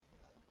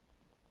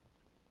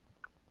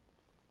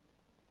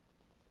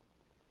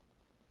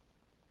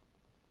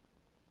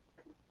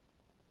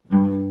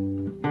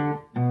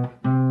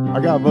I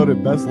got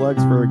voted best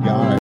legs for a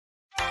guy.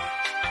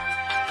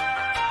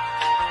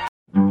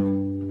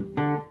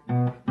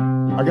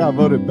 I got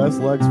voted best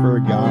legs for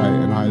a guy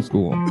in high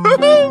school.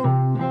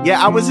 Yeah,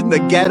 I was in the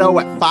ghetto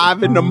at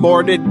 5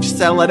 a.m.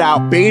 selling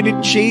out bean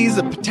and cheese,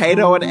 a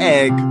potato and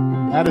egg.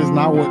 That is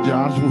not what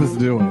Josh was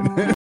doing.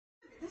 This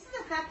is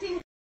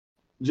affecting.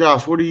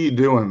 Josh, what are you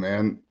doing,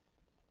 man?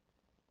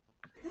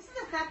 This is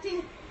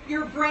affecting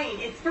your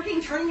brain. It's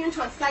freaking turning you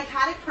into a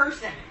psychotic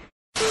person.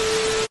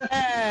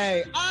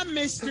 Hey, I'm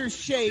Mr.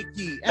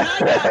 Shaky, and I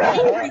got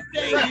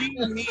everything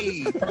you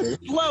need.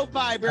 Slow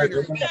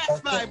vibrators,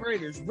 fast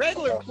vibrators,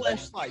 regular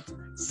fleshlights,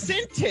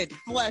 scented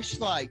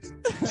fleshlights.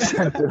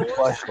 Scented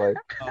fleshlight.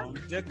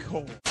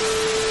 Decor.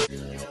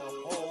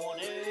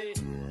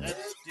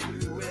 Let's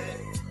do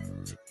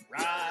it.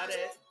 Ride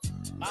it,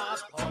 my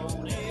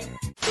pony.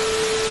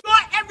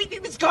 Not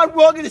everything that's gone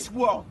wrong in this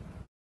world.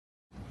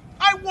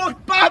 I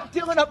walked Bob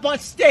Dylan up on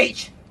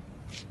stage.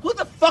 Who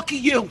the fuck are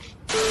you?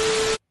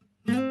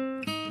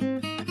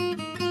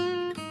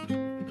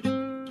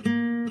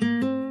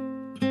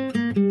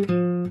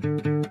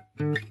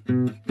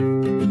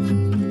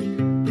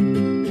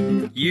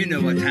 You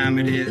know what time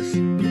it is.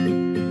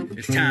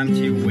 It's time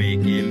to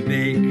wake and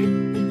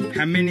bake.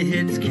 How many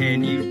hits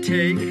can you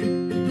take?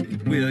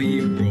 Will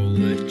you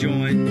roll a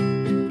joint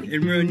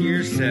and run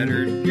your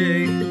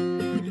Saturday?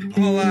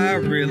 All I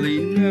really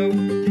know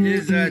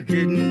is I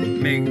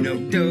didn't make no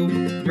dough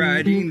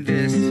writing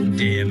this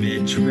damn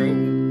intro.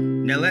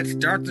 Now let's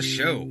start the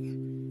show.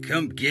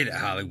 Come get it,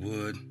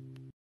 Hollywood.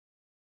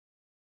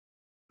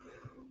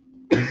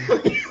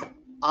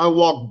 I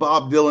walked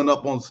Bob Dylan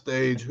up on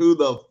stage. Who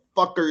the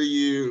fuck are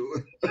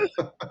you?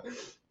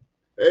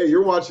 Hey,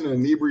 you're watching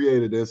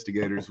Inebriated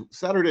Instigators,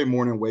 Saturday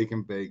morning wake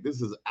and bake.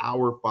 This is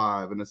hour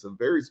 5, and it's a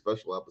very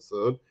special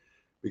episode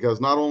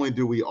because not only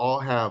do we all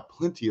have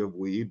plenty of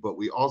weed, but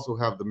we also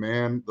have the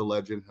man, the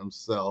legend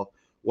himself,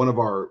 one of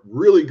our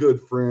really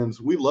good friends.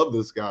 We love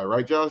this guy,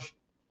 right, Josh?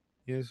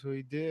 Yes,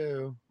 we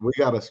do. We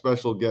got a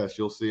special guest.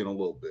 You'll see in a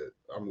little bit.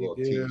 I'm going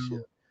to tease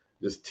you.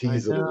 Just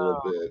tease it a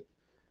little bit.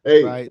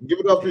 Hey, Give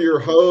it up for your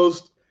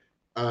host.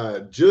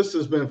 Just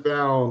has been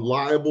found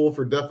liable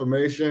for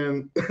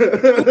defamation.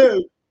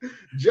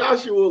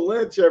 Joshua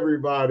Lynch,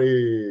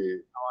 everybody.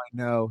 Oh, I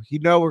know. You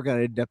know we're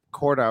gonna end up in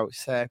court, I would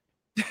say.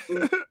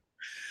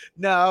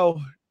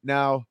 No.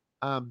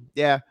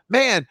 Yeah,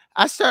 man.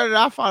 I started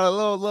off on a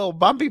little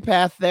bumpy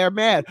path there,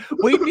 man.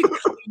 We need to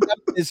clean up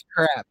this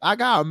crap. I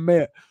gotta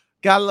admit,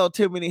 got a little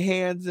too many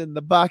hands in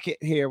the bucket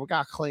here. We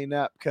gotta clean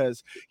up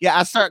because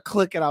I start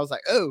clicking. I was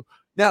like, oh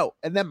no,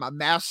 and then my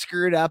mouse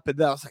screwed up, and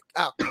then I was like,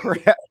 oh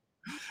crap.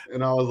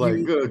 And I was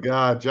like, good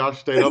God, Josh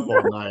stayed up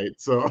all night.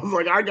 So I was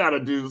like, I got to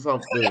do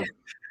something.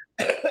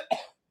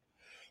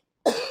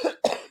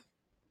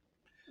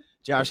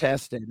 Josh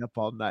has stayed up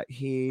all night.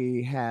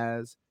 He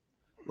has,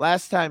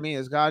 last time he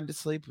has gone to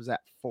sleep was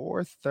at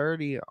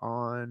 4:30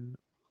 on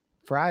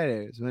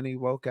Fridays when he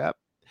woke up.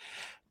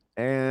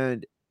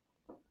 And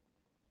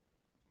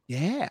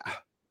yeah.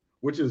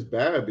 Which is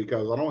bad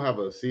because I don't have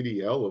a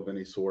CDL of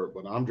any sort,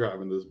 but I'm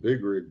driving this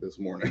big rig this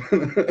morning.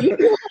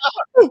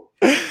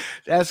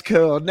 That's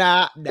cool.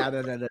 No.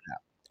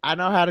 I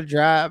know how to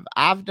drive.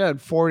 I've done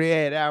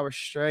 48 hours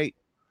straight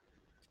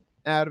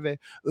out of it.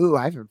 Ooh,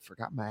 I even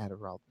forgot my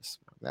Adderall this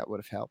morning. That would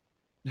have helped.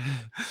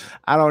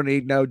 I don't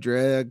need no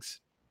drugs.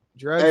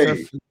 Drugs are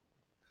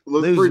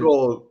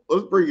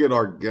let's bring in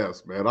our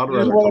guest, man. I'd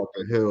rather talk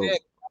to him.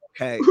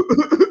 Okay.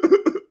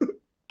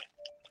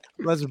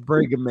 Let's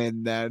bring him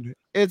in then.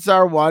 It's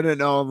our one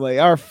and only,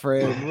 our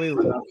friend. We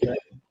love him.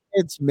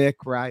 It's Mick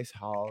Rice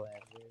Hall,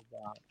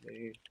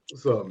 everybody.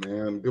 What's up,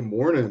 man? Good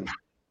morning.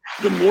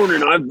 Good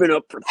morning. I've been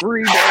up for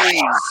 3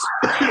 days.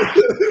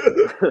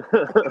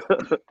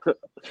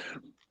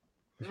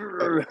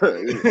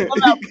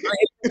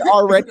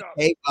 Already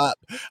came up.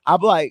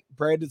 I'm like,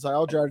 Brandon's like,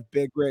 I'll drive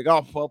big rig.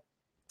 Oh, well,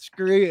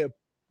 screw him.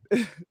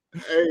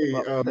 Hey,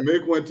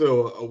 Mick went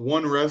to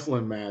one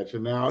wrestling match,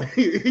 and now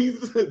he's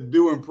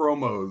doing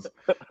promos.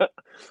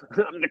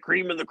 I'm the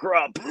cream of the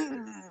crop.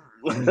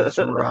 I'm just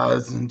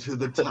rising to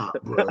the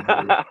top, brother.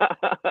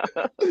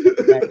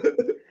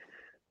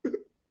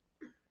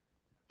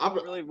 I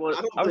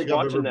was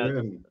watching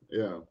that.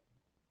 Yeah.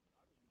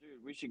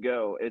 Dude, we should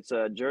go. It's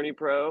a Journey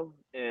Pro,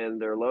 and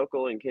they're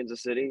local in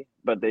Kansas City,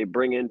 but they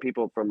bring in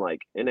people from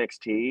like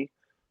NXT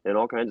and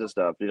all kinds of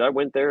stuff. Dude, I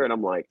went there, and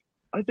I'm like,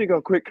 I think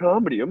I'll quit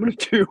comedy. I'm gonna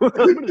do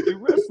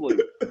wrestling.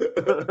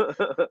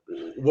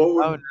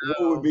 What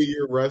would be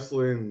your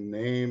wrestling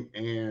name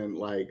and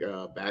like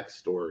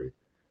backstory?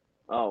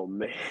 Oh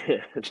man.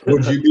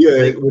 Would you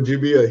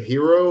be a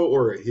hero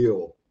or a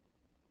heel?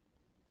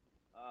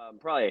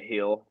 Probably a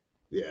heel.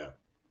 Yeah.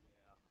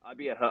 I'd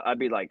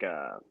be like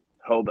a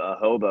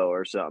hobo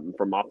or something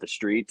from off the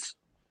streets,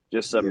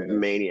 just some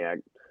maniac.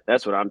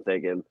 That's what I'm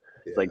thinking.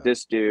 Yeah. It's like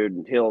this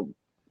dude, he'll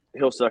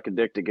suck a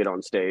dick to get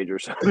on stage or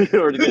something,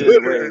 or to get in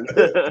the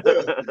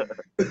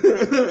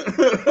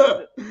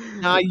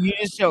ring. No, you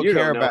just don't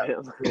care about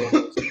him.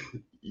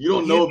 You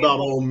don't know about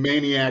old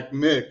Maniac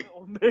Mick.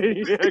 Old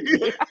Maniac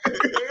Mick.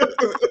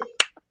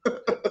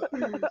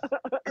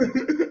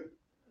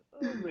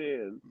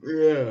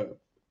 Yeah.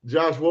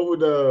 Josh, what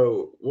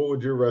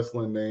would your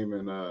wrestling name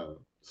and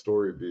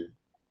story be?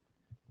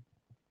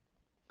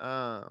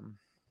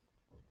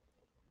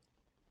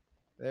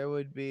 There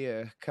would be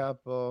a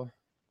couple.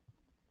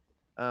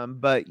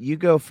 But you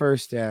go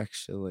first,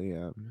 actually,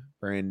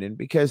 Brandon,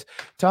 because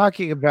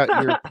talking about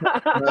your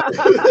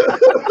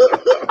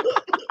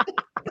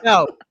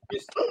no,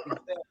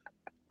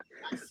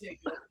 I say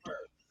go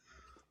first.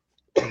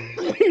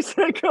 He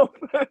said go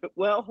first.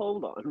 Well,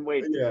 hold on.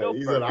 Wait. Yeah, go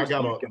he first.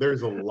 said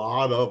there's a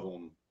lot of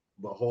them,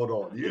 but hold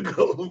on, you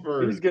go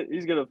first.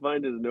 He's gonna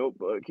find his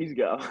notebook. He's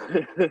got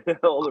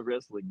all the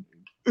wrestling.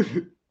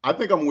 I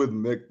think I'm with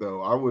Mick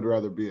though. I would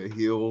rather be a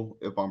heel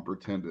if I'm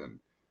pretending.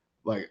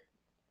 Like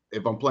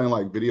if I'm playing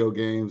like video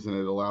games and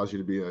it allows you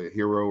to be a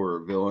hero or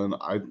a villain,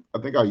 I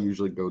think I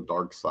usually go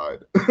dark side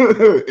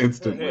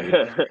instantly.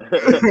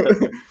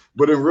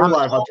 But in real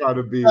life, I try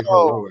to be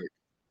heroic.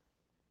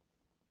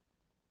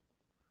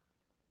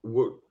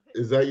 What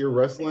is that? Your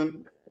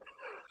wrestling?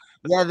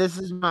 Yeah, this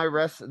is my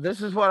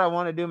This is what I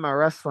want to do my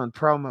wrestling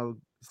promo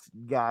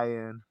guy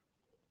in.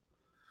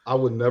 I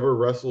would never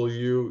wrestle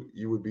you.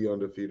 You would be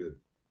undefeated.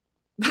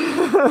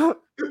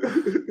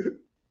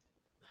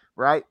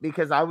 Right?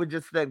 Because I would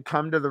just then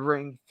come to the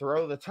ring,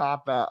 throw the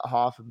top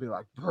off, and be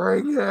like,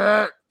 bring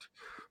it.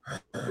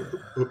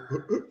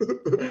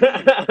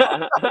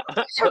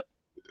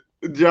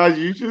 Josh,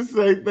 you should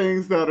say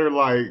things that are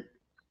like,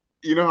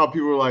 you know how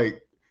people are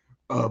like,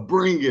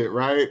 bring it,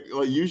 right?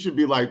 Like you should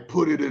be like,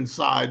 put it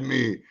inside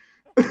me.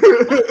 You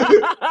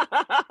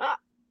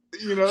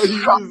know,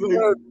 you should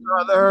say,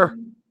 brother,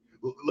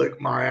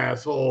 lick my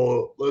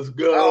asshole. Let's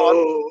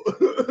go.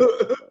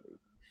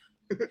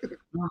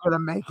 You're gonna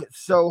make it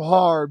so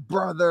hard,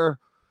 brother.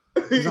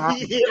 Yeah.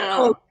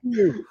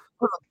 You to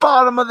the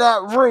bottom of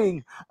that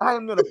ring. I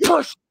am gonna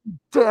push you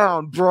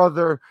down,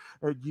 brother,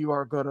 and you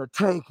are gonna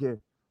take it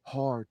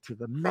hard to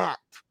the mat.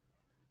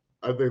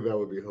 I think that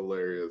would be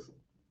hilarious.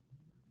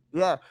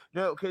 Yeah,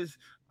 no, because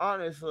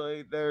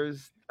honestly,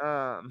 there's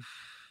I'm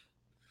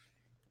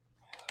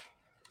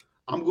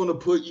gonna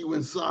put you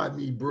inside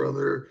me,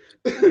 brother.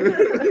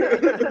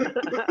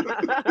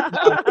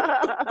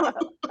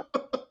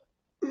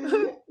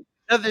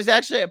 No, there's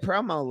actually a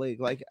promo league,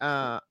 like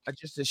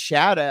just a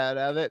shout out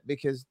of it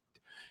because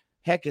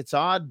heck, it's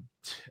odd.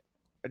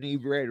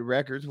 Inebriated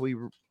Records, we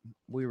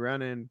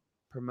run and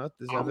promote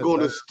this. I'm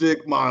gonna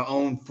stick my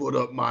own foot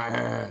up my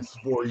ass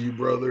for you,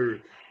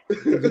 brother.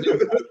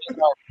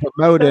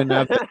 Promoting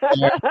of it.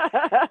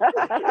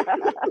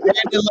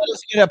 Let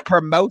us get a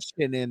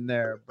promotion in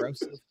there, bro.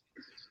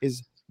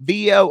 Is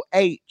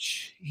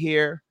VOH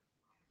here?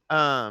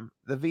 The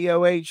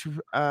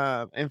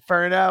VOH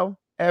Inferno.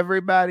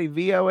 Everybody,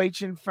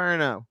 VOH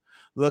Inferno.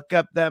 Look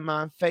up them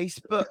on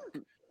Facebook,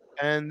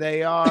 and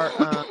they are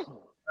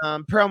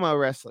promo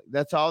wrestling.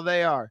 That's all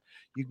they are.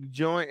 You can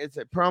join. It's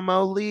a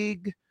promo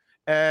league,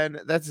 and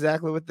that's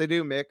exactly what they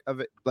do, Mick. Of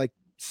it, like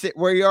sit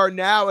where you are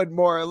now, and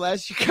more or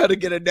less, you gotta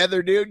get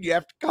another dude. You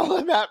have to call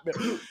him out.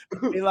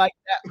 Be like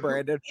that,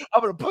 Brandon.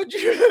 I'm gonna put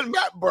you in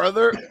that,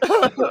 brother.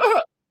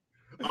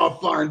 I'll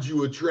find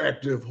you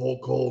attractive,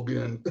 Hulk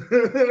Hogan.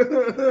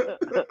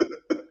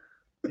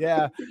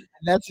 Yeah, and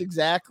that's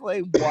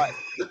exactly what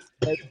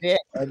they did.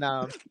 And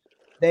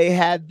they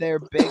had their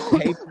big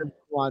paper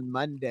on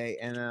Monday,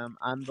 and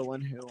I'm the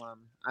one who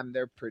I'm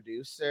their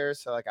producer,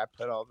 so like I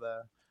put all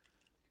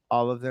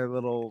of their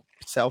little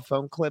cell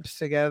phone clips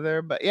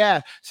together. But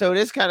yeah, so it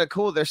is kind of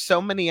cool. There's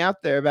so many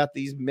out there about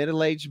these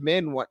middle-aged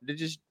men wanting to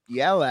just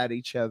yell at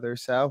each other.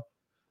 So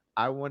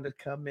I want to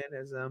come in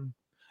as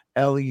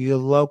El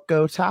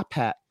Loco Top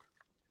Hat.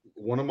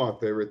 One of my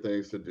favorite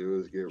things to do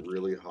is get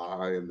really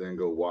high and then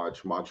go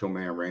watch Macho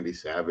Man Randy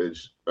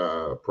Savage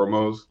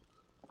promos.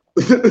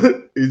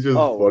 He's just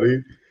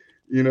funny,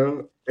 you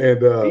know.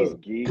 And he's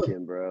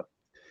geeking, bro.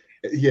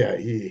 Yeah,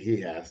 he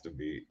has to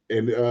be.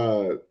 And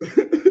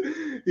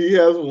he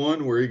has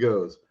one where he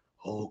goes,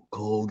 Hulk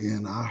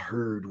Hogan, I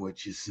heard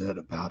what you said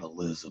about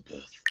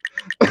Elizabeth.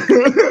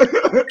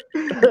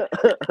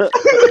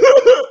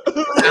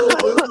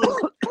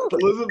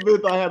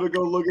 Elizabeth, I had to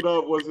go look it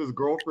up, was his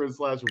girlfriend /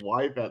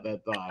 wife at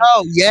that time.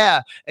 Oh,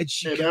 yeah. And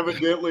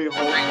evidently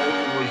Hulk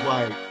Hogan was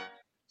like,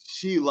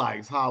 she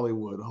likes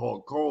Hollywood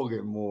Hulk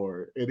Hogan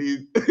more.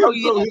 And so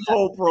his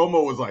whole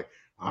promo was like,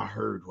 I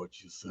heard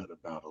what you said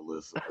about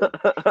Elizabeth.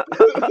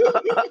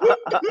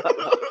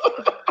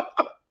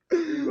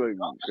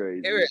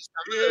 Crazy.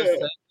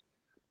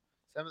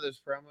 Some of those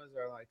promos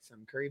are like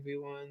some creepy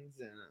ones,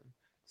 and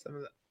some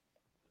of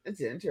it's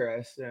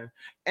interesting,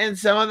 and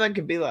some of them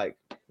can be like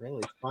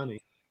really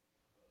funny.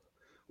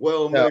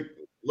 Well, Nick,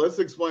 let's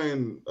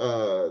explain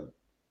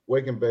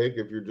Wake and Bake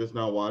if you're just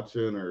not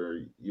watching,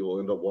 or you'll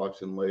end up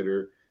watching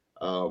later.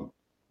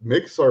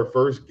 Mick's our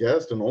first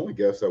guest and only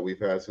guest that we've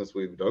had since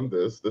we've done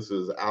this. This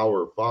is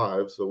hour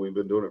 5, so we've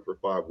been doing it for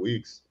 5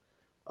 weeks.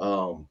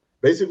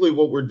 Basically,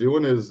 what we're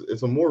doing is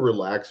it's a more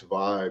relaxed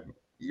vibe.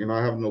 You're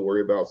not having to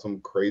worry about some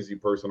crazy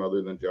person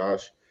other than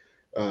Josh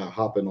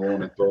hopping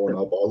on and throwing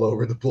up all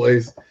over the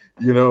place.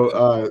 You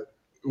know,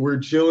 we're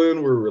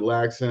chilling, we're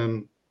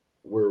relaxing.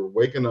 we're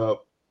waking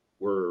up,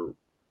 we're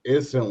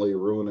instantly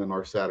ruining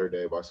our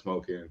Saturday by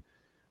smoking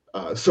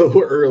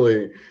so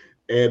early,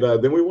 and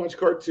then we watch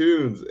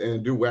cartoons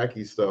and do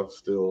wacky stuff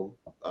still,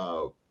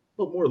 but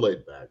more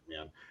laid back,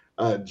 man.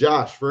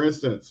 Josh, for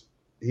instance,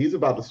 he's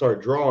about to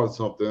start drawing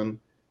something,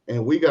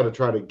 and we got to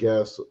try to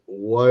guess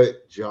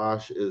what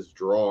Josh is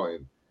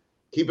drawing.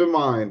 Keep in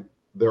mind,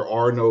 there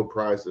are no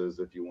prizes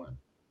if you win.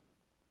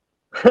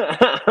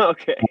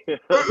 Okay.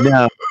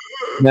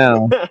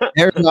 No.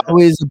 There's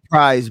always a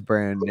prize,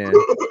 Brandon.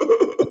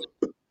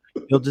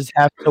 You'll just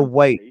have to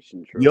wait.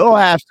 You'll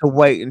have to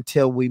wait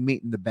until we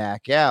meet in the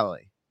back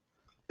alley.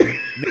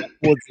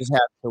 We'll just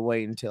have to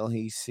wait until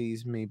he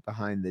sees me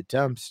behind the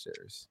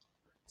dumpsters.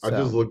 I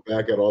just look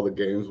back at all the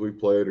games we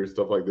played or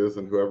stuff like this,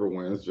 and whoever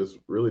wins just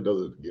really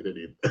doesn't get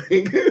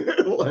anything.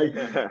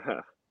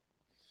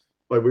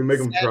 like we make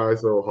them try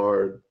so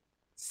hard.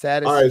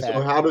 All right,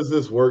 so how does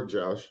this work,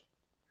 Josh?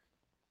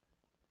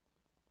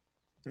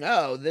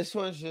 No, this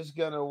one's just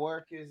gonna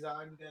work. Is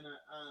I'm gonna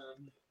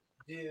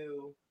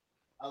do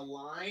a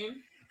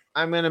line.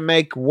 I'm gonna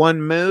make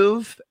one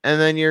move,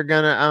 and then you're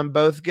gonna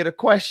both get a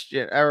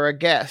question or a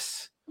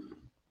guess.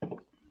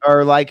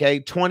 Or like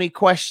a 20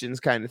 questions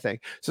kind of thing.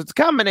 So it's a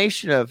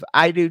combination of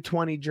I do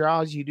 20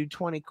 draws, you do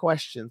 20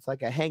 questions,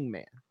 like a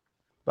hangman.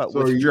 But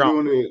so with draw.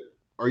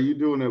 Are you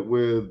doing it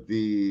with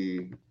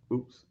the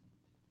oops?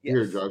 Yes.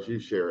 Here, Josh, you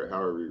share it.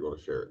 However you're going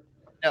to share it.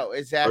 No,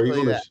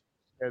 exactly that.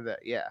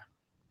 Yeah,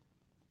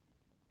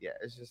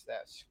 it's just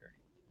that screen.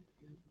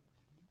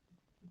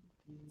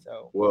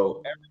 So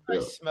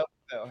everybody smoked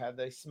though. Have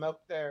they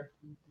smoked their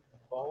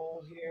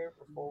bowl here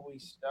before we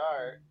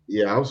start?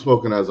 Yeah, I'm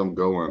smoking as I'm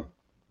going.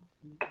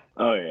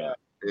 Oh yeah.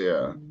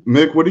 Yeah.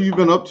 Mick, what have you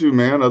been up to,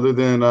 man, other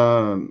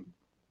than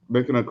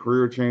making a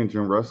career change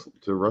in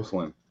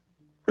wrestling?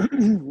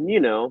 You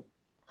know,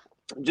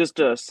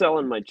 just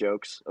selling my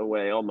jokes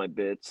away, all my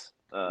bits.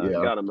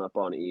 Got them up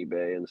on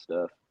eBay and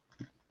stuff.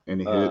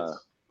 Any hits?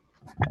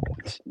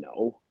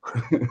 No.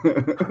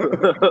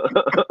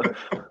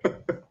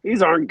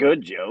 These aren't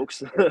good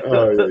jokes.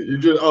 You're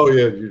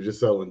just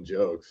selling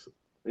jokes.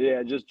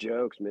 Yeah, just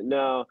jokes, man.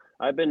 No,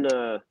 I've been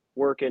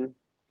working.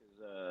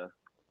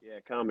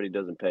 Comedy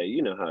doesn't pay.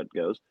 You know how it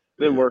goes.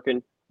 Been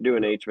working,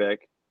 doing HVAC.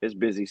 It's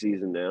busy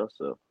season now,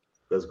 so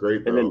that's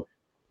great. And then,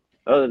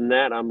 other than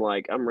that, I'm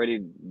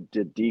ready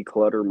to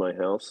declutter my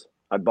house.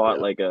 I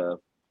bought like a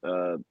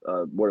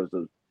what is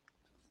a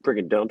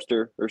freaking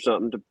dumpster or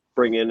something to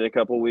bring in a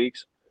couple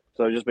weeks.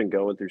 So I've just been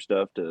going through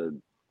stuff to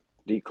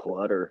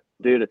declutter,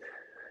 dude.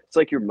 It's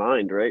like your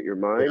mind, right? Your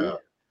mind,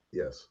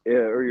 yes,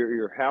 or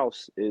your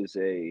house is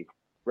a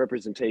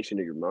representation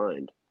of your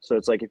mind. So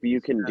it's like if you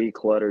can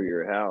declutter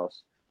your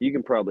house, you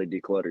can probably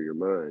declutter your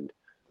mind.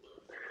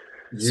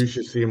 You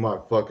should see my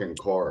fucking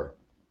car.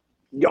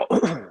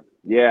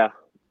 Yeah.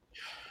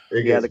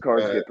 The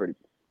cars get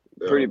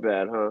pretty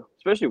bad, huh?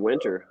 Especially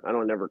winter. I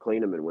don't ever clean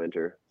them in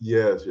winter.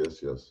 Yes.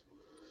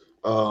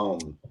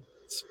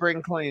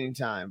 Spring cleaning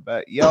time,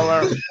 but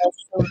y'all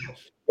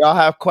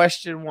have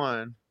question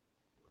one.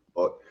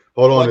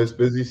 Hold on, it's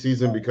busy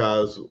season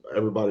because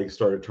everybody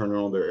started turning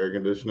on their air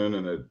conditioning,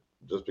 and it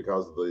just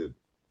because it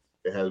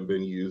hadn't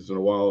been used in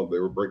a while, they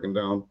were breaking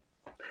down.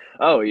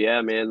 Oh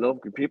yeah, man.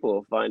 People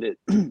will find it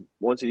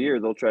once a year.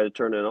 They'll try to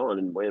turn it on,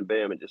 and wham,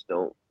 bam, it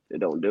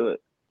don't do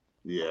it.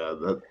 Yeah,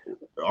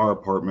 our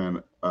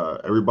apartment.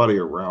 Everybody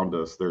around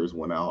us, theirs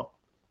went out.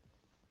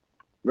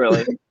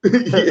 Really?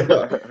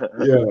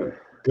 yeah.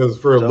 Because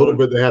for a little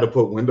bit they had to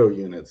put window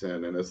units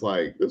in, and it's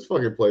like this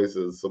fucking place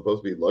is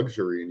supposed to be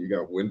luxury, and you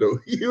got window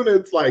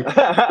units like.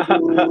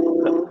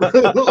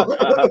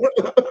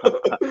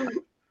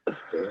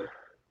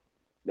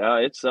 No,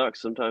 it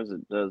sucks. Sometimes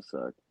it does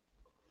suck.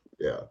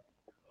 Yeah.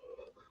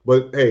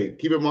 But hey,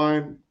 keep in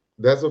mind,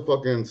 that's a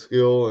fucking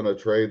skill and a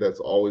trade that's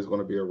always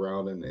going to be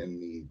around and in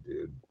need,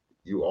 dude.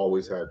 You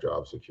always have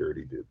job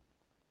security, dude.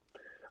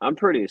 I'm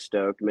pretty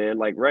stoked, man.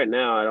 Like right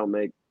now, I don't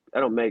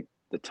make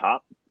the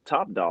top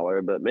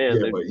dollar, but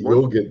man, but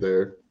you'll get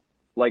there.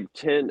 Like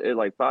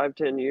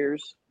 5-10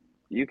 years,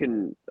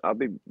 I'll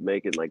be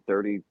making like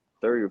 30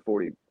 or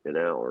 40 an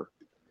hour.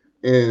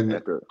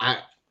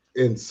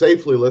 And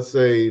safely, let's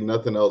say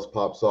nothing else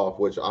pops off,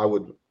 which I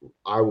would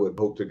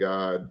hope to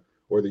God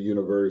or the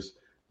universe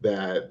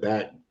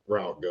that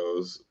route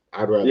goes.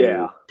 I'd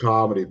rather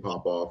comedy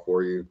pop off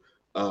for you.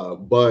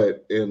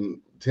 But in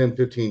 10,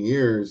 15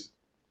 years,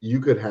 you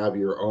could have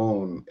your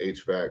own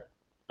HVAC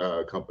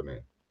company.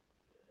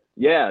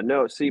 Yeah,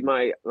 no, see,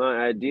 my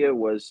idea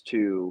was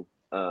to,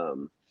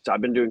 so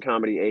I've been doing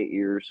comedy 8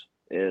 years,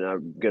 and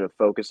I'm going to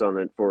focus on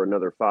it for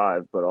another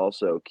 5, but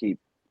also keep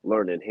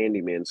learning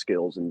handyman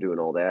skills and doing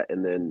all that.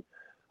 And then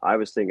I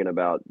was thinking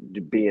about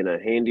being a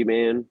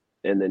handyman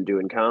and then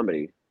doing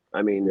comedy.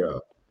 I mean,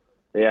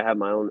 have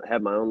my own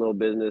little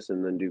business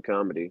and then do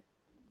comedy.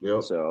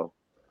 Yeah. So,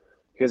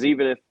 because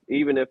even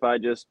if I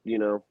just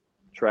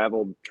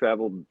traveled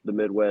the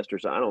Midwest or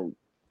so, I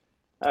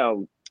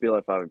don't feel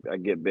if I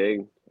get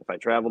big. If I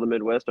travel the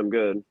Midwest, I'm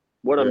good.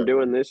 What I'm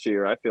doing this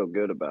year, I feel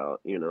good about.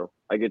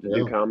 I get to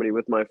do comedy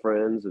with my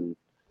friends, and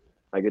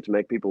I get to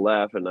make people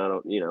laugh, and I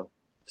don't,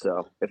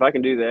 So if I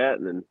can do that,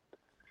 and then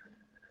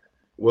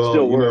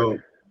still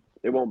work,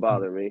 it won't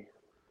bother me.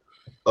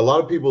 A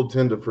lot of people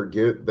tend to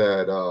forget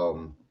that,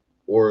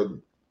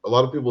 or a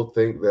lot of people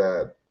think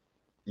that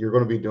you're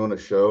going to be doing a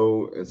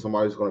show and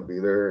somebody's going to be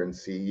there and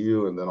see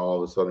you, and then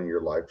all of a sudden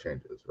your life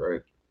changes,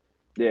 right?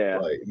 Yeah.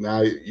 Like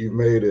now you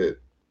made it,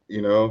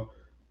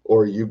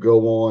 or you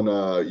go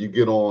on, you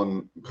get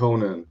on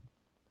Conan,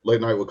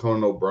 Late Night with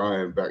Conan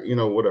O'Brien, back,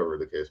 whatever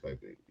the case may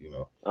be,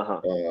 you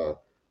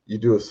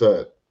do a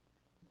set.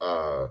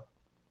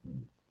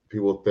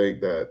 People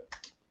think that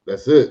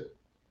that's it.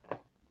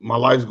 My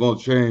life's going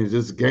to change.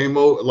 This game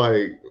over.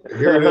 Like,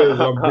 here it is.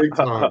 I'm big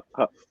time.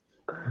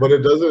 But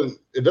it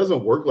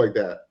doesn't work like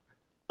that.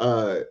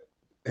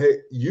 Hey,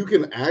 you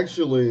can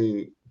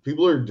actually,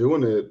 people are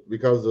doing it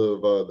because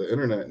of the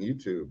internet and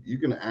YouTube. You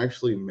can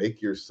actually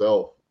make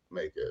yourself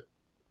make it.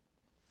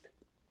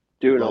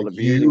 Doing all the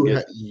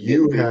views.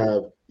 You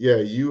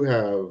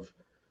have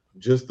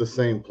just the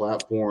same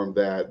platform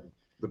that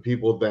the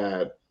people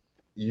that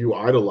you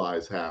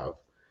idolize have.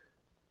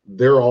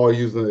 They're all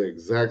using the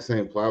exact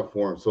same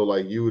platform. So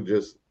like you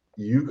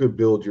could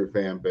build your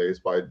fan base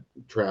by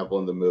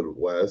traveling the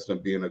Midwest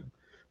and being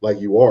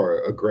you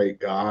are a great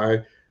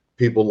guy.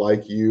 People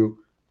like you.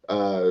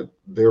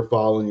 They're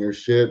following your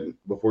shit.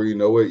 Before you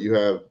know it, you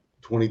have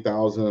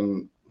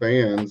 20,000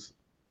 fans,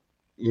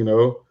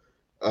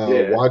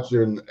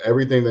 watching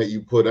everything that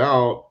you put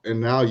out. And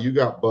now you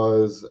got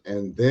buzz,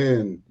 and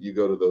then you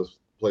go to those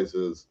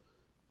places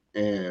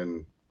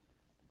and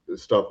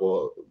stuff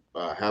will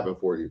happen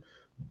for you.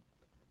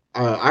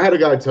 I had a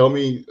guy tell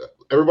me,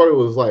 everybody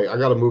was like, I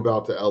got to move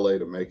out to LA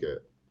to make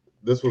it.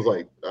 This was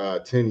like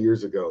 10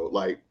 years ago.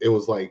 Like, it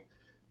was like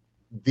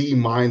the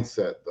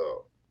mindset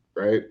though,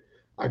 right?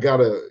 You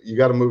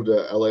got to move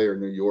to LA or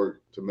New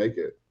York to make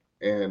it.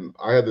 And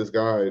I had this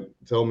guy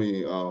tell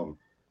me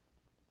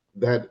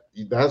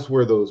that's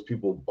where those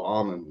people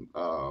bomb and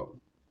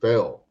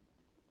fail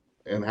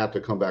and have to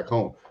come back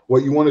home.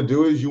 What you want to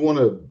do is you want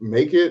to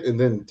make it and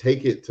then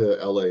take it to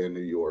LA and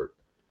New York.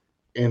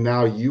 And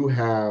now you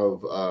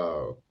have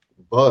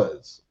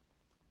buzz.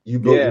 You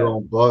built your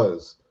own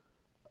buzz.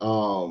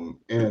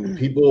 And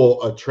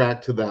people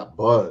attract to that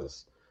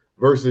buzz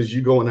versus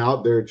you going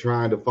out there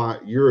trying to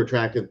you're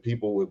attracting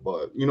people with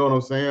buzz. You know what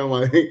I'm saying?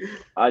 Like,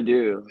 I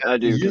do.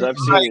 Because I've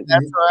seen it.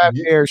 That's why I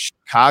hear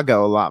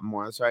Chicago a lot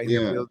more. That's why I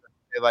hear people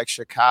say like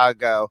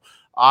Chicago.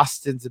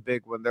 Austin's a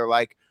big one. They're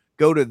like,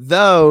 go to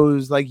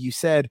those, like you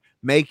said,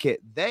 make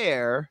it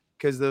there,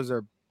 because those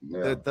are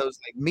those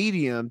like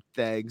medium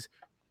things.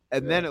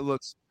 And then it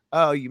looks,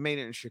 oh, you made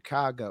it in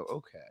Chicago.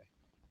 Okay.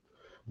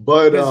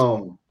 But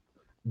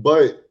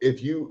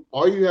if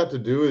all you have to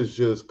do is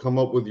just come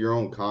up with your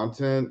own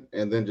content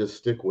and then just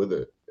stick with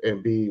it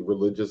and be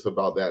religious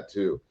about that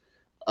too.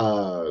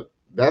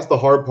 That's the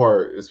hard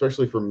part,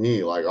 especially for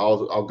me. Like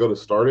I'll go to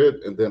start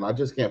it and then I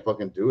just can't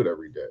fucking do it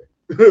every day.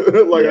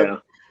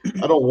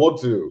 I don't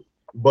want to,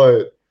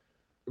 but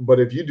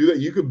if you do that,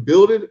 you could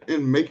build it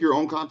and make your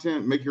own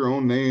content, make your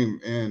own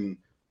name, and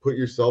put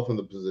yourself in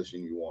the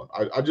position you want.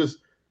 I just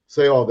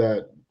say all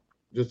that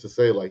just to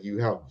say, like, you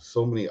have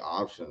so many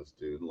options,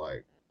 dude.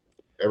 Like,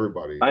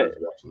 everybody is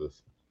watching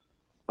this.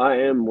 I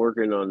am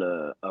working on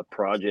a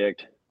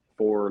project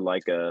for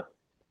I've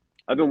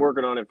been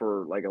working on it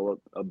for like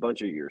a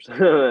bunch of years.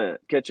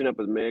 Catching up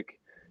with Mick.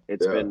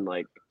 It's been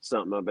like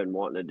something I've been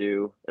wanting to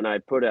do. And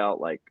I've put out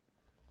 4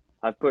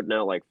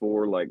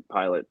 like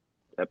pilot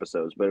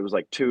episodes, but it was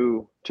like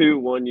two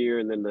 1 year,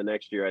 and then the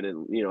next year I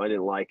didn't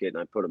like it and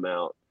I put them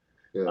out.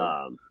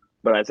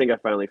 But I think I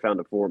finally found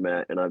a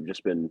format, and I've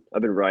been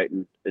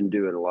writing and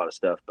doing a lot of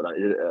stuff. But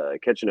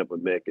Catching Up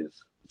with Mick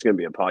it's going to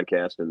be a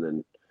podcast, and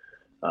then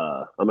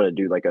I'm going to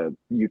do like a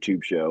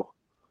YouTube show.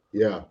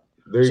 Yeah,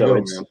 there you go,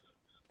 man.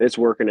 It's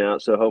working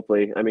out. So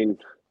hopefully, I mean,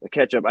 the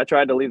ketchup. I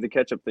tried to leave the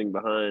ketchup thing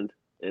behind,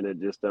 and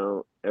it just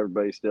don't.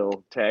 Everybody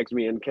still tags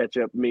me in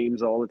ketchup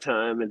memes all the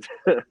time, and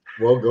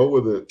well, go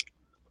with it.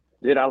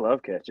 Dude, I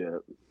love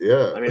ketchup.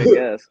 Yeah. I mean, I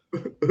guess.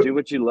 Do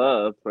what you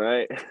love,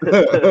 right? I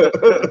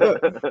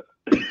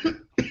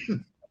feel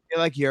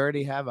like you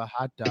already have a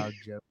hot dog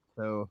joke.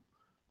 So,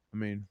 I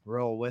mean,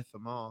 roll with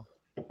them all.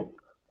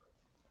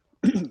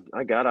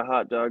 I got a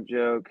hot dog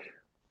joke.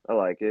 I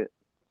like it.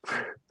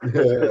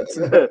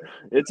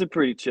 It's a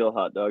pretty chill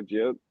hot dog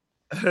joke.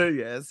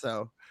 Yeah,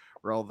 so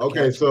roll the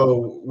ketchup.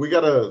 So we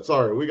gotta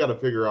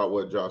figure out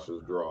what Josh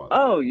is drawing.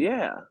 Oh,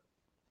 yeah.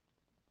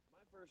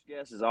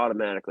 Guess is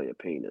automatically a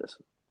penis.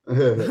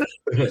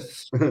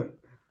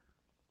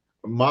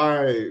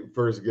 My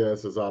first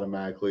guess is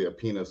automatically a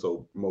penis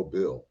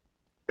mobile.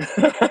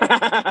 That's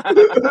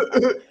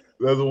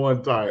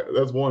one tire.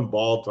 That's one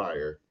ball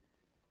tire.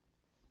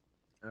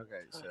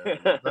 Okay, so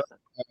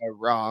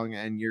wrong,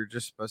 and you're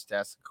just supposed to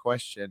ask a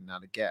question,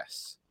 not a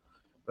guess.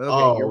 But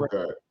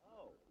okay,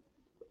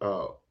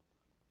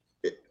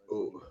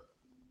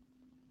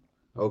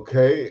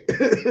 Okay.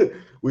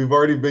 We've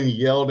already been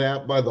yelled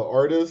at by the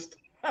artist.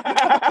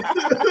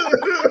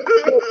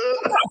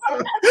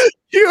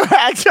 You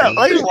actually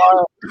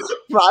won.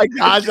 My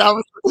gosh, I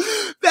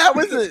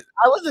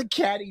was a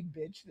catty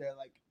bitch there.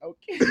 Like,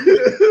 okay.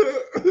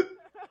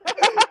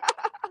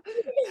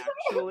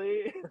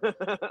 Actually,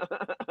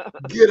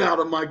 Get out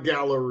of my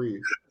gallery.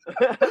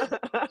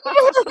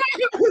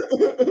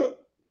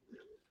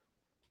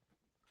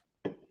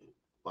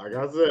 Like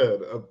I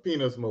said, a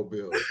penis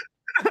mobile.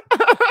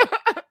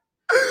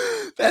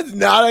 That's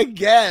not a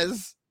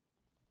guess.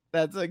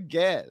 That's a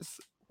guess.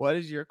 What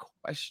is your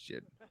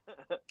question?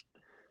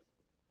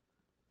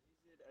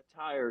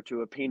 attire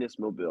to a penis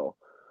mobile.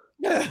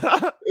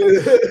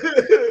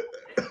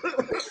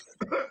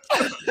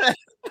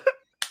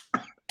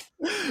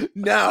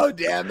 No,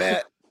 damn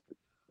it.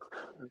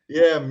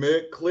 Yeah,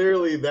 Mick.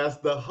 Clearly, that's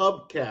the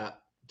hubcap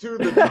to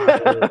the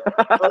tire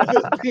of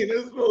the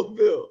penis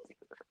mobile.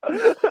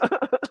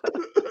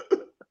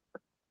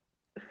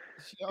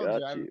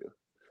 Got you.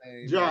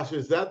 Josh,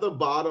 is that the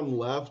bottom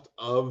left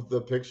of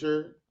the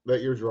picture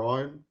that you're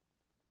drawing?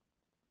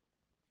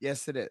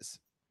 Yes, it is.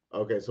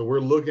 Okay, so we're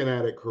looking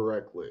at it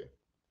correctly.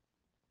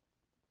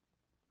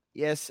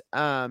 Yes,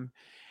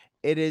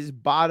 it is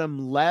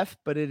bottom left,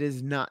 but it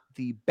is not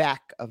the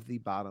back of the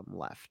bottom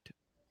left.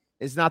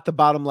 It's not the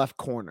bottom left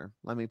corner.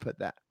 Let me put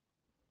that.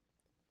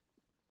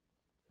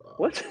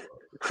 What?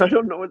 I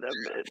don't know what that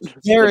meant.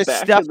 There The is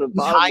back stuff of the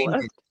bottom behind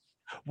left? it.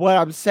 What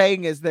I'm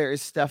saying is there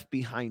is stuff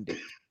behind it.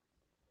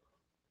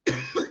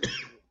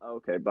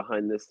 Okay,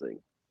 behind this thing.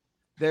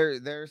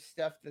 There's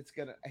stuff that's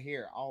gonna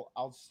here.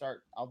 I'll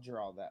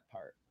draw that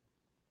part.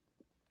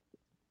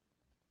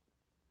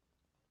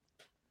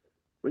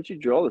 Wouldn't you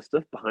draw the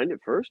stuff behind it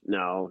first?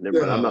 No, never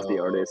mind. I'm not the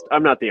artist.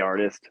 I'm not the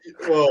artist.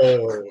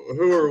 Whoa,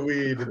 who are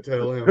we to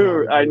tell him?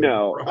 I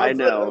know.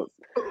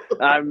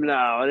 I'm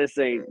no. This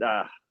ain't.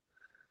 I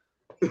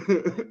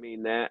didn't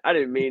mean that. I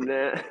didn't mean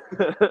that.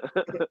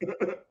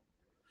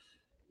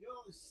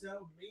 You're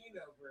so mean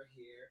over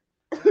here.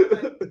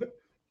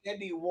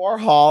 Andy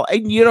Warhol,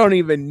 and you don't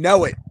even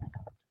know it.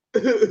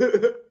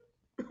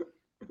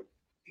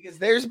 Because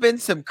there's been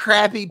some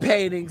crappy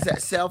paintings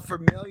that sell for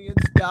millions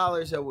of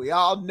dollars, and we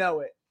all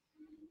know it.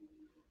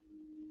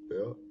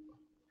 Yeah.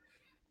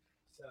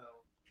 So,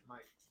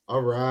 Mike.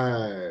 All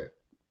right.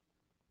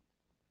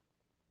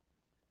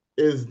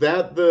 Is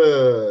that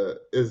the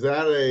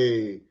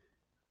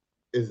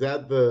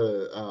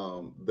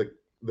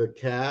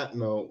cat?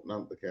 No,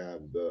 not the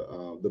cat.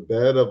 The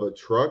bed of a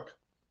truck?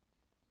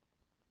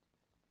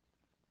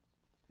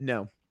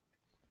 No.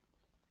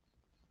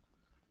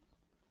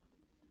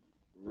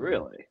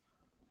 Really?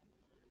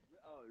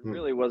 Oh, it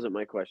really wasn't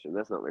my question.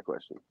 That's not my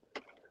question.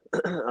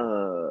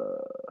 We're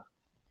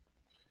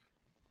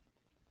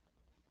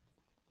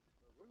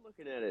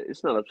looking at it.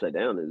 It's not upside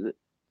down, is it?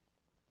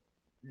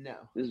 No.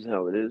 This is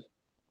how it is.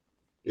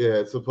 Yeah,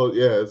 it's supposed.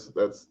 Yeah,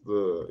 that's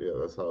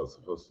how it's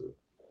supposed to.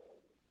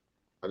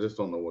 I just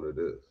don't know what it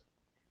is.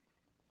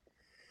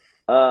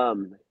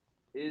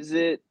 Is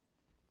it?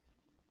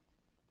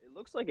 It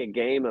looks like a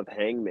game of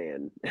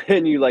Hangman,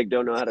 and you like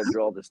don't know how to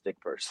draw the stick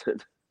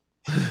person.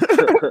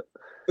 I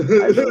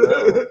don't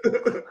know.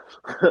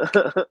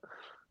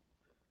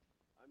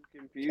 I'm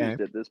confused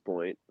at this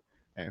point.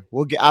 Okay.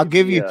 I'll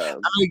give you. I'm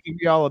gonna give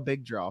you all a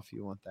big draw if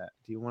you want that.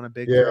 Do you want a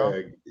big draw?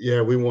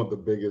 Yeah, we want the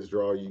biggest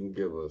draw you can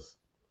give us.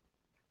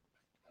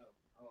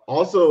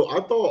 Also,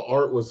 I thought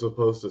Art was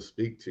supposed to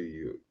speak to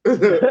you.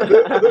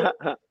 I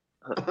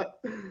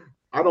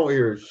don't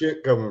hear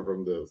shit coming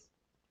from this.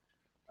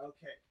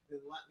 Okay,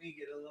 then let me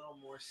get a little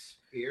more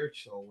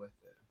spiritual with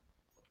it.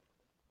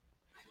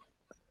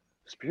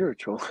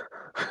 Spiritual.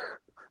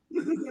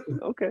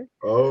 Okay.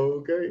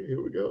 Okay,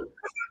 here we go.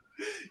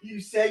 You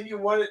said you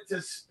wanted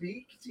to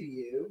speak to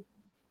you,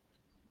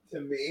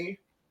 to me.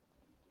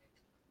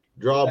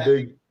 Draw a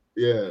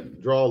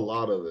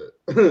lot of it.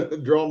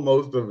 Draw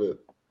most of it.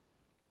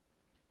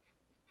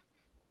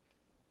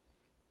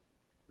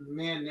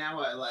 Man, now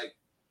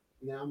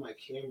my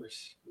camera's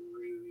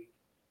screwy.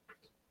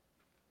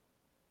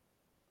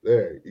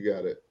 There, you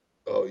got it.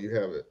 Oh, you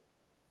have it.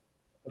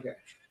 Okay.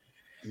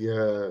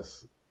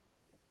 Yes.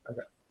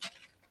 Okay.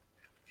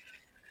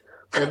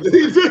 And then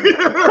he took it.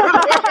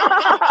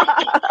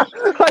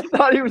 I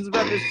thought he was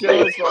about to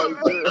show us while he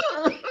did it.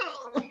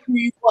 Do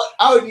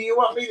you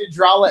want me to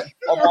draw it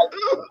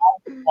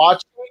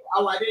watching?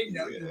 Oh, I didn't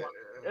know you wanted.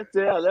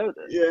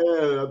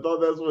 Yeah, I thought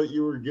that's what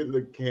you were getting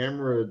the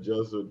camera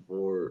adjusted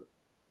for.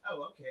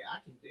 Oh, okay. I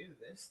can do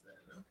this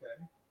then. Okay.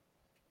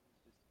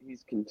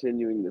 He's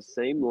continuing the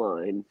same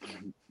line.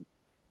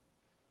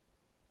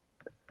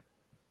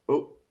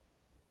 Oh.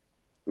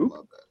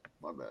 Oop.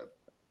 My bad.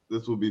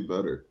 This will be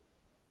better.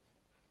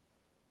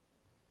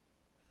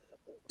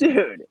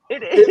 Dude,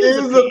 it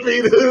is a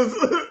penis.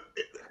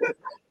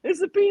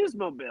 It's a penis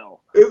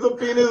mobile. It's a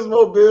penis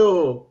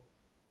mobile.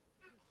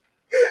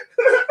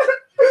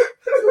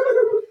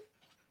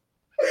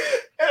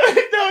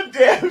 No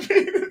damn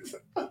penis.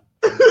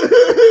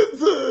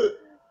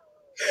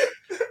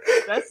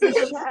 That's the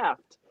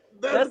shaft.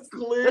 That's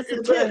clear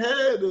in the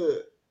head.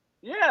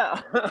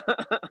 Yeah.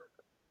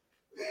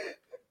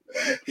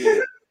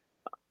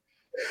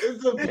 It's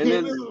It's a then-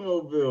 penis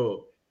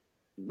mobile.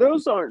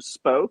 Those aren't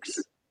spokes.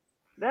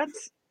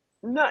 That's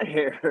nut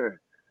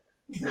hair.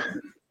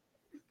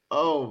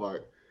 Oh my!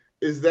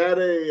 Is that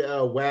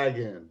a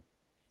wagon?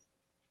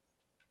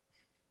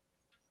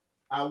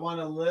 I want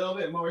a little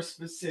bit more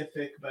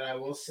specific, but I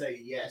will say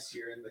yes,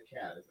 you're in the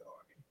category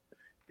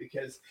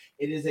because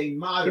it is a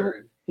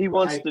modern. He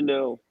wants type- to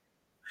know.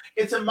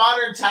 It's a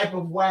modern type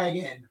of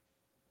wagon.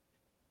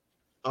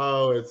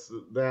 Oh, it's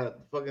that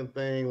fucking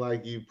thing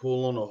like you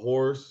pull on a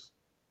horse.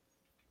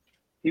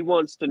 He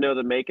wants to know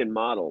the make and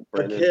model. A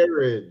Brendan.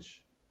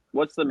 carriage.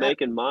 What's the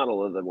make and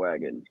model of the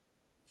wagon?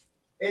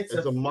 It's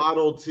a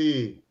Model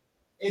T.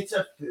 It's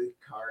a food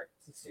cart.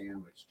 It's a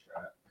sandwich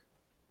truck.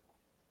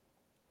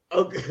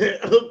 Okay,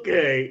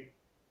 okay.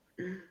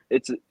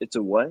 It's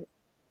a what?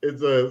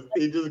 It's a.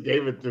 He just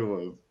gave it to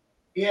us.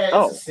 Yeah, it's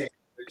Oh. a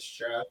sandwich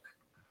truck.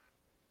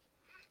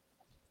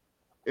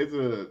 It's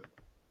a.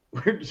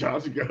 Where'd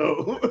Josh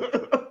go?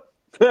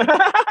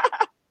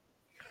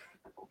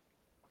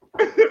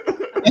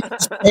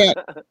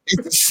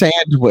 It's a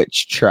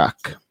sandwich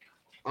truck.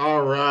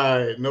 All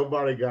right,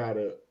 nobody got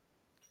it.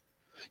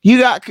 You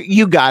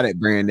got it,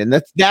 Brandon.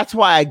 That's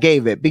why I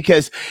gave it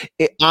because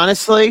it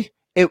honestly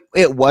it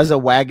was a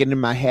wagon in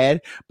my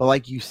head, but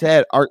like you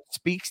said, art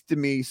speaks to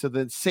me. So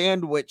then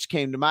sandwich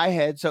came to my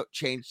head, so it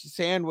changed to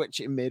sandwich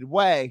in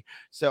midway.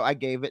 So I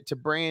gave it to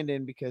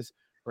Brandon because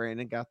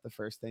Brandon got the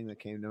first thing that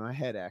came to my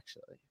head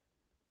actually.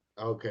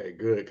 Okay,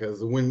 good.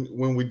 Because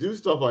when we do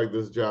stuff like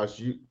this,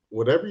 Josh,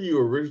 whatever you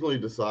originally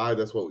decide,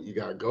 that's what you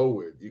gotta go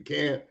with. You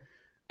can't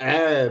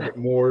add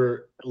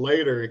more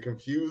later and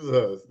confuse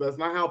us. That's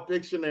not how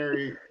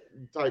Pictionary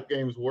type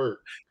games work.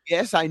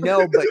 Yes, I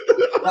know, but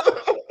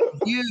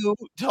you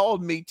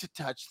told me to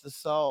touch the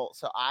soul,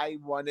 so I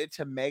wanted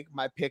to make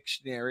my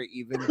Pictionary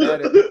even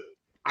better.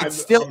 It's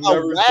still I've a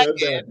never said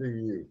that wagon. to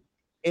you.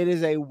 It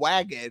is a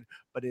wagon,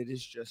 but it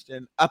is just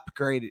an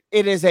upgraded.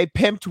 It is a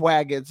pimped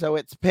wagon, so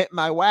it's Pimp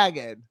My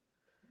Wagon.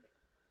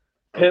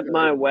 Pimp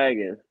my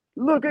wagon.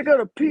 Look, I got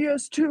a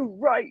PS2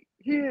 right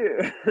here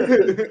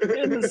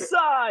in the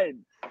side.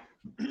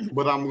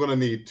 But I'm gonna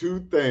need two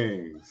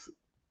things: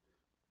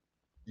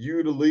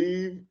 you to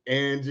leave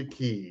and your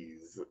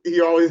keys.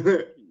 He always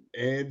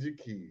and your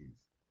keys.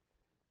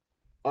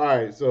 All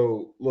right,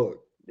 so look,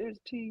 There's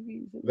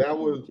TVs. that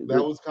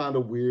was kind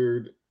of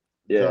weird,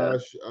 Yeah.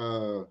 Josh.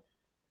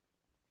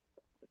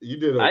 You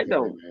did okay, I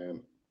don't-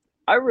 man.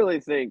 I really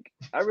think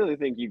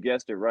you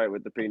guessed it right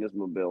with the penis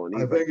mobile. And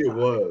I think it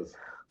was.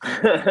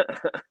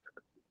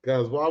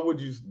 Because why would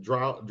you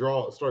start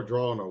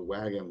drawing a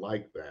wagon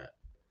like that?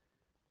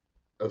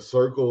 A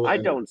circle I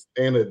and, don't-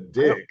 and a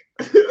dick.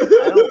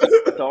 I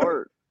don't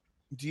start.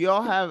 Do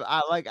y'all have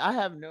I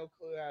have no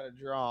clue how to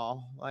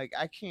draw. Like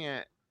I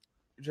can't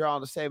draw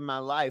to save my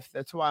life.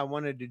 That's why I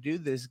wanted to do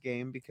this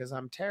game because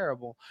I'm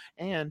terrible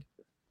and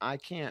I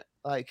can't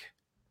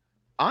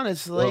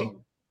honestly.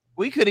 Well,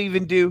 we could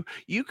even do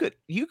you could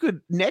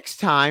next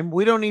time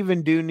we don't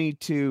even need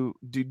to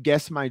do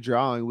guess my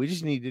drawing. We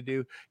just need to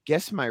do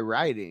guess my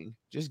writing.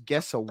 Just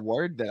guess a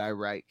word that I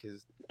write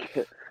because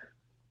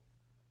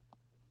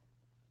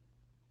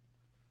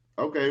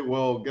okay,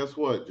 well, guess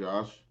what,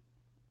 Josh?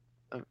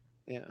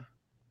 yeah.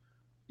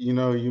 You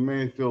know, you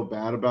may feel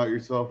bad about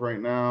yourself right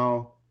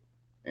now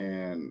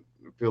and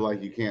feel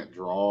like you can't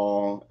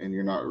draw and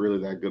you're not really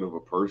that good of a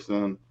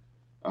person.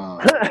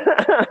 But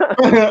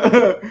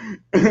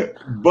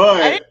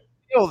I didn't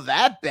feel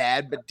that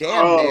bad, but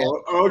damn man.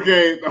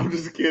 Okay, I'm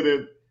just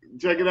kidding.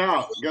 Check it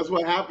out. Guess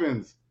what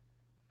happens?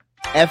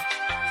 F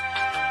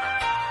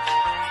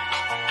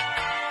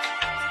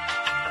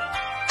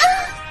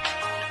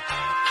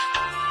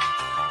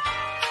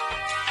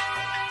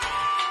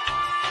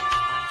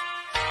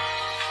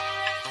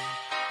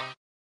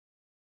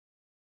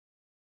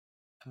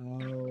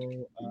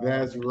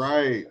That's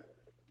right.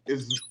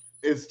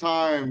 It's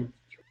time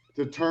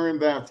to turn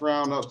that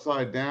frown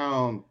upside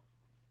down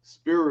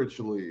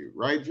spiritually,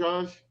 right,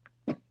 Josh?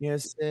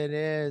 Yes, it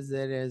is.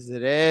 It is.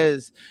 It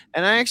is.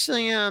 And I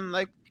actually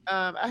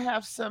I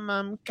have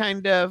some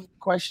kind of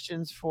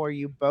questions for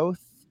you both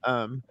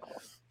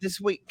this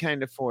week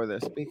kind of for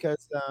this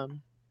because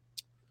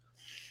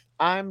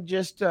I'm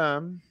just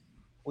I've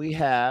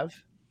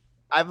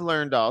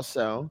learned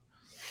also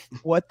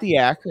what the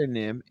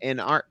acronym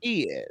NRE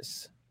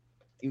is.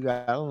 You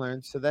gotta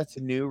learn. So that's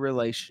new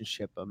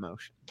relationship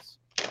emotions.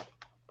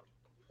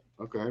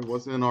 Okay,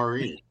 what's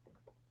NRE?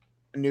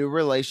 New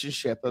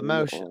relationship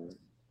emotions.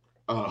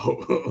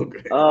 Oh,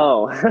 okay.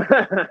 Oh.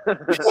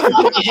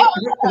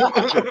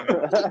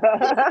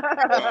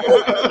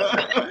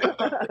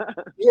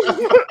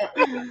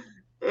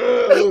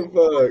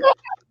 Oh, fuck.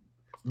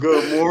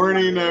 Good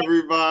morning,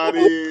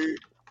 everybody.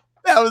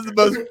 That was the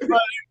most funny.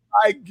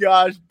 My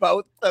gosh,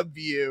 both of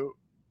you.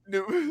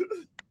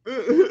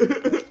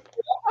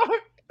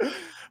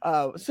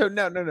 So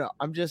no.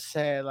 I'm just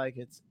saying, like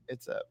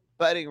it's a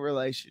budding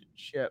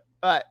relationship,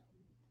 but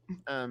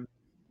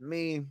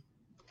me,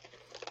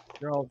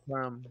 girl,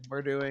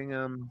 we're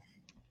doing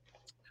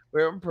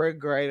pretty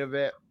great of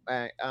it.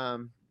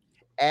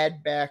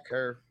 Add back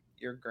her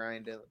you're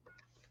grinding.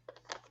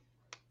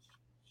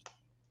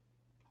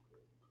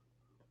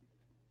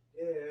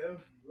 Yeah,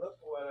 look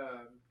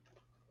what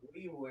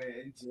we went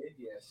and did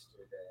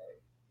yesterday.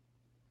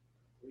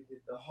 We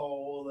did the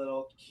whole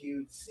little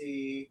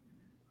cutesy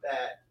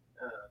that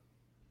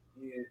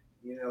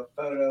you know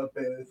photo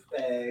booth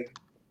thing.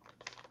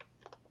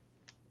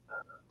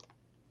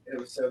 It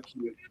was so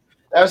cute.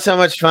 That was so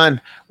much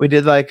fun. We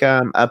did like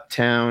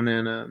Uptown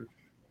and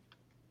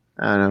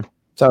I don't know.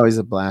 It's always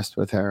a blast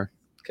with her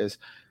because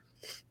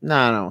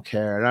I don't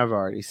care. And I've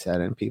already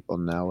said it and people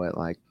know it.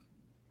 Like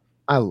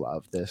I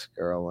love this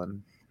girl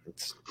and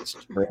it's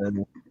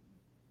true.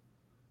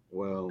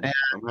 Well, Yeah.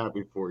 I'm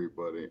happy for you,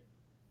 buddy.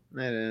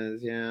 It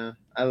is, yeah.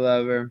 I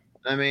love her.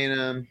 I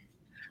mean,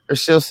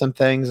 there's still some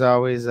things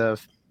always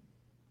of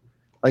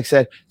like I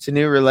said, it's a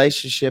new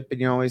relationship and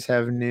you always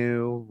have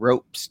new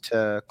ropes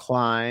to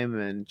climb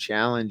and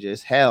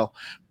challenges. Hell,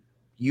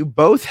 you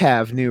both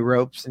have new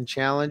ropes and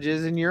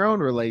challenges in your own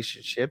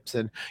relationships,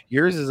 and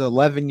yours is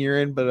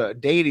 11-year in, but a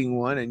dating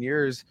one, and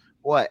yours,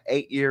 what,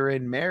 8-year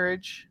in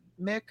marriage,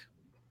 Mick?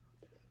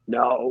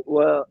 No,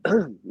 well,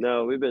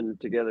 no, we've been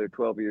together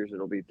 12 years.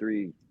 It'll be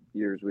 3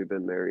 years we've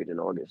been married in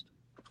August.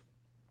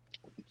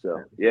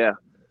 So yeah,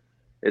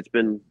 it's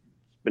been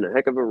a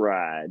heck of a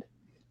ride.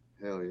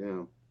 Hell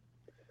yeah.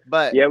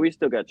 But yeah, we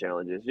still got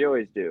challenges. You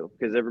always do,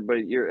 because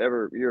everybody,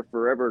 you're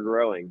forever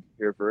growing.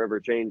 You're forever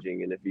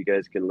changing, and if you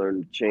guys can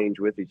learn to change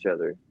with each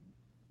other,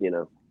 you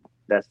know,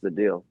 that's the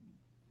deal.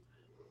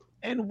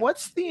 And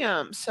what's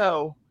the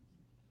so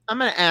I'm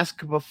gonna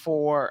ask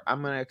before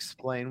I'm gonna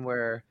explain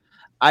where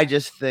I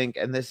just think,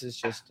 and this is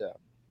just a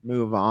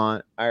move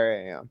on.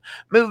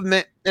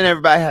 Movement, and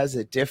everybody has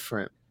a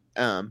different.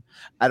 I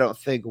don't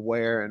think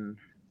where and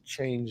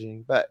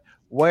changing, but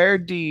where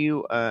do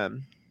you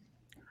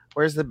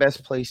where's the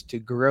best place to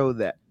grow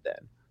that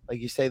then? Like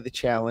you say, the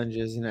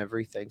challenges and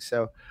everything.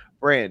 So,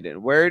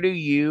 Brandon, where do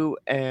you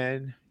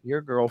and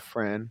your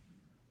girlfriend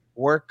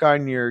work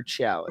on your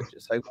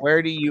challenges? Like,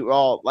 where do you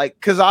all like?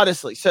 Because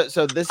honestly,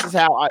 so this is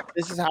how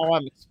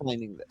I'm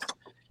explaining this.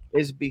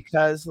 Is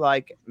because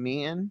like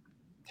me and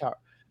Tara,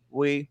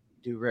 we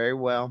do very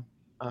well,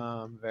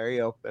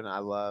 very open. I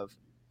love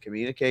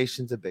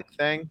communication's a big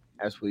thing,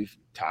 as we've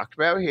talked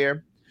about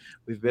here.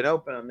 We've been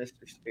open on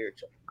Mr.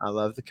 Spiritual. I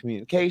love the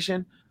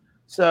communication.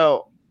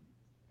 So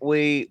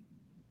we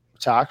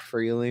talk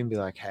freely and be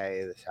like,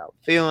 hey, this is how I'm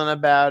feeling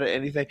about it.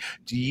 Anything.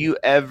 Do you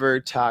ever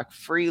talk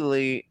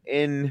freely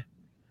in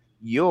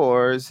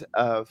yours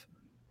of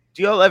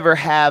do y'all ever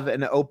have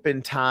an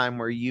open time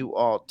where you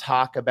all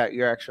talk about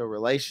your actual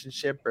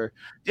relationship, or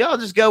do y'all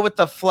just go with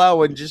the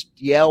flow and just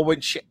yell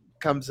when shit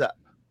comes up?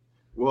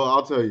 Well,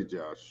 I'll tell you,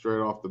 Josh,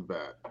 straight off the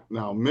bat.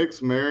 Now,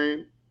 Mick's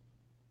married,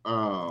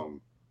 so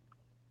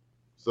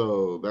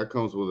that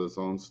comes with its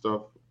own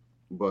stuff.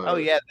 But oh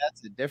yeah,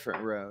 that's a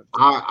different road.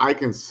 I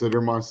consider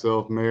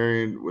myself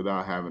married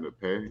without having to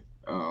pay.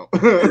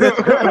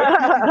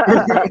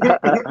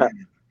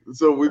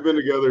 So we've been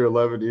together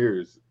 11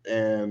 years,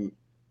 and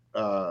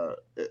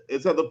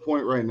it's at the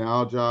point right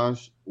now,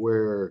 Josh,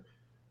 where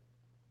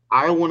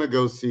I want to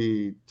go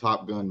see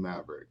Top Gun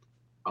Maverick.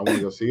 I want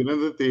to go see it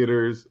in the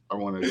theaters. I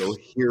want to go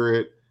hear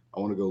it. I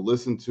want to go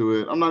listen to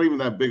it. I'm not even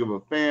that big of a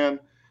fan,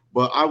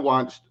 but I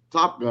watched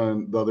Top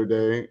Gun the other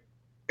day,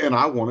 and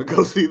I want to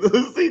go see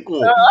the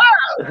sequel.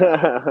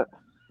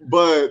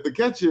 But the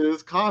catch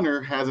is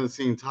Connor hasn't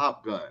seen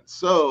Top Gun.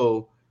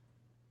 So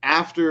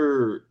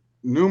after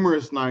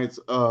numerous nights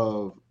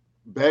of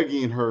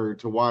begging her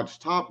to watch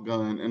Top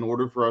Gun in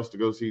order for us to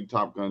go see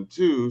Top Gun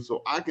 2,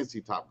 so I can see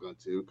Top Gun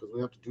 2 because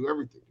we have to do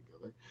everything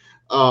together.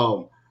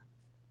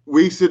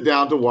 We sit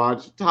down to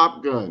watch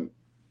Top Gun,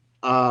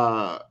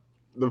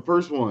 the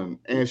first one,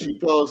 and she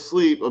fell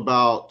asleep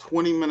about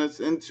 20 minutes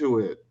into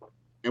it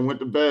and went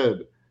to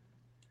bed.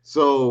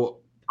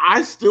 So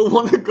I still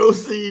want to go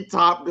see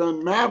Top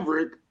Gun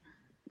Maverick,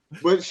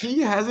 but she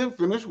hasn't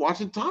finished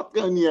watching Top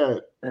Gun yet.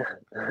 And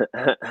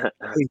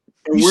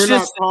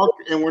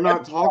we're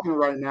not talking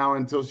right now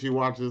until she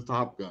watches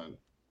Top Gun.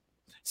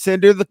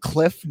 Send her the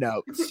cliff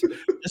notes.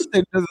 Just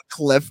send her the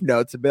cliff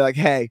notes and be like,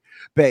 hey,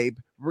 babe,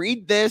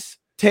 read this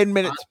 10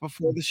 minutes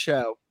before the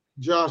show.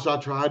 Josh, I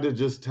tried to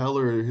just tell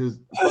her his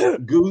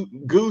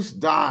Goose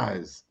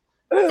dies.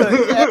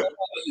 Yeah.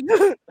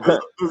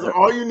 That's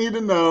all you need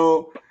to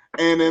know.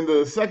 And in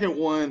the second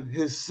one,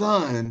 his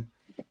son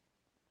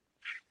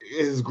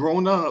is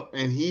grown up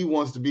and he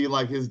wants to be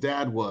like his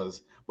dad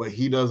was, but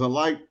he doesn't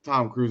like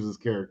Tom Cruise's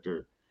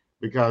character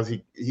because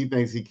he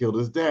thinks he killed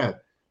his dad.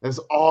 That's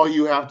all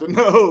you have to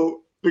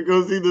know to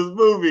go see this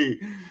movie.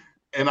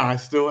 And I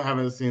still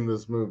haven't seen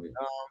this movie.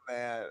 Oh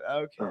man.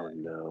 Okay. Oh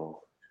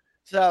no.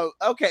 So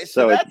okay.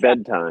 So it's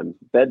bedtime.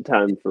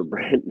 Bedtime for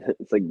Brandon.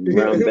 It's like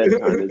around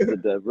bedtime is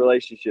the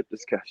relationship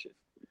discussion.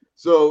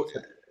 So,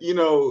 you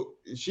know,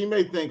 she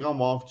may think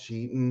I'm off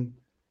cheating.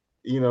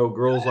 You know,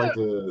 girls like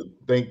to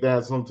think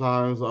that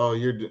sometimes. Oh,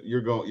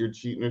 you're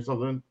cheating or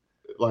something,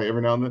 like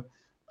every now and then.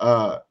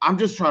 I'm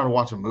just trying to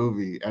watch a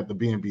movie at the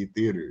B&B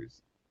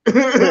theaters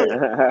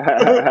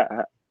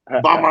by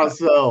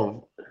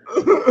myself.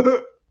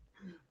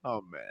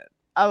 Oh man,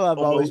 I love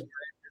Almost- always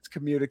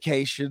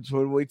communications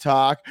when we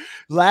talk.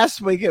 Last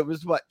week it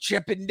was what,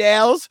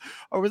 Chippendales,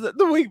 or was it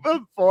the week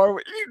before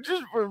when you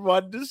just were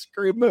wanting to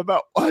scream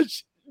about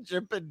watching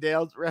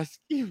Chippendales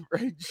Rescue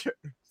Rangers?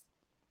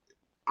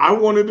 I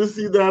wanted to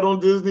see that on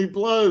Disney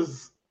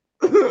Plus.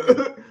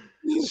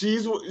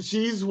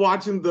 she's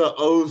watching the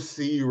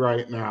OC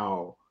right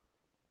now.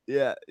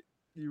 Yeah,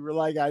 you were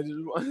like, I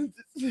just wanted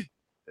to see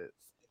this.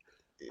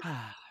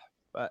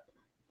 But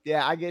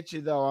yeah, I get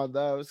you though on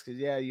those because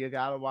yeah, you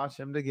gotta watch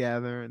them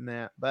together and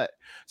that. But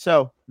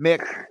so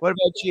Mick, what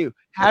about you?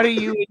 How do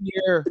you and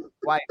your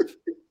wife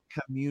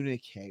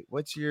communicate?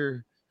 What's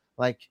your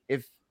like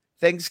if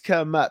things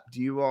come up?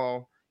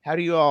 How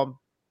do you all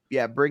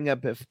bring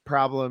up if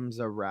problems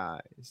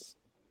arise?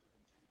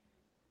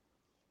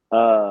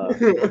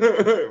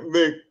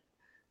 Mick,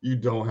 you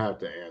don't have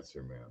to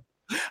answer, man.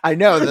 I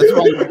know that's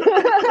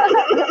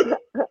why.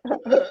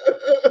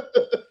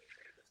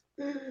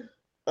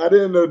 I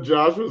didn't know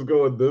Josh was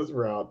going this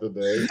route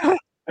today.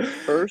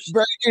 First,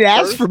 Brady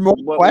asked for more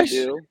what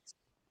questions.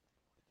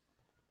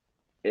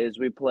 we do is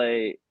we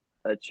play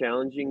a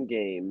challenging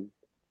game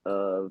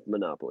of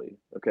Monopoly.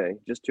 Okay,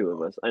 just two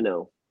of us. I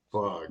know,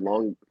 Fuck.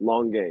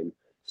 long game.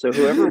 So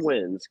whoever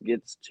wins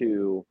gets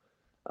to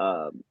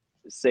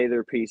say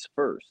their piece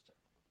first,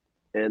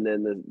 and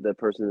then the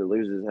person that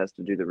loses has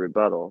to do the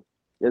rebuttal.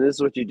 And this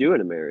is what you do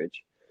in a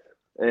marriage.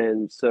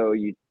 And so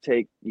you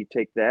take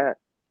that,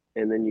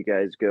 and then you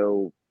guys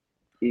go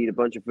eat a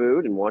bunch of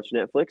food and watch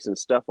Netflix and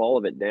stuff all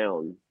of it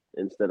down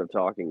instead of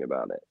talking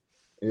about it.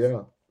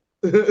 Yeah.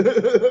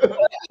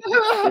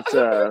 It's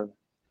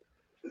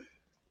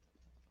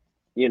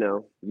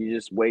you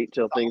just wait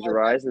till things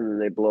arise and then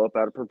they blow up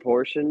out of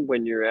proportion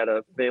when you're at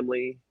a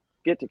family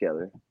get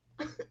together.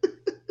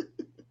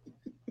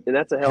 And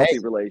that's a healthy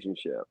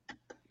relationship.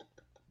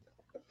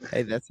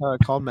 Hey, that's how I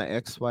called my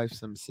ex-wife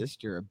some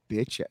sister a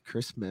bitch at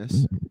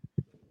Christmas.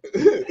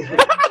 Yeah,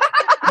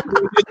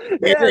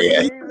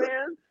 see,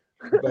 man.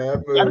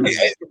 Bad I move. mean,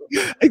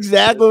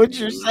 exactly what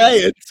you're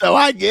saying. So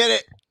I get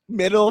it.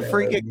 Middle of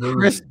freaking move,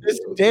 Christmas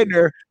bro.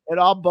 dinner, it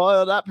all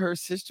boiled up. Her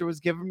sister was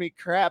giving me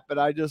crap, and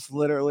I just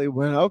literally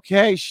went,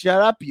 "Okay,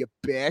 shut up, you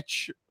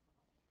bitch."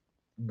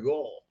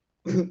 Go.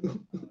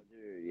 Dude,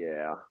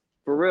 yeah.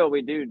 For real,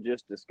 we do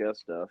just discuss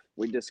stuff.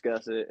 We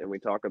discuss it and we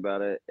talk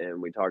about it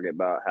and we talk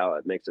about how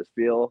it makes us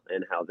feel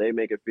and how they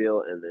make it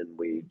feel, and then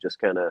we just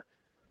kind of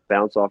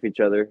bounce off each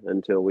other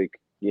until we,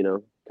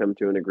 come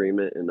to an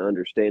agreement and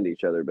understand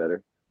each other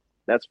better.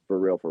 That's for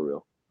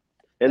real.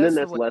 And then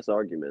that's less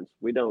arguments.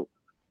 We don't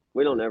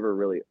ever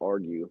really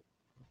argue.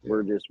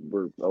 We're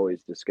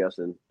always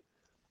discussing.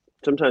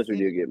 Sometimes we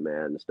do get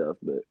mad and stuff,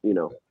 but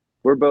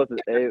we've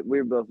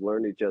both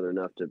learned each other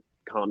enough to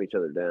calm each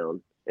other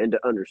down and to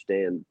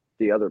understand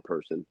the other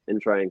person and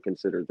try and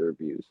consider their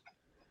views.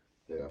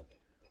 Yeah.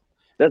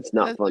 That's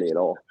not funny at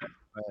all.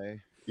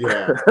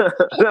 Yeah.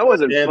 That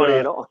wasn't funny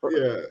at all.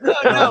 Yeah.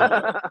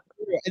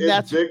 And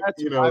that's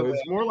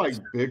it's more like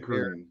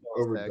bickering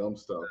over dumb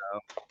stuff.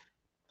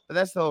 But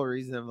that's the whole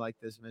reason of like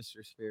this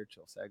Mr.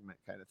 Spiritual segment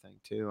kind of thing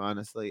too,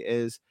 honestly,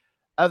 is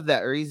of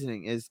that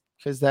reasoning is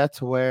because that's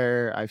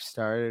where I've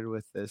started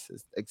with this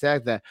is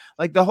exactly that.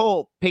 Like the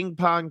whole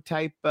pong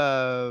type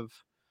of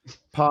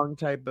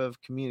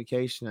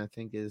communication, I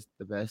think is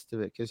the best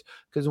of it.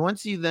 Because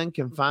once you then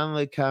can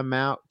finally come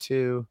out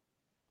to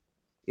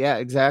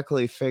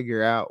exactly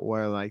figure out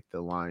where like the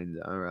lines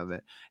are of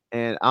it.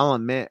 And I'll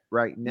admit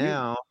right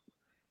now,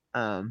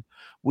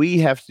 we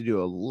have to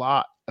do a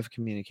lot of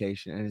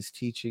communication, and it's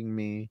teaching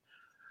me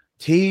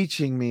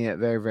it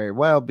very, very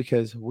well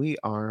because we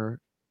are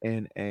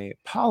in a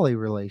poly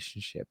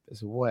relationship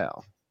as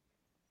well.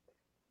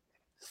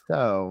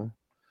 So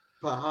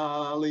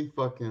poly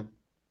fucking.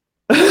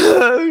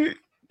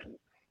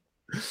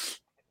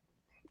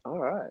 All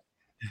right.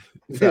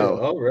 So,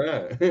 all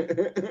right.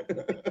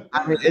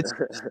 I mean, it's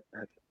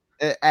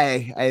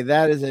hey,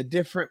 that is a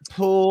different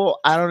pool.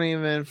 I don't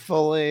even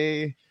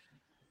fully.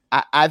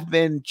 I've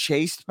been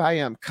chased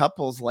by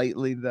couples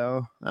lately,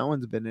 though. That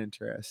one's been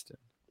interesting.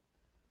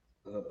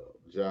 Oh,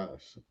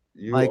 Josh,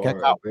 you Like,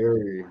 are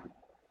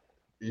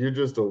you're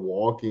just a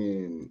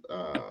walking.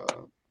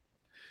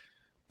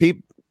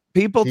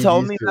 People TV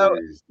told me though,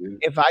 series, dude.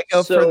 if I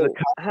go for the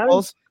how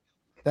couples,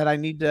 that I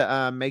need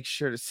to make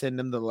sure to send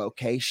them the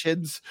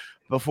locations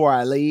before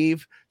I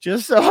leave,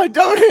 just so I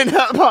don't end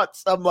up on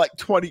some like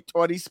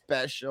 2020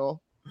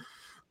 special.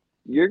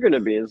 You're gonna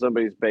be in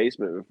somebody's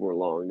basement before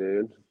long,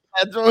 dude.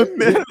 That's what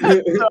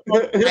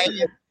I'm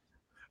saying.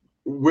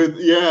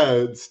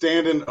 With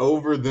standing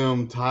over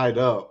them tied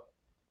up.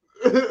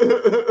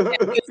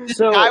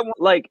 So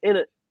like in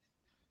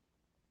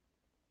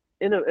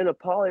a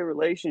poly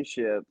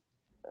relationship,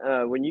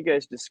 when you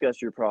guys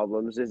discuss your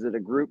problems, is it a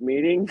group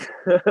meeting?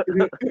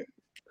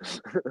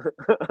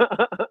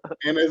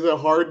 And is it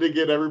hard to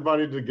get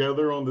everybody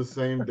together on the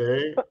same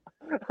day?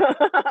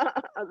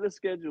 The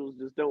schedules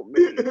just don't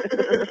meet.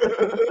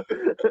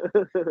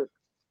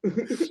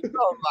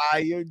 Oh my,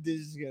 you're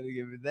just gonna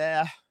give me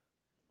that.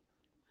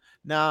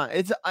 Nah,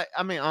 it's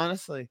I mean,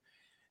 honestly,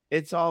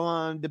 It's all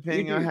on You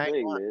depending do on your how you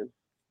thing, want. man.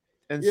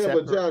 And Yeah,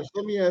 but separate Josh,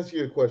 let me ask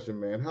you a question,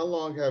 man. How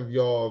long have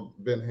y'all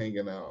been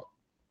hanging out?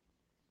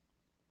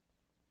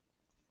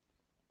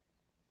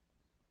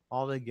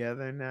 all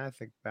together now. I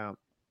think about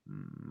a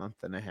month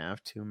and a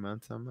half, 2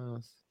 months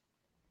almost.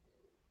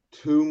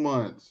 2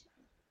 months.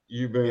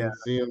 You've been Yeah.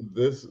 seeing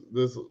this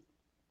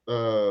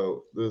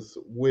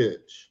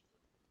witch.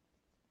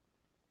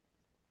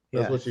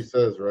 That's what she Yes.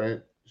 says,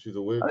 right? She's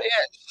a witch. Oh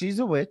yeah, she's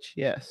a witch.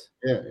 Yes.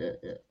 Yeah.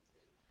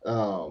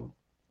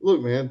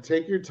 Look, man,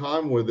 take your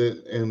time with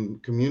it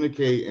and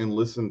communicate and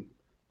listen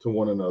to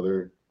one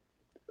another,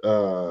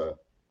 uh,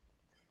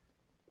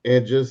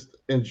 and just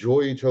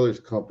enjoy each other's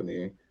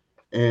company,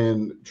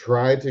 and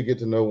try to get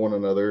to know one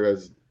another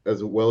as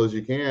well as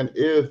you can.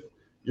 If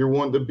you're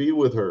wanting to be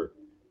with her,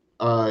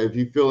 if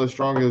you feel as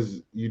strong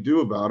as you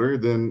do about her,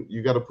 then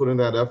you got to put in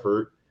that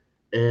effort.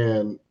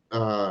 And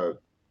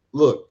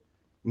look,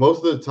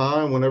 most of the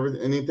time, whenever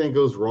anything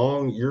goes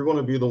wrong, you're going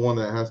to be the one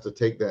that has to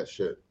take that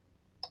shit.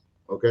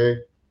 Okay,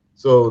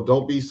 so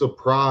don't be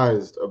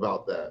surprised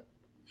about that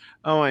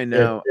Oh, I if,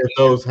 know. if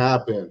those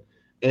happen.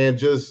 And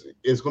just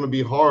it's going to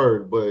be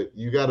hard, but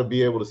you got to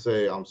be able to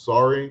say I'm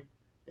sorry,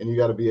 and you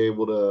got to be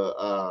able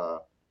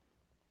to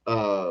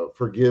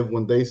forgive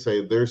when they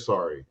say they're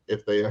sorry,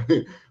 if they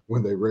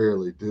when they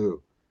rarely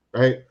do,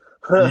 right?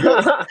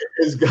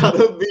 It's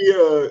gotta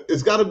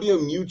be a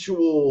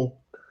mutual,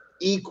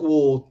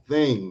 equal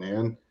thing,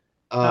 man.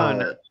 Oh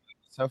no.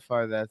 So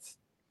far, that's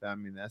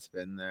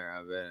been there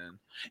of it,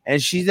 and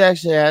she's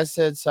actually has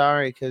said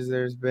sorry because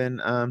there's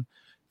been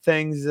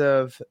things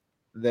of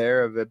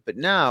it, but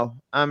no,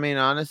 I mean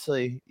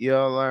honestly,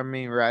 you'll learn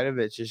me right of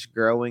it. Just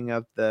growing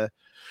up the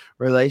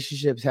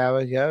relationships, how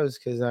it goes,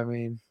 because I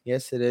mean,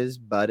 yes, it is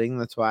budding.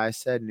 That's why I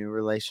said new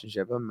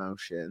relationship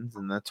emotions,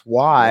 and that's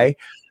why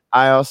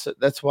I also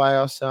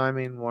I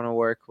mean want to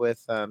work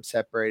with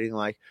separating,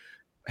 like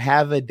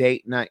have a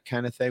date night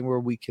kind of thing where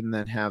we can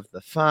then have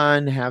the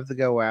fun, have the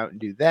go out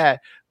and do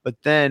that,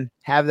 but then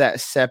have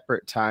that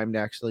separate time to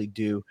actually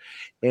do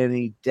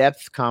any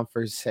depth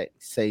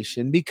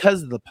conversation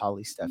because of the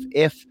poly stuff.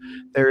 If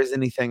there is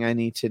anything I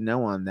need to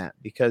know on that,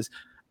 because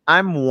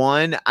I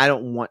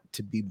don't want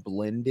to be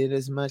blended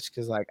as much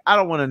because, like, I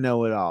don't want to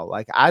know it all.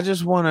 Like, I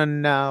just want to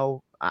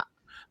know.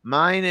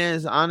 Mine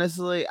is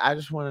honestly, I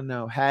just want to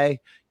know, hey,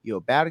 you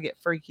about to get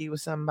freaky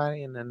with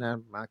somebody, and then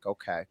I'm like,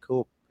 okay,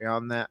 cool.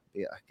 Beyond that,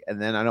 yeah,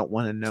 and then I don't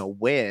want to know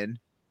when.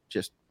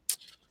 Just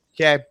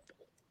okay,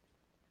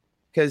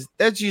 because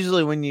that's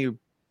usually when you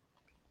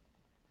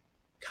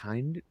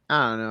I don't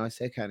know. I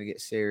say kind of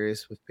get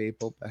serious with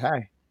people, but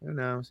hey, who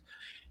knows?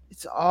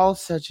 It's all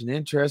such an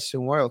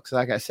interesting world because,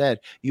 like I said,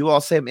 you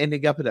all say I'm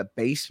ending up in a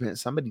basement.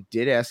 Somebody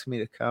did ask me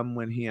to come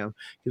when he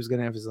was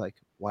gonna have his like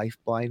wife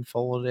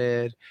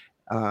blindfolded,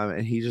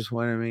 and he just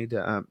wanted me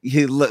to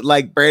he looked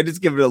like Brandon's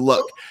giving it a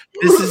look.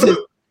 This is his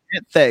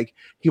thing.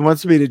 He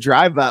wants me to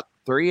drive up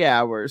 3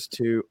 hours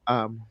to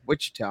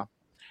Wichita,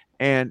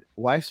 and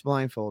wife's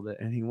blindfolded,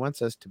 and he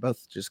wants us to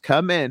both just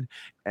come in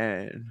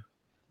and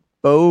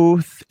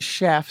both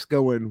shafts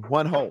go in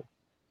one hole.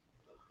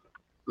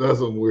 That's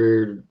some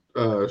weird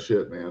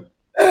shit, man.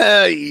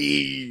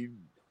 I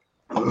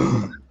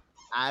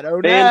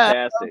don't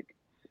Fantastic.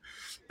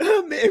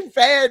 know. Man,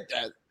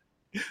 fantastic.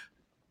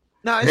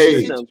 No,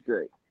 Hey, sounds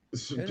great.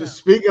 Just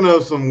speaking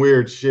of some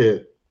weird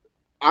shit,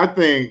 I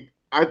think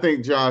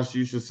Josh,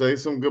 you should say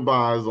some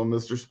goodbyes on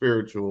Mr.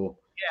 Spiritual.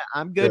 Yeah,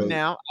 I'm good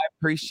now. I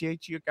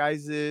appreciate you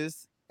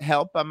guys'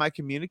 help on my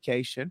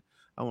communication.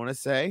 I want to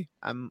say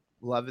I'm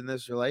loving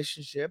this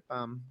relationship.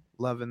 I'm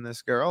loving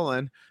this girl,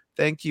 and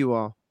thank you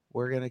all.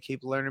 We're gonna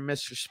keep learning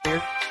Mr.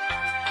 Spirit.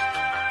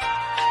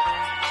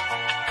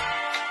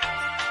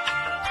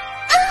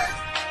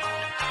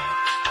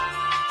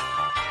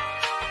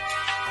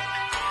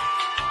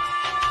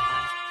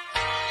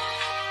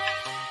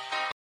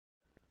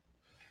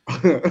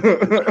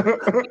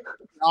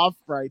 Off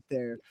right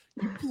there.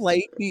 You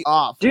played me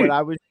off Dude. when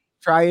I was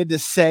trying to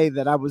say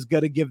that I was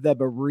gonna give them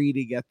a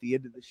reading at the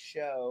end of the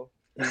show.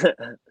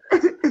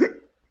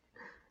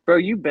 Bro,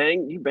 you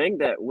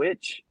banged that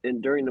witch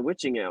during the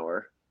witching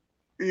hour.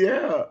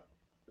 Yeah.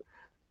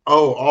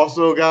 Oh,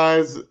 also,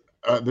 guys,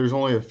 there's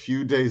only a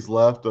few days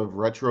left of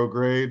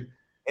retrograde.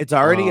 It's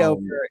already over.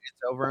 It's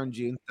over on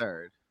June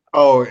 3rd.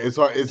 Oh, it's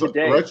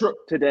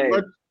Today.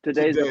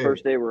 Today's the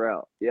first day we're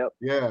out. Yep.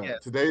 Yeah.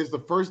 Yes. Today is the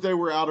first day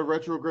we're out of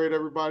retrograde,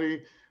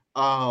 everybody.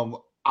 I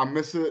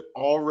miss it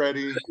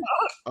already.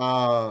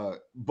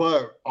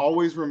 But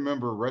always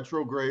remember,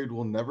 retrograde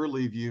will never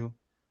leave you.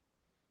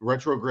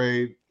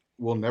 Retrograde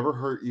will never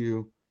hurt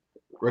you.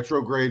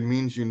 Retrograde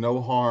means you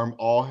no harm.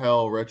 All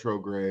hell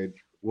retrograde.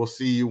 We'll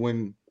see you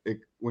when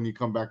you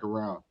come back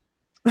around.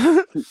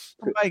 Oh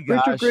my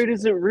gosh. Retrograde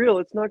isn't real.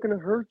 It's not going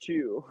to hurt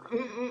you.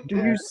 Do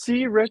you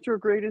see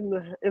retrograde in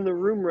the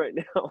room right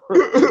now?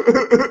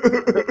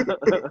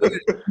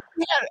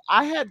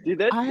 I had Dude,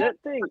 that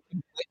thing.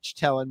 Witch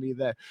telling me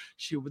that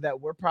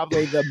we're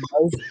probably the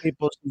most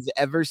people she's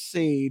ever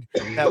seen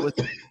that was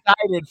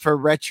excited for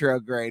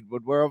retrograde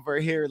when we're over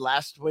here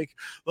last week.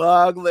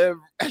 Long live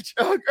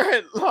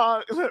retrograde,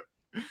 long live.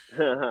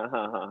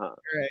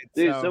 Right,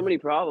 dude, so many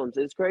problems.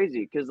 It's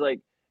crazy because like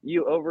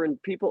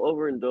people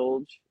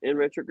overindulge in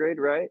retrograde,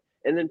 right?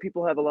 And then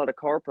people have a lot of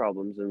car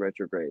problems in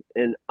retrograde.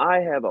 And I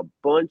have a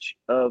bunch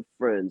of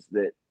friends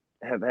that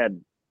have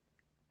had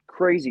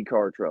crazy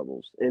car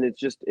troubles, and it's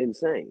just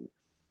insane.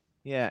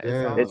 Yeah,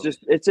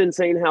 it's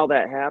insane how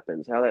that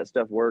happens, how that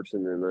stuff works,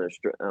 and then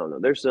I don't know.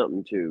 There's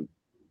something to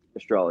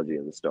astrology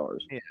and the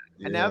stars. Yeah,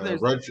 and now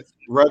there's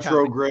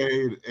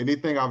retrograde.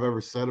 Anything I've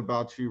ever said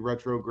about you,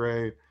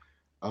 retrograde,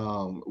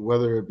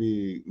 whether it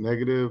be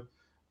negative,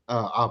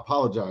 I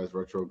apologize,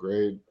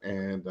 retrograde,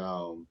 and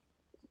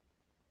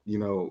you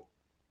know,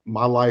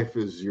 my life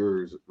is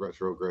yours,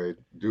 retrograde.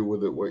 Do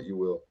with it what you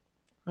will.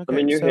 Okay, I'm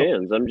in your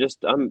hands.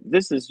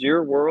 This is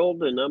your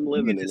world, and I'm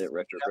living in it,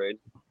 retrograde.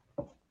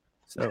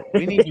 So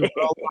we need to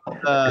roll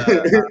on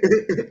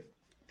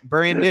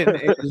Brandon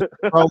is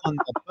rolling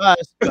the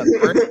bus, but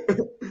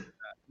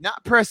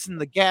not pressing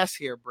the gas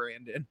here,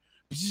 Brandon.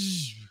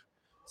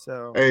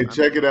 So hey,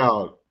 check it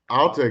out.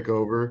 I'll take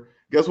over.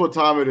 Guess what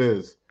time it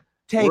is?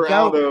 We're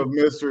out of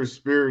Mr.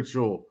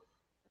 Spiritual.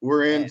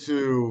 We're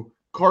into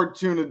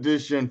cartoon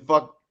edition.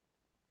 Fuck,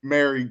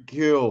 marry,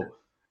 kill.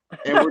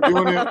 And we're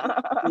doing it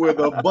with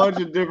a bunch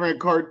of different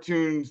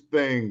cartoon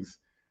things.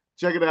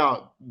 Check it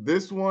out.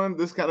 This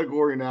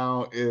category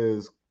now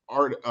is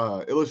art,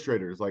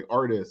 illustrators, like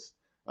artists,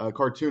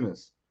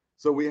 cartoonists.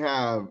 So we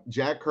have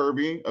Jack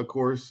Kirby, of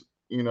course,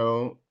 you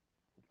know,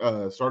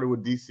 started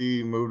with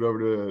DC, moved over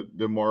to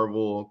the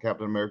Marvel,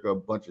 Captain America, a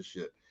bunch of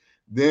shit.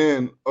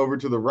 Then over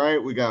to the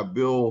right, we got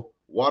Bill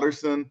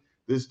Watterson.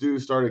 This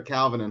dude started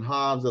Calvin and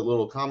Hobbes, that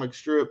little comic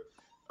strip.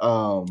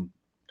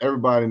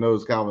 Everybody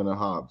knows Calvin and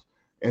Hobbes.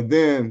 And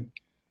then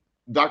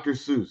Dr.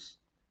 Seuss,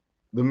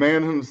 the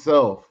man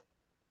himself.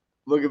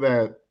 Look at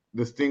that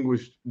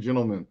distinguished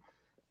gentleman.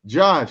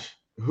 Josh,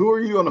 who are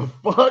you going to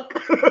fuck?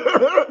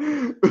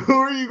 Who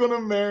are you going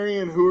to marry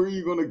and who are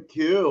you going to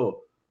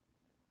kill?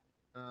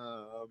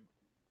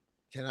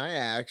 Can I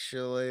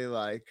actually,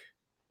 like,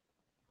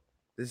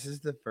 this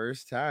is the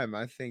first time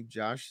I think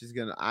Josh is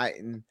going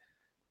to,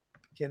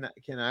 can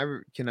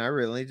I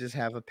really just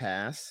have a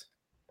pass?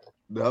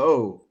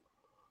 No.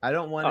 I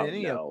don't want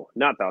any of them.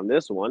 Not on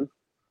this one.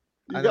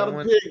 You got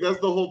to pick. That's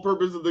the whole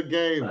purpose of the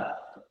game.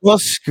 Well,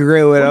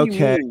 screw it.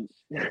 Okay.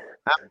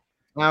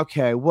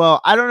 Okay.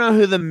 Well, I don't know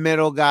who the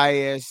middle guy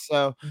is.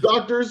 So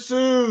Dr.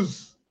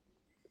 Seuss.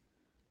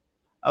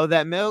 Oh,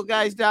 that middle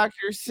guy's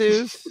Dr.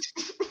 Seuss.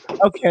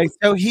 Okay,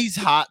 so he's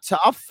hot. So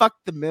I'll fuck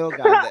the middle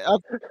guy. So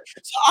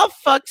I'll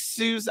fuck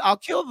Seuss. I'll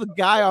kill the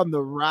guy on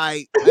the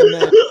right, and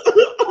then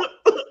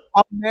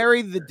I'll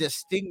marry the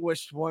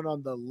distinguished one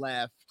on the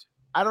left.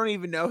 I don't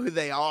even know who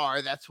they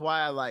are. That's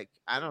why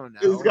I don't know.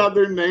 It's got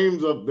their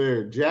names up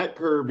there. Jack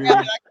Kirby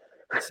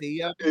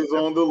is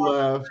on the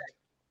left.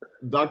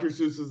 Dr.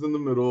 Seuss is in the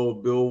middle.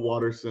 Bill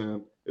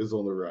Watterson is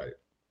on the right.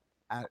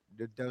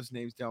 Those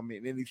names don't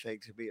mean anything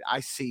to me.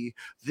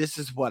 This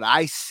is what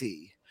I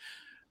see.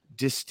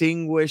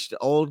 Distinguished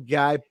old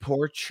guy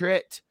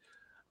portrait.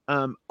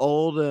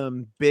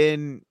 Old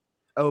Ben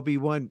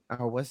Obi-Wan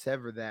or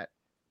whatever that.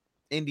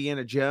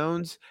 Indiana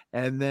Jones,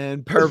 and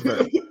then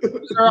pervert.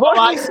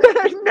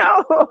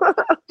 No.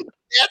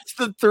 That's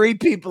the three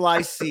people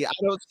I see. I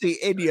don't see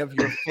any of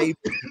your favorite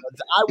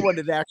ones. I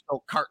wanted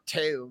actual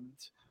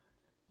cartoons.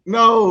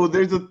 No,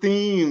 there's a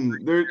theme.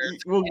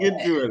 We'll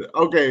get to it.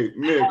 Okay,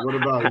 Mick, what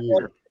about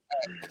you?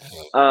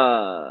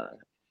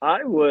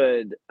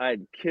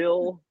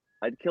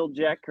 I'd kill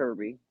Jack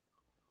Kirby.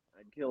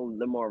 I'd kill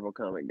the Marvel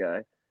comic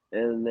guy,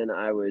 and then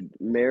I would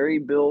marry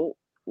Bill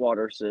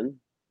Watterson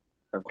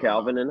of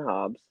Calvin and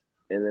Hobbes,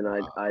 and then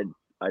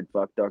I'd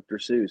fuck Dr.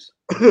 Seuss.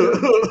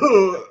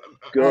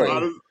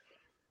 Good.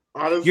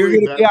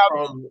 Honestly,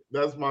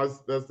 that's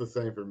the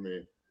same for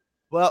me.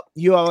 Well,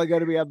 you all are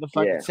going to be on the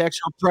fucking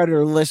sexual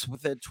predator list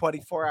within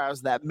 24 hours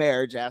of that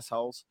marriage,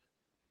 assholes.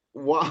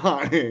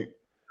 Why?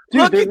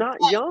 Dude, they're not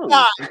young.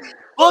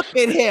 Look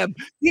at him.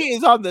 He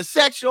is on the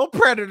sexual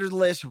predator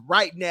list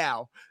right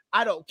now.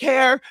 I don't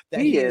care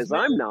that he is.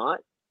 I'm not.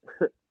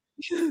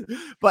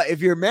 But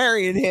if you're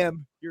marrying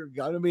him, you're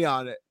going to be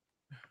on it.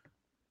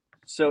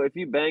 So if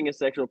you bang a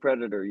sexual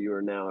predator, you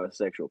are now a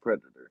sexual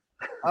predator.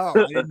 Oh,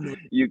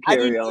 you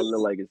carry on the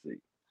legacy.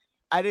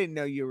 I didn't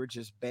know you were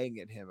just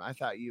banging him. I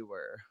thought you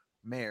were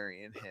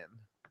marrying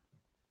him.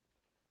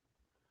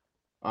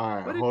 All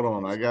right, hold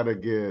on. I gotta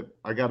get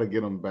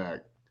him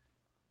back.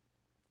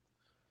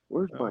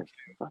 What's my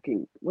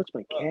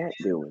cat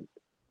doing?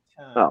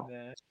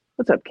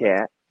 What's up,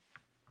 cat?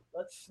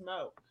 Let's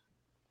smoke.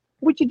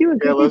 What you doing?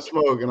 Yeah, let's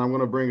smoke, and I'm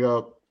gonna bring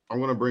up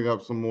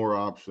some more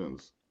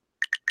options.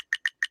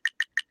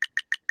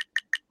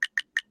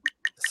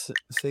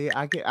 See,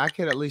 I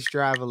could at least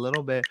drive a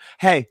little bit.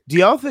 Hey, do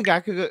y'all think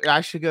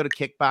I should go to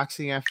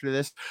kickboxing after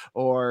this,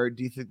 or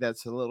do you think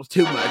that's a little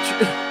too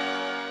much?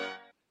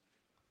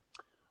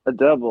 A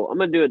double. I'm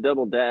gonna do a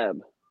double dab.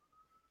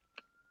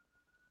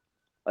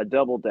 A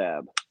double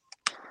dab.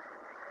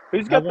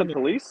 Who's got the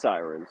police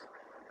sirens?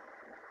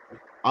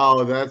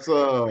 Oh, that's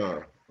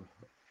over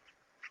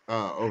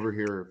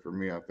here for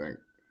me, I think.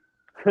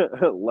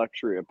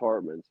 Luxury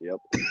apartments. Yep.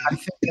 I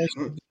think I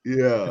should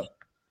Yeah.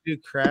 do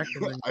crack.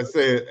 And then I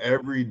say it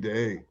every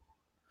day.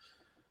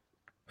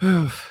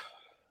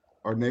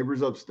 Our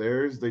neighbors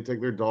upstairs, they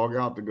take their dog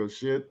out to go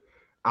shit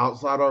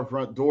outside our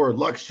front door.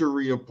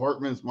 Luxury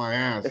apartments, my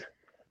ass.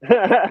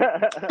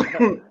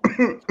 And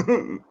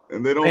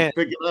they don't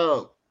pick it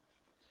up.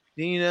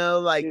 You know,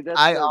 like Dude, that's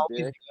I so always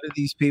dick. go to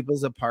these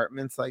people's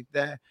apartments like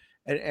that,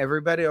 and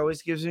everybody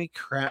always gives me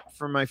crap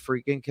for my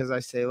freaking because I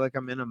say like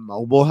I'm in a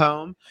mobile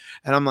home,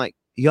 and I'm like,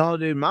 y'all,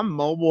 dude, my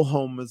mobile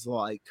home is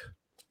like.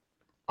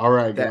 All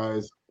right, that-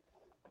 guys.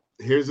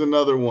 Here's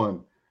another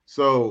one.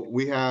 So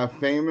we have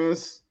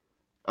famous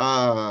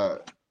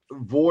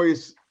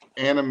voice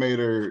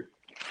animator,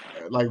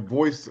 like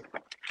voice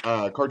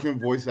cartoon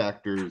voice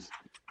actors.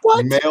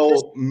 What?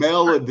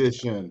 Male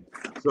edition.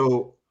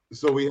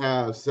 So we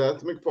have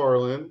Seth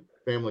MacFarlane,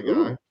 Family Guy.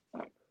 Ooh.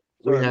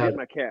 We Sorry, I'm have getting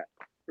my cat.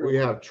 we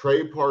have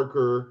Trey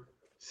Parker,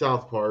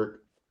 South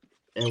Park,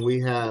 and we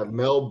have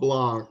Mel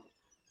Blanc,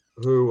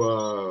 who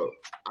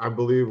I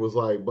believe was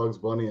like Bugs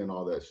Bunny and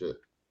all that shit.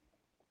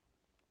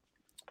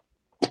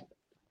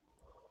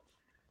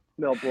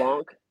 Mel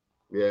Blanc,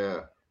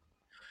 Yeah.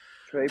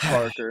 Trey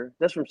Parker.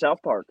 That's from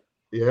South Park,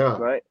 Yeah.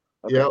 right?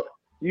 Okay. Yep.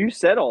 You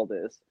said all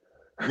this.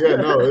 Yeah,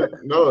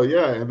 no,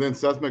 yeah. And then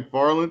Seth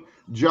MacFarlane,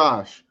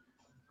 Josh,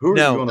 who are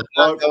No, you going to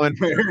I'm not fuck, going-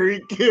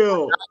 marry,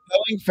 kill?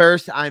 Going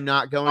first. I'm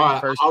not going All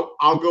right, first.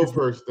 I'll go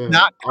first then.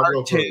 Not I'll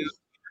go cartoon. first.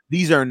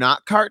 These are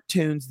not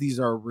cartoons. These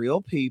are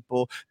real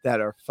people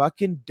that are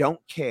fucking don't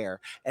care.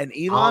 And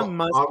Elon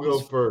Musk I'll go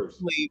is first.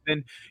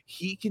 leaving.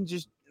 He can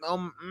just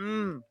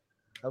okay.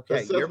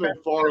 That's Seth You're back.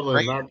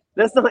 MacFarlane. Not,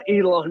 That's not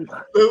Elon.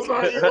 that's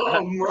not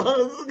Elon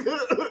Musk.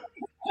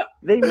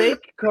 They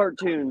make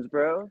cartoons,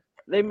 bro.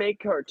 They make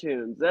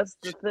cartoons. That's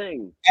the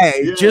thing.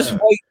 Hey, Yeah. just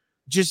wait.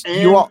 Just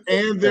you all.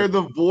 and they're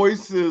the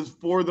voices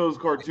for those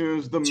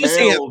cartoons, the Just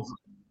males.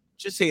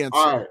 Just answer.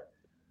 All right.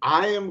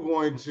 I am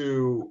going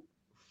to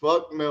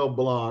fuck Mel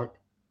Blanc.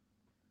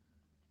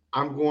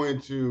 I'm going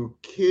to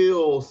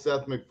kill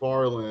Seth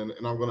MacFarlane,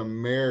 and I'm going to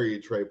marry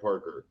Trey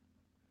Parker.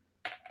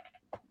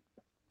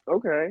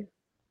 Okay.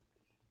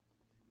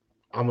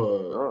 I'm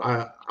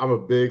a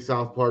big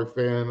South Park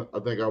fan. I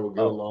think I would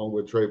get along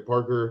with Trey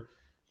Parker.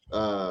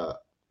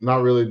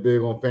 Not really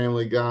big on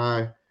Family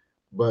Guy,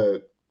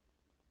 but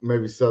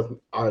maybe Seth.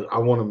 I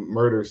want to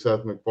murder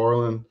Seth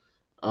MacFarlane,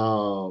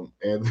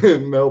 and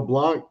then Mel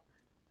Blanc.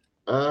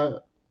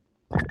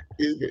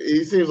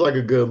 He seems like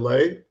a good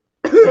lay.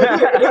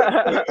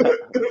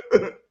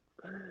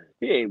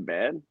 He ain't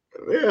bad.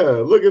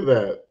 Yeah, look at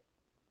that.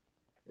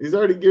 He's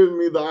already giving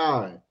me the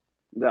eye.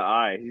 The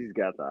eye. He's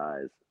got the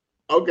eyes.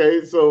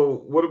 Okay,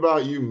 so what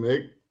about you,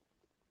 Mick?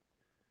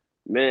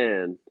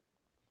 Man,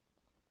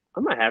 I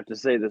might have to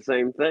say the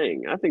same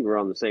thing. I think we're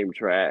on the same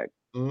track.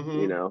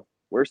 Mhm. You know,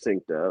 we're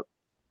synced up.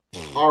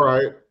 All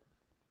right,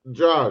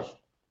 Josh.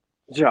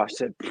 Josh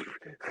said,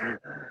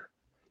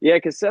 yeah,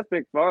 because Seth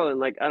MacFarlane,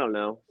 like, I don't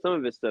know, some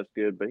of his stuff's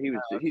good, but he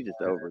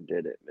just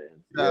overdid it,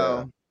 man.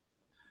 So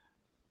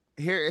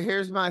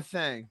here's my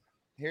thing.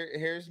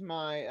 Here's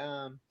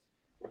my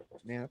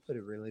man, I put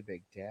a really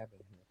big dab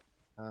in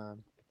here.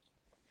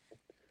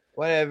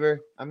 Whatever.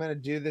 I'm gonna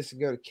do this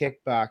and go to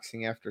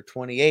kickboxing after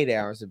 28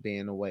 hours of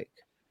being awake.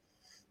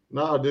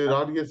 No, dude,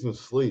 I'd get some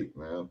sleep,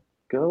 man.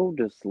 Go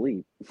to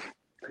sleep.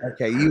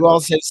 Okay, you all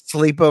said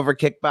sleep over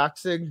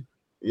kickboxing?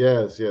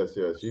 Yes. You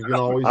can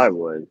always. I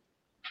would.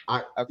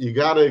 You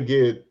gotta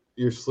get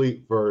your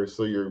sleep first,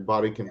 so your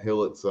body can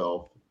heal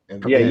itself,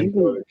 and Yeah, then you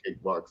go to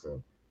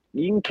kickboxing.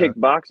 You can kick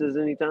boxes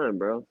anytime,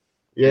 bro.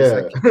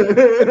 Yeah.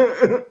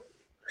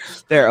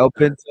 They're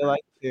open to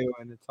like 2,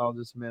 and it's all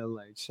just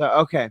middle age. So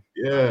okay.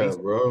 Yeah,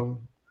 bro.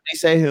 They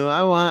say who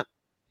I want,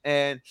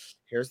 and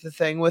here's the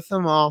thing with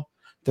them all: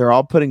 they're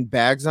all putting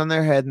bags on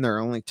their head, and they're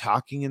only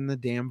talking in the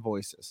damn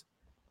voices.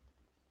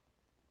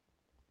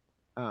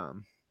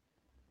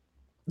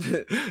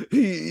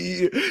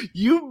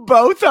 You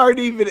both aren't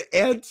even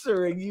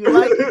answering. You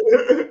like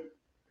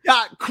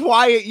got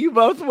quiet. You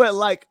both went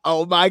like,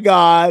 "Oh my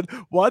god,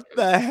 what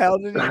the hell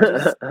did he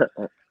just?"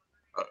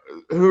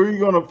 Who are you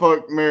gonna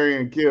fuck, marry,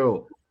 and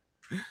kill?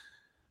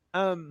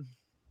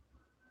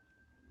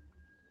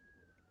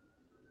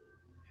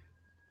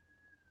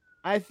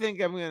 I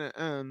think I'm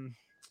gonna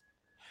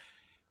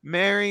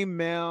marry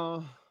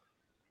Mel,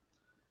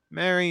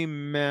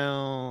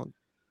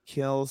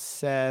 kill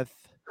Seth,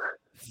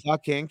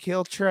 fuck and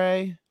kill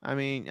Trey. I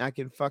mean, I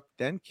can fuck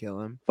then kill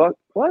him. Fuck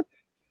what?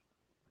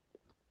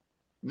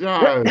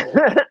 Josh.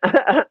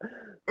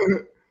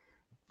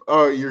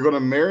 You're gonna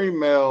marry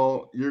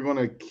Mel, you're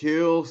gonna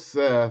kill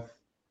Seth,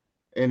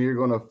 and you're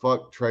gonna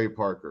fuck Trey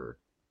Parker.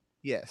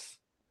 Yes.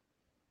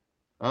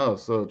 Oh,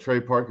 so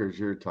Trey Parker's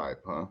your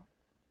type, huh?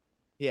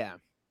 Yeah.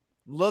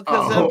 Look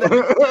us Oh.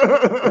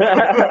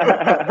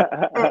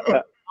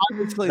 up.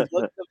 Obviously, look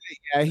of it.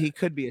 Yeah, he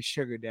could be a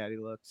sugar daddy.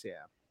 Looks,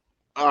 yeah.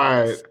 All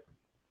right.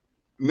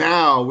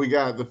 Now we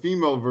got the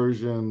female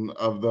version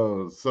of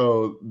those.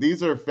 So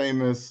these are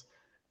famous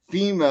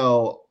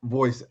female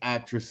voice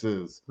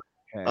actresses,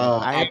 Okay.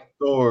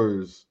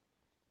 actors.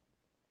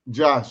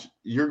 Josh,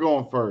 you're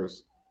going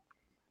first.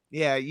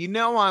 Yeah,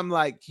 I'm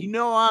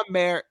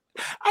married.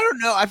 I don't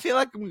know. I feel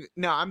like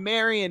I'm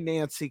marrying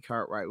Nancy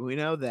Cartwright. We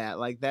know that.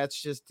 Like that's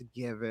just a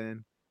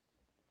given.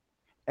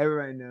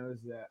 Everybody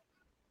knows that.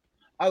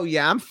 Oh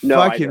yeah, I'm No,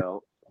 I fucking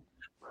don't.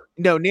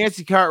 no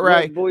Nancy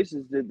Cartwright. What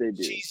voices did they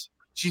do?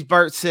 She's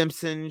Bart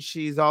Simpson.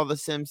 She's all the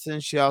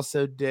Simpsons. She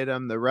also did the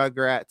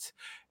Rugrats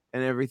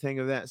and everything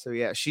of that. So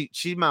yeah,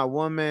 she's my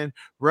woman.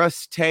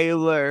 Russ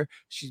Taylor.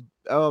 She'd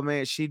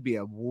be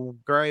a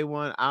gray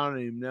one. I don't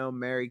even know.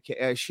 Mary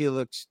Kay. She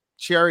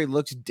already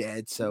looks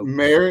dead. So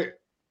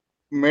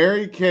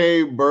Mary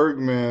Kay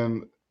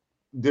Bergman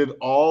did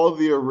all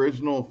the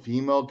original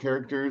female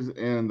characters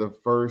in the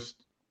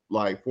first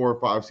like 4 or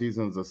 5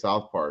 seasons of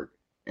South Park,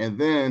 and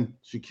then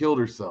she killed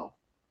herself.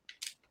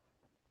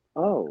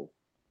 Oh.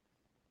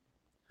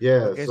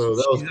 Yeah, so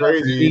that was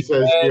crazy. He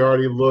said she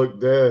already looked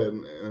dead,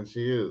 and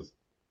she is.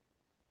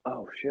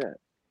 Oh shit.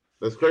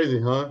 That's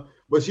crazy, huh?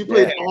 But she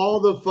played all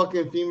the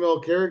fucking female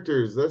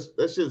characters.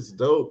 That shit's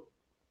dope.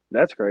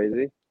 That's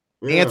crazy.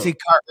 Yeah. Nancy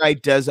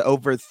Cartwright does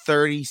over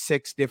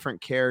 36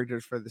 different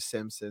characters for The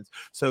Simpsons.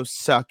 So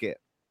suck it.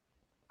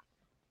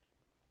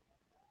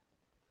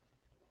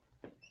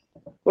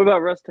 What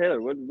about Russ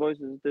Taylor? What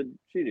voices did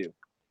she do?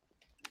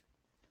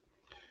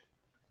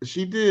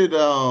 She did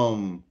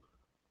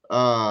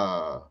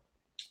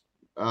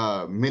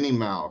Minnie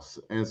Mouse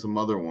and some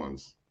other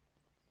ones.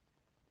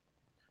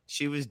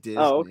 She was Disney.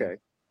 Oh, okay.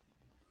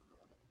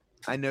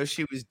 I know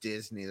she was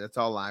Disney. That's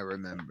all I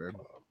remember.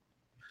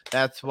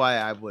 That's why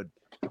I would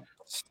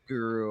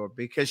screw her,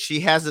 because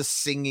she has a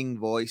singing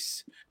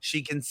voice.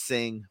 She can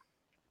sing.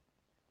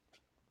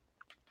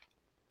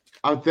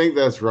 I think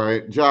that's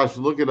right. Josh,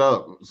 look it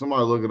up.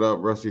 Somebody look it up.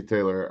 Rusty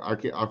Taylor. I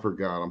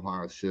forgot. I'm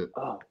high as shit.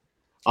 Oh.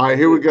 All right,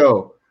 here we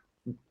go.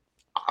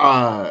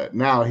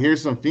 Now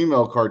here's some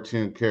female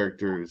cartoon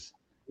characters.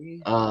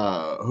 Who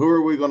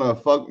are we gonna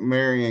fuck,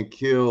 marry, and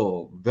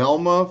kill?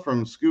 Velma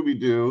from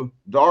Scooby-Doo,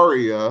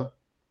 Daria,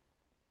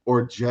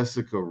 or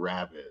Jessica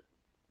Rabbit?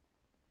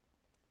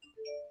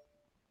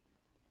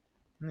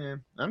 Yeah,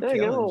 I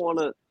don't want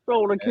to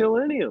kill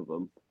any of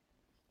them.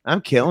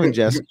 I'm killing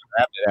Jessica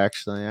Rabbit.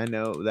 Actually, I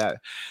know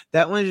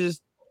that one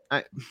just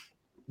I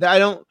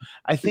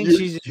think You're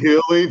she's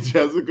killing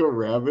Jessica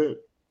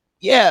Rabbit.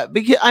 Yeah,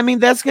 because I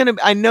mean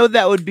I know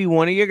that would be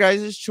one of your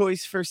guys'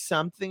 choice for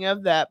something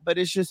of that, but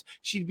it's just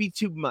she'd be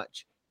too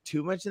much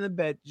in the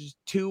bed, just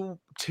too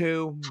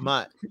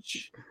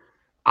much.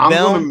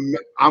 I'm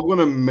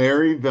gonna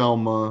marry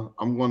Velma.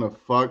 I'm gonna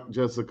fuck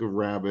Jessica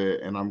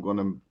Rabbit, and I'm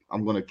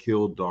gonna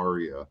kill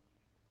Daria.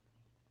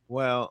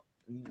 Well,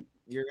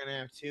 you're gonna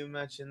have too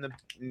much in the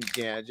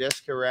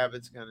Jessica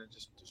Rabbit's gonna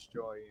just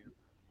destroy you.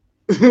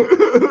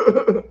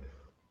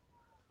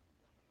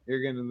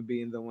 You're gonna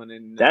be the one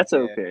in. That's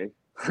okay.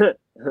 Yeah,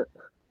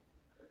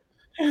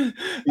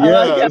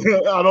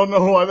 I don't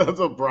know why that's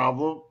a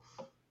problem.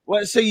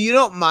 Well, so you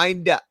don't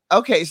mind?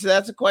 Okay, so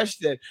that's a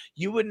question.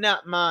 You would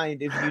not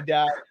mind if you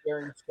died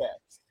during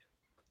sex?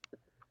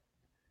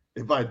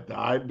 If I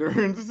died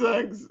during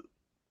sex?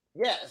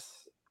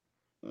 Yes.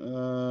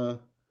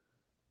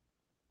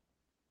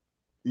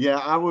 Yeah,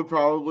 I would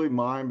probably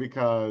mind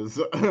because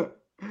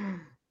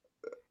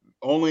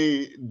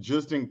only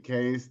just in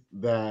case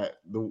that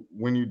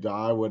when you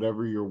die,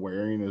 whatever you're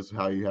wearing is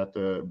how you have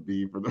to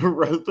be for the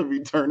rest of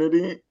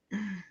eternity.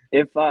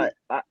 If I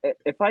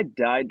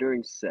died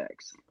during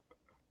sex,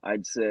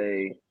 I'd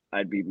say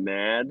I'd be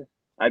mad.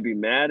 I'd be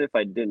mad if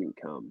I didn't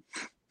come.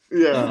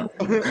 Yeah.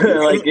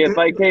 Like if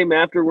I came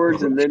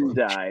afterwards and then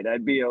died,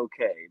 I'd be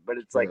okay. But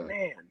it's like,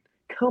 man,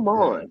 come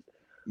on.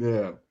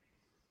 Yeah.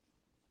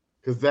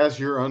 Because that's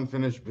your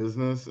unfinished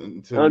business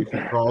until you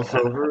can cross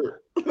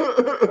over.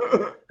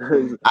 I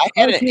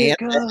had an aunt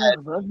that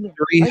had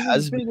 3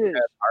 husbands who had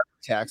heart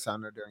attacks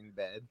on her during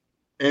bed.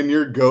 And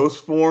your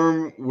ghost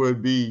form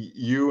would be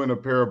you in a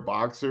pair of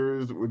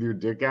boxers with your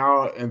dick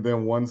out and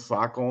then one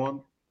sock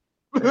on.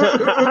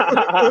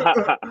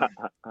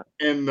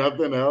 And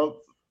nothing else.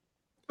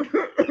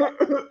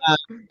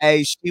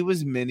 Hey, she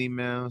was Minnie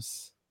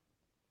Mouse.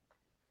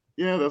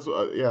 Yeah, that's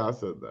what. Yeah, I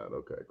said that.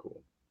 Okay,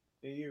 cool.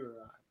 Yeah, you were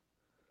right.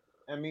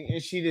 I mean,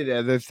 and she did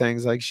other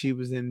things, like she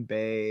was in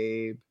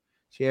Babe.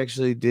 She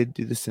actually did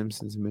do the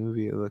Simpsons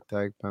movie. It looked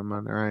like I'm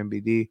on her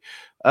IMDb.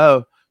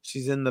 Oh,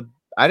 she's in the.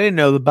 I didn't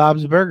know the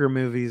Bob's Burger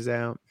movie is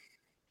out.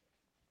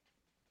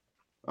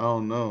 Oh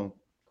no!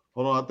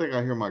 Hold on, I think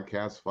I hear my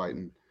cats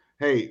fighting.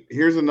 Hey,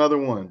 here's another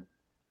one.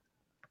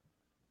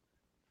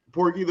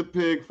 Porky the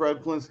Pig,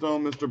 Fred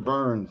Flintstone, Mr.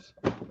 Burns.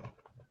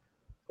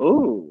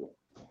 Ooh.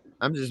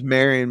 I'm just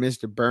marrying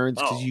Mr. Burns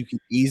because you can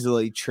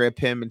easily trip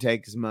him and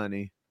take his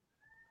money.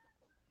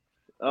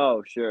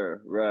 Oh,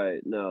 sure, right.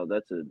 No,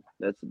 that's a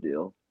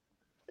deal.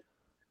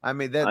 I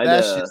mean I'd,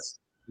 that's just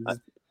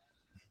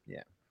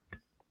yeah.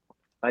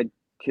 I'd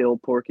kill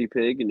Porky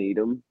Pig and eat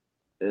him,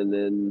 and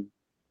then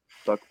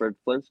fuck Fred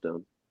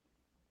Flintstone.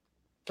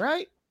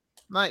 Right?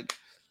 Like,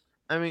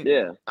 I mean,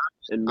 Yeah,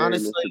 and marry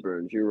honestly, Mr.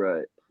 Burns. You're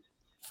right.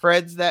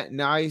 Fred's that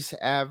nice,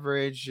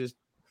 average, just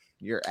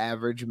your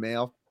average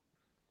male.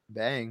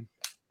 Bang.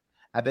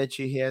 I bet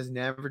you he has an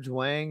average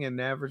wang and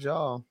an average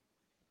all.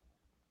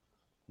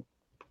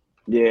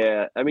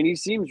 Yeah, I mean he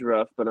seems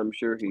rough, but I'm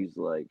sure he's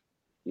like,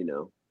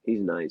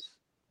 he's nice.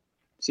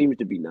 Seems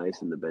to be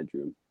nice in the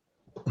bedroom.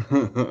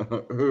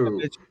 Who?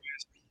 Did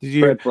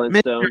you, Fred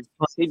Flintstone.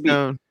 He'd be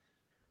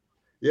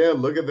Yeah,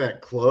 look at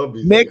that club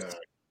he's Mix, got.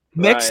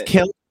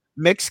 right.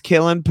 Mix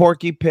killing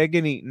Porky Pig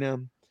and eating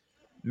him.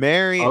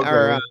 Mary Okay.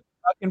 or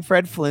fucking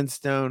Fred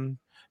Flintstone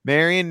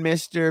marrying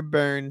Mr.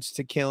 Burns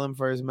to kill him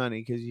for his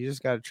money because you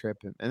just got to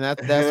trip him, and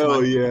that's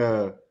Hell my,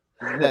 yeah.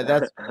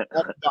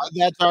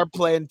 that's our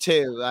plan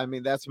too. I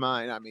mean, that's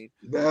mine. I mean,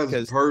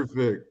 That's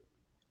perfect.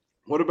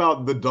 What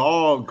about the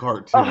dog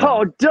cartoon?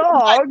 Oh,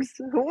 dogs!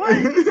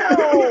 What?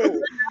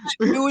 No.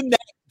 Doing that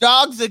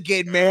dogs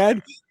again,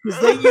 man.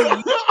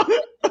 Because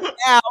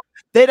now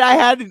that I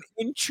had an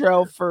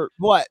intro for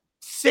what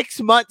 6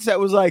 months that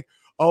was like,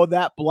 oh,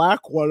 that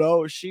black one,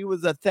 oh, she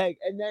was a thing.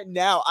 And then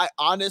now I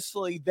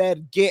honestly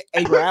then get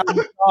a brown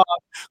dog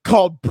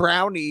called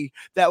Brownie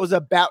that was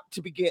about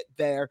to get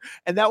there.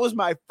 And that was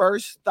my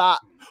first thought,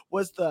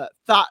 was the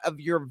thought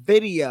of your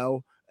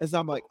video, as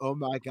I'm like, oh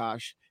my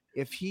gosh,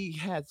 if he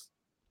has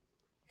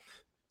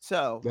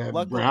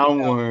that brown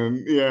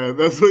one, yeah,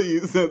 that's what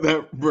you said.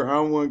 That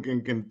brown one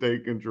can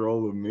take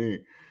control of me.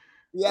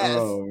 Yes.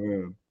 Oh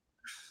man.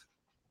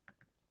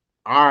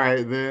 All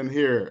right, then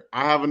here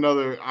I have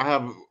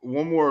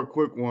one more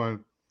quick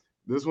one.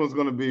 This one's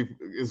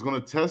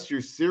gonna test your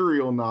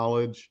cereal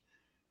knowledge.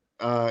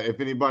 If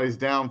anybody's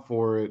down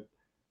for it,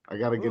 I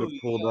gotta get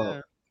it pulled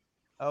up.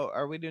 Oh,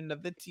 are we doing the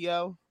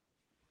video?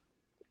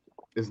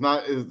 It's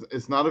not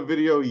a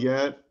video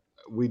yet.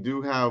 We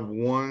do have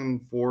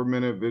 1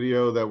 4-minute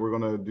video that we're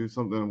gonna do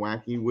something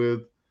wacky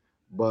with,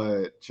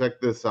 but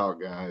check this out,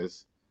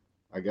 guys.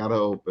 I gotta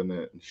open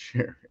it and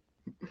share it.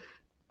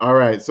 All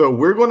right, so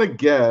we're gonna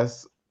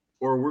guess,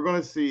 or we're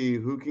gonna see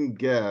who can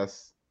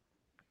guess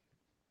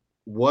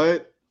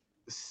what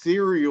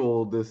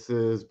cereal this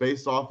is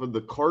based off of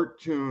the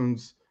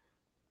cartoon's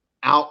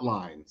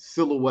outline,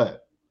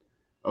 silhouette.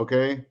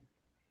 Okay,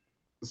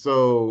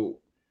 so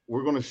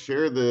we're gonna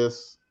share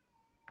this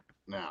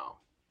now.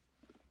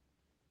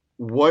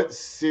 What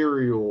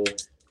cereal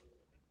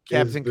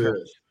Captain is Crunch.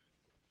 this?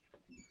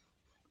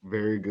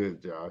 Very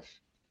good, Josh.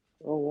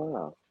 Oh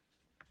wow.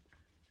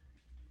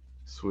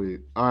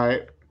 Sweet. All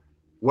right.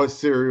 What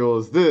cereal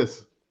is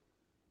this?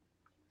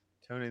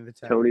 Tony the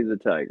Tiger. Tony the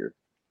Tiger.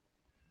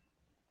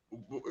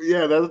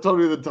 Yeah, that's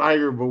Tony the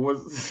Tiger, but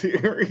what's the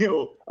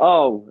cereal?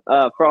 Oh,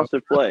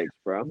 Frosted Flakes,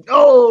 bro.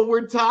 Oh,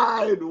 we're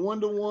tied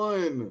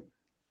 1-1.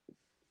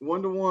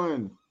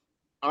 1-1.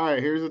 All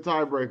right, here's a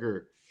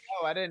tiebreaker.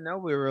 Oh, I didn't know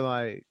we were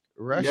like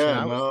rushing.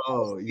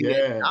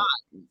 Yeah,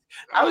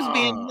 I was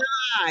being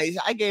nice.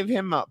 I gave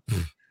him up.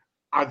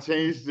 I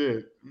changed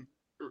it.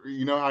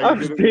 You know how I you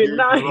was did it being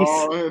nice.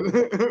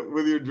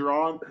 with your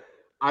drawing?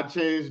 I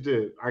changed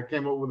it. I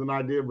came up with an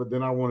idea, but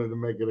then I wanted to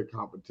make it a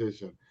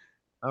competition.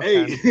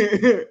 Okay.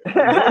 Hey,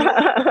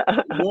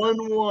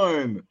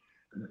 1-1.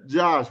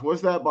 Josh,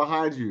 what's that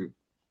behind you?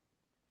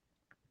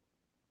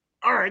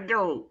 All right,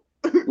 go.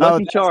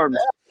 Lucky Charms.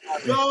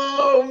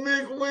 No,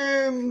 Mick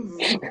wins.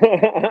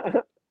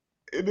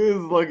 It is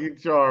Lucky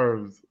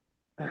Charms.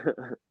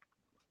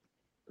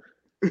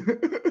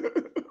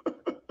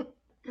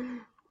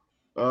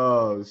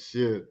 Oh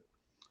shit.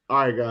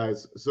 All right,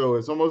 guys. So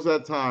it's almost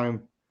that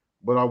time,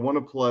 but I want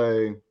to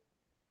play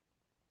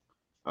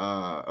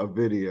a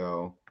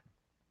video.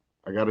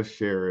 I gotta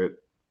share it.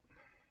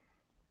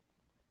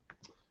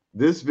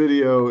 This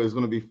video is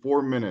going to be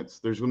 4 minutes.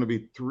 There's going to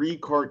be 3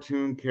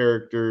 cartoon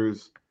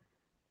characters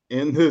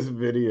in this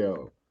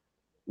video.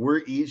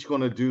 We're each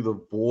going to do the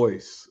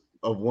voice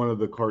of one of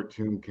the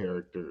cartoon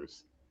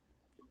characters.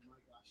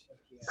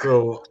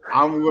 So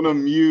I'm going to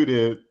mute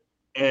it,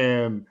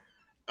 and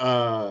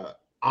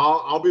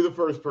I'll be the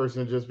first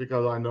person just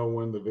because I know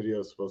when the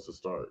video is supposed to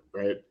start,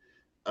 right?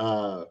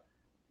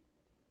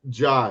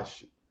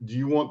 Josh, do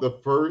you want the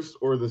first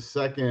or the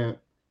second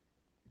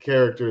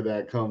character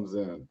that comes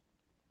in?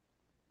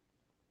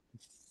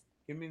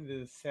 Give me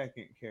the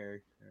second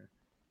character.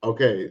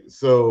 Okay,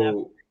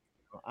 so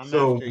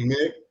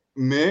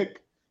Mick,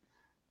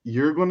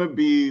 you're gonna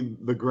be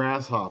the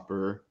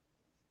grasshopper.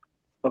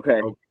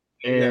 Okay.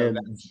 And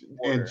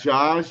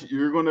Josh,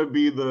 you're gonna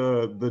be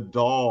the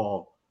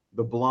doll,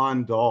 the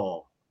blonde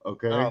doll.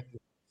 Okay. Oh,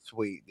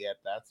 sweet. Yep,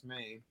 that's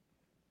me.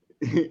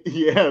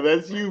 Yeah,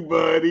 that's you,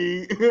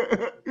 buddy.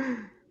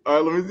 All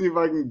right, let me see if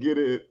I can get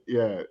it.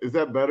 Yeah, is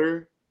that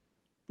better?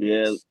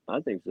 Yeah, I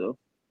think so.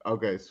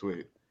 Okay,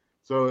 sweet.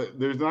 So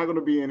there's not going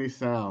to be any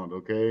sound,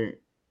 okay?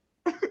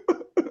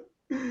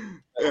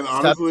 And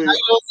honestly,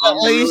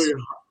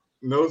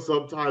 no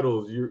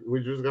subtitles.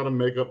 We just got to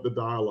make up the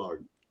dialogue.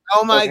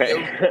 Oh my Okay.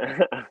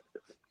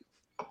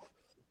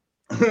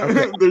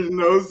 Okay. There's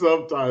no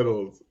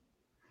subtitles.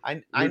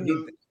 I We're need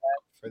just- the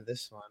chat for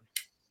this one.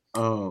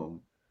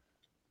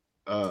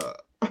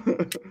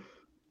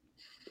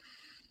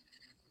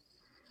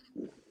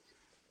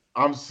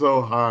 I'm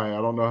so high.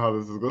 I don't know how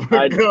this is going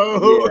I- to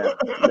go.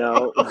 yeah,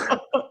 no.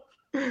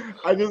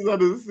 I just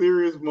had a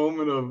serious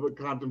moment of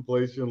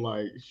contemplation.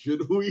 Like,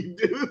 should we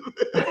do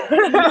this?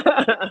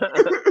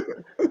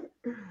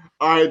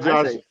 All right,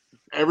 Josh. think-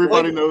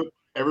 Everybody knows.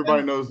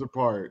 Everybody knows the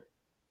part.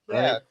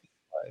 Yeah. Right?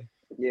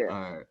 Yeah.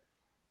 All right.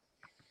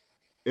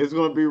 It's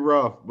gonna be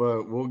rough,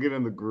 but we'll get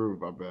in the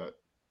groove. I bet.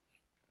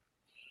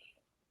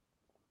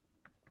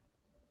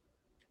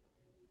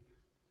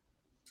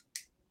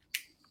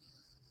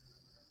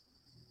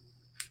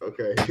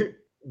 Okay,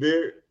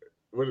 dear.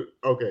 What?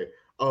 Okay.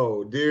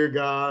 Oh, dear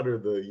God, or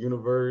the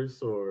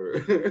universe, or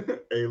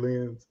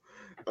aliens.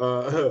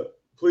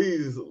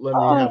 Please let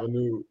me have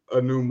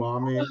a new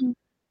mommy.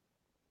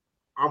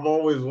 I've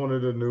always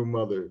wanted a new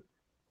mother.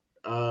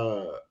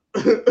 I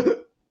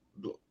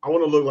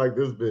want to look like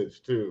this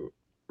bitch too.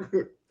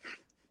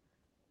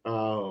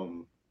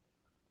 All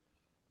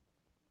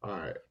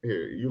right,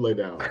 here you lay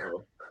down.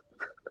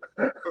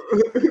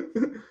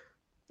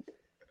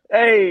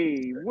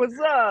 Hey, what's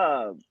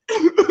up?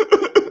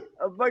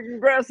 A fucking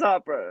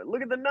grasshopper.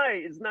 Look at the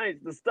night. It's nice.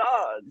 The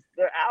stars.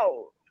 They're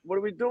out. What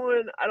are we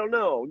doing? I don't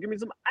know. Give me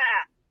some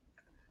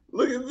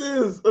Look at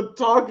this, a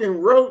talking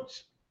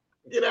roach.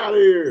 Get out of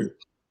here.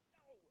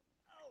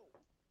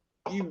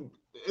 You.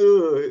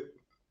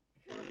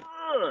 Come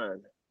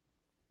on.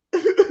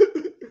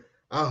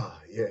 Oh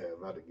yeah,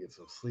 about to get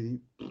some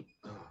sleep.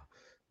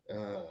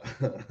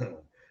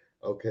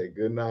 Okay,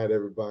 good night,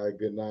 everybody.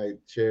 Good night,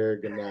 chair.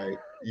 Good night.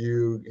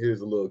 You.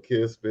 Here's a little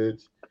kiss,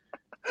 bitch.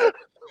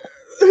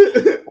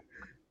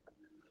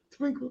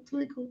 Twinkle,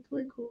 twinkle,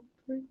 twinkle,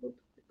 twinkle,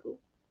 twinkle,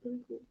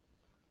 twinkle.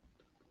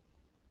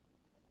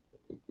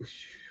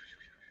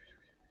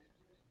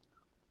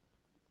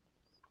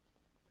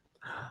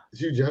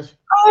 It's you, Josh.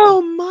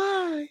 Oh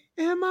my!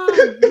 Am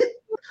I?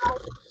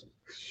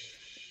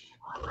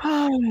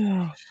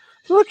 Oh,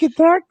 look at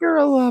that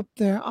girl up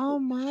there. Oh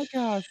my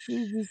gosh,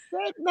 she's just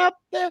sitting up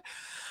there.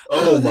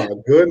 Oh my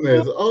that-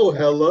 goodness. Oh,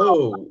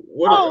 hello.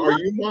 What Oh, are look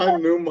you my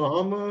new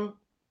mama?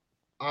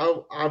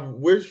 I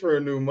wish for a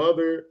new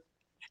mother.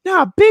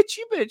 Now, bitch,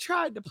 you been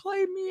trying to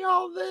play me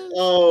all this.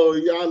 Oh,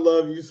 yeah, I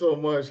love you so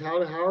much.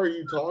 How are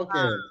you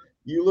talking?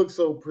 You look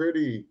so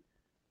pretty.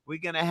 We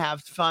gonna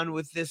have fun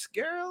with this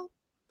girl?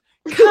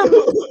 Come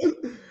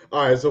on.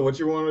 All right, so what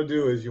you want to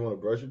do is you want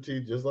to brush your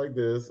teeth just like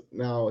this.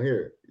 Now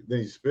here, then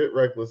you spit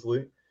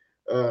recklessly.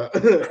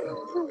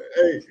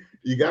 Hey,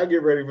 you gotta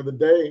get ready for the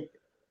day.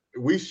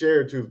 We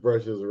share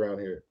toothbrushes around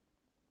here.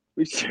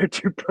 We share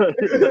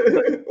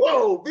toothbrushes.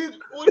 Whoa, bitch!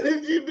 What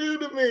did you do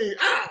to me?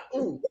 Ah,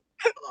 ooh.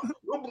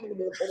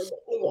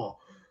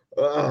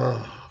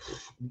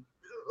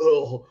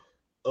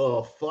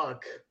 Oh,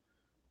 fuck.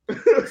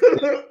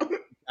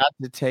 Got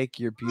to take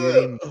your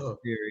beauty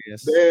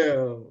serious.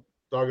 Damn.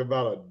 Talk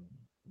about a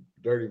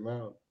dirty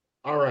mouth.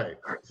 All right.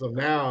 So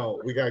now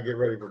we gotta get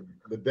ready for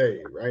the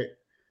day, right?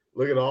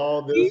 Look at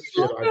all this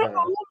shit I got.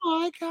 Oh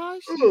my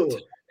gosh. Ugh.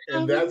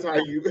 And that's how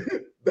you put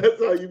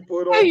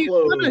Hey, on you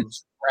gonna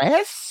clothes.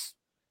 dress?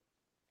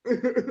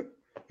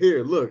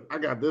 Here, look, I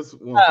got this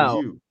one Oh.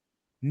 for you.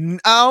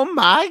 Oh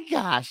my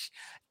gosh.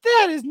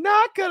 That is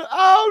not gonna.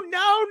 Oh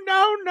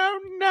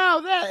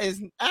no!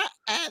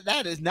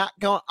 That is not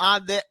going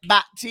on that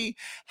body.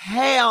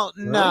 Hell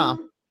no! Huh?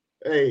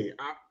 Hey,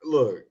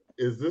 look,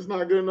 is this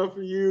not good enough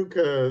for you?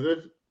 Cause if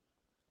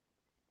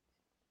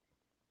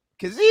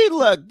Cause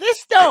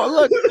this don't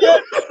look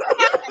good.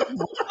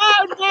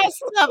 I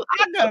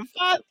gotta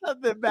find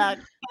something back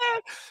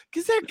there.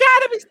 Cause there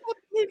gotta be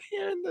something in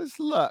here in this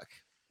look.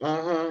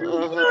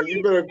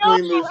 you better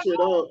clean this shit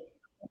up.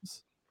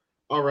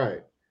 All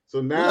right. So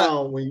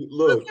now when you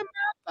look at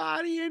my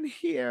body in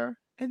here,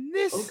 and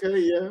this. Okay,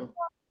 yeah.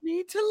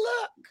 Need to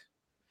look.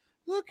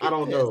 Look at I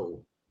don't this.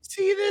 know.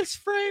 See this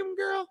frame,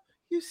 girl?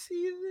 You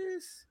see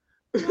this?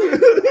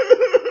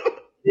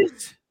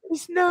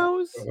 His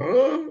nose.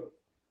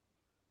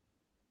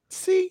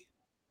 See?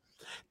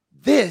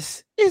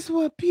 This is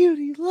what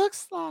beauty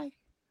looks like.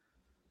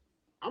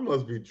 I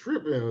must be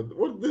tripping.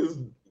 What this?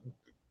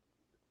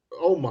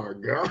 Oh my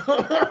god!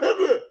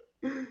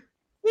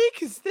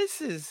 Because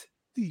this is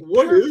the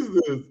what is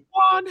this?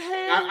 blonde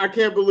hair. I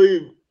can't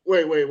believe.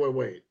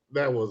 Wait!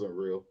 That wasn't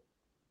real.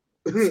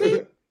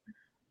 See?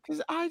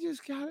 Because I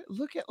just got it.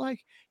 Look at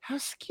how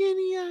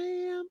skinny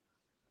I am.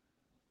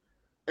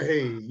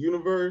 Hey,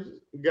 universe,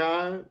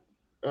 God,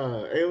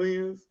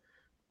 aliens,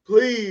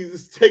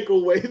 please take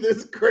away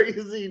this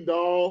crazy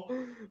doll.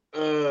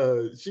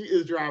 She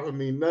is driving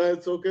me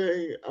nuts.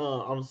 Okay,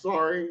 I'm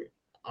sorry.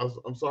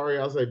 I'm sorry.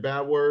 I say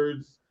bad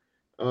words.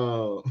 I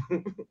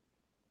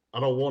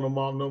don't want a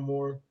mom no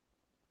more.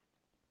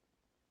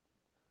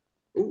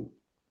 Ooh.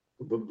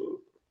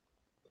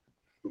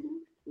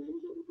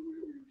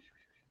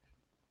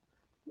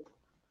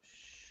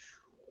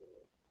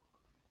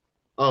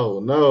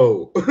 Oh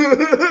no.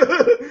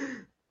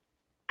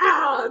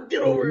 Ah,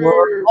 get over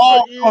We're here. all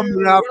Fuck you.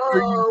 coming after Ah,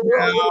 you we're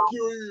all now. gonna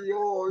kill you.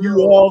 Oh, You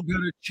yeah. all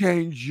gotta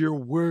change your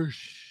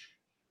wish.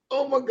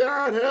 Oh my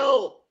god,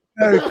 help.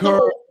 Hey,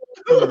 Carl.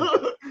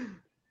 Help.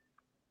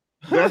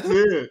 That's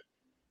it.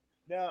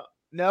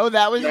 No,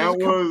 that was That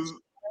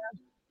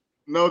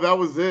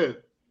was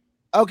it.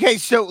 okay.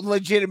 So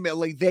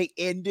legitimately, they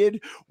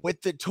ended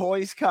with the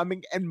toys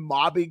coming and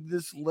mobbing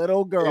this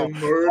little girl And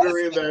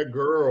murdering that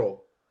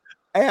girl.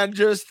 and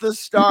just the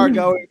star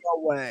going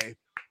away.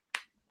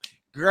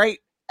 Great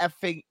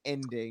effing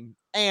ending.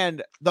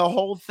 And the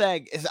whole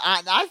thing is,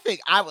 I think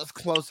I was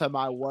close on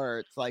my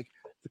words. Like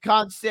the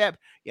concept,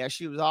 yeah,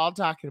 she was all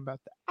talking about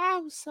the I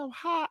was so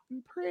hot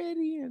and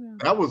pretty and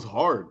That was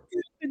hard.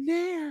 in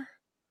there.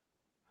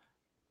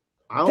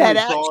 I That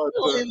only saw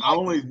actually,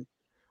 it.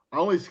 I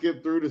only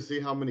skipped through to see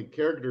how many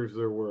characters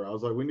there were. I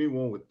was like, we need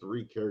one with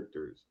 3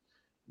 characters.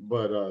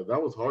 But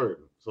that was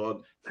hard.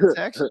 So It's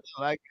actually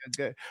like a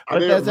good. I But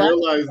didn't that's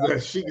realize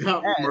that she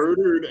got Yes.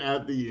 murdered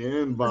at the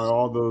end by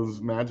all those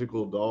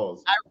magical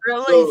dolls. I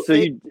really So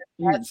think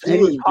you that's she a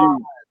was,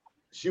 comment.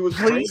 she was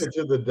Please. praying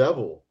to the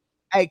devil.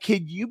 Hey,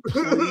 can you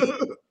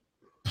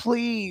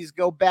please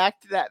go back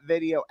to that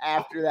video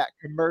after that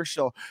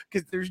commercial?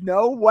 Because there's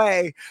no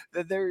way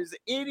that there's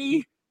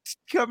any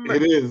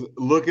It is.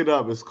 Look it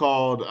up. It's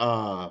called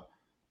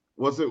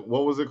what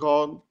was it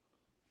called?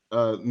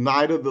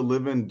 Night of the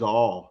Living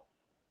Doll.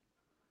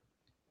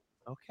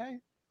 Okay.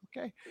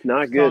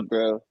 Not good,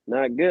 bro.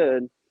 Not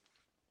good.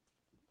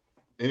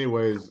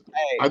 Anyways,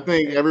 Hey, I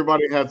think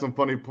everybody had some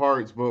funny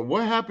parts, but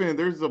what happened?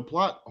 There's a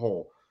plot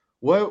hole.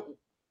 What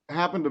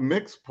happened to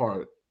Mick's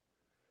part?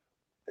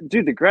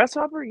 Dude, the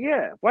grasshopper?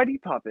 Yeah. Why do you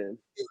pop in?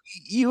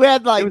 you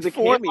had like It was a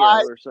 4 cameo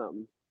lives. or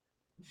something.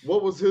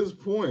 What was his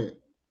point?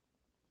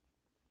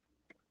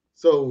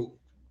 So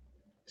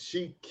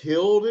she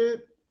killed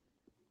it,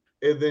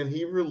 and then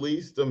he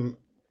released them.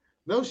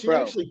 No, she Bro.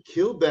 actually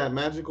killed that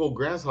magical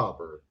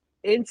grasshopper.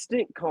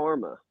 Instant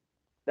karma.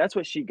 That's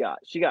what she got.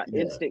 She got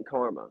Yeah. instant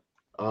karma.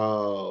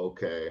 Oh,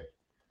 okay.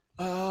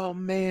 Oh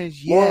man,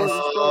 Moral of yes.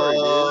 the story,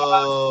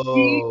 dude.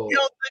 He Oh,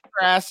 killed the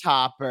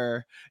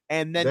grasshopper,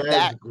 and then that's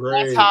that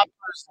great.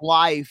 grasshopper's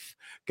life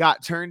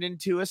got turned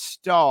into a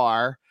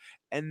star,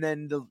 and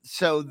then the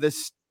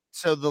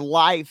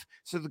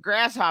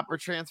grasshopper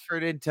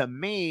transferred into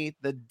me,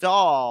 the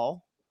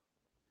doll,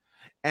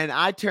 and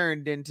I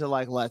turned into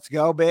like, let's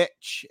go,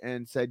 bitch,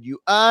 and said, you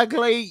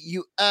ugly,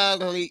 you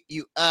ugly,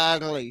 you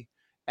ugly.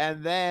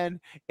 And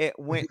then it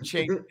went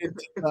changed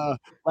into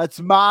let's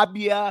mob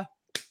ya.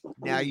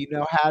 Now you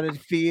know how to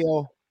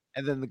feel.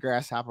 And then the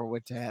grasshopper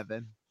went to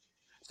heaven.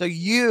 So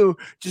you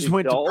just These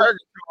went dolls to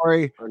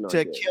purgatory are not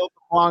to good. kill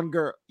the blonde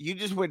girl. You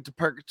just went to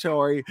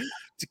purgatory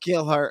to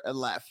kill her and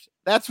left.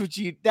 That's what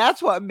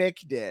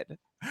Mick did.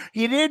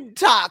 He didn't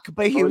talk,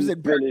 but he was in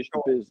Unfinished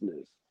purgatory.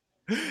 business.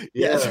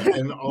 Yeah, Yes.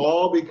 and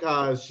all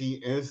because she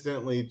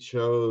instantly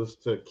chose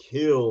to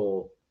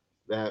kill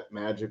that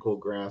magical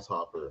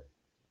grasshopper.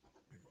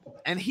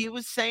 And he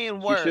was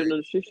saying She words.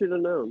 should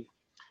have known.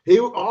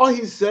 All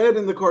he said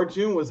in the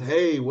cartoon was,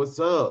 "Hey, what's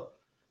up?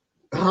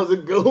 How's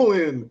it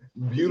going?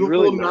 Beautiful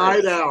really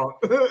night nice. out."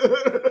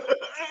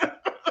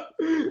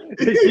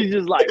 She's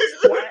just like,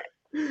 what?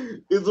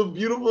 It's a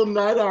beautiful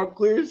night out,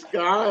 clear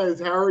skies.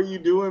 How are you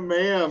doing,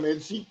 ma'am?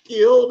 And she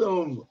killed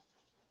him.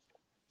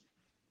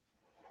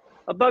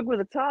 A bug with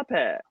a top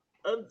hat.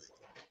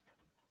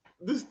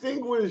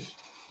 Distinguished.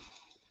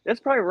 That's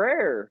probably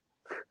rare.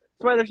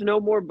 That's why there's no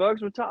more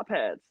bugs with top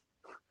hats.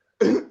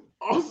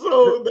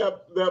 Also,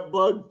 that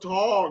bug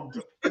talked.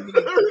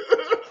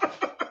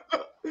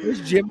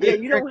 Jimmy. Yeah,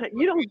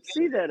 you don't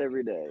see that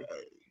every day.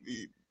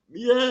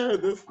 Yeah,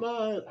 that's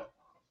not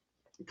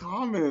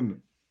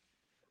common.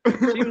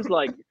 She was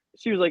like,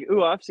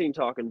 "Ooh, I've seen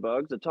talking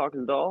bugs, a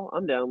talking doll.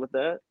 I'm down with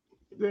that."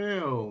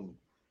 Damn.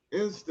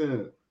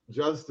 Instant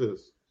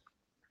justice.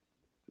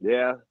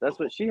 Yeah, that's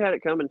what she had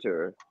it coming to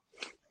her.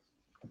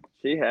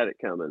 She had it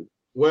coming.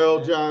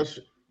 Well, Josh,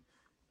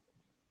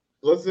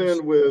 let's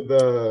end with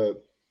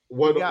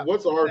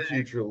what's our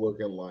future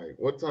looking like?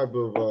 What type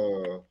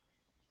of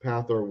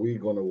path are we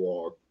going to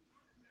walk?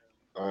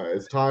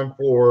 It's time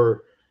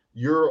for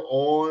You're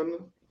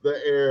on the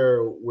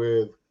Air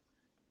with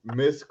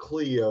Miss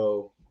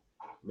Cleo,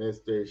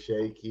 Mr.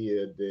 Shaky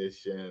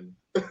Edition.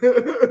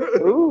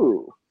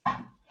 Ooh,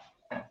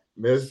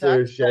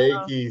 Mr.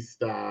 Shaky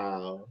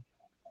style.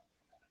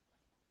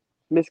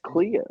 Miss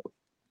Cleo.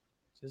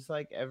 Just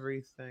like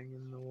everything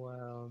in the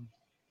world.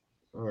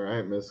 All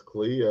right, Miss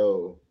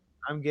Cleo.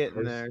 I'm getting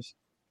First- there.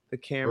 The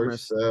camera,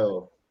 First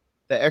sell.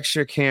 the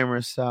extra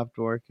camera stopped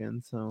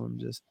working, so I'm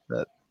just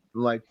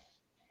like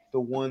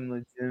the one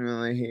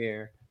legitimately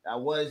here. That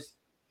was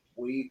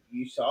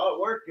you saw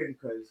it working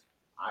because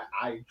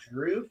I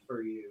drew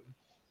for you.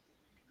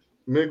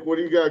 Mick, what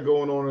do you got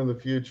going on in the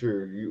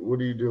future? What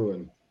are you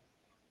doing?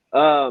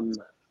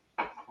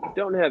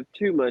 Don't have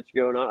too much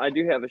going on. I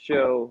do have a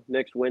show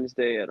next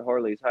Wednesday at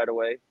Harley's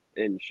Hideaway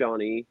in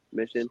Shawnee,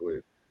 Michigan.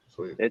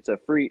 Sweet. It's a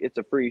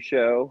free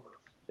show,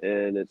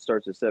 and it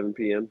starts at 7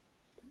 p.m.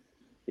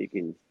 You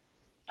can.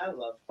 I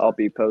love. I'll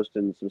be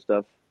posting some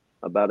stuff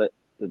about it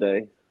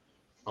today.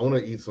 I want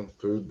to eat some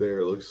food there.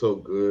 It looks so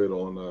good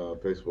on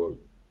Facebook.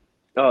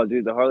 Oh,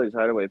 dude, the Harley's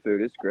Hideaway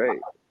food is great.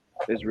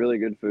 It's really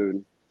good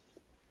food.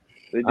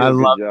 They do I a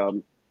love good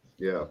job.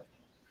 Yeah.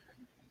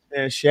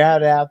 Yeah,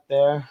 shout out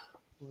there.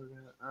 We're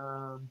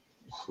gonna,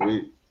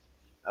 Sweet.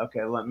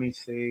 okay, let me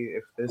see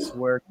if this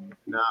works. If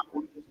not,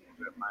 we'll just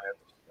do it my other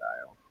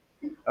style.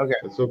 Okay.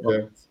 It's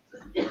okay.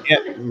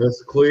 Yeah.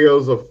 Miss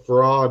Cleo's a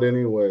fraud,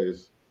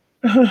 anyways.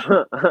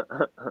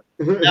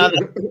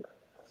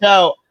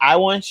 So I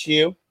want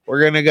you.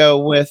 We're gonna go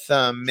with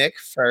Mick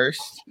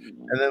first,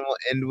 and then we'll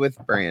end with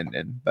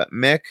Brandon. But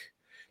Mick,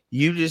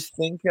 you just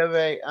think of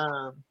a.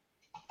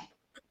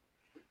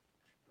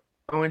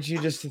 I want you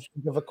just to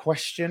think of a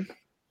question.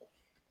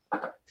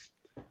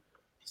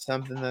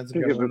 Something that's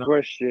Think of a going on.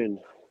 question.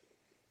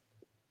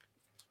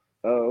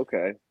 Oh,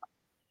 okay.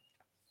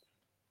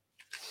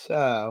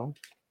 So.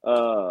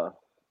 Oh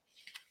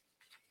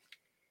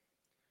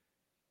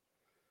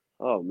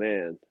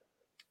man,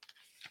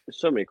 there's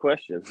so many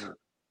questions.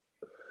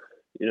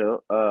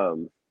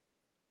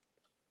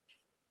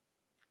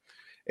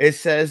 It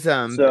says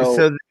so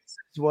this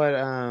is what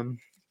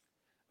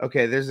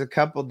okay, there's a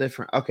couple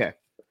different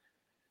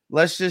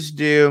let's just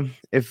do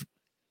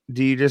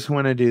you just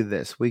want to do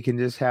this? We can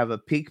just have a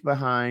peek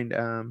behind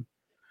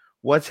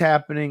what's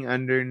happening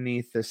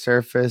underneath the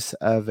surface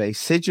of a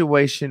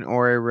situation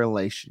or a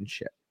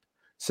relationship.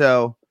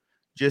 So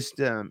just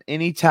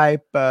any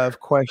type of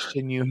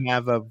question you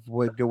have of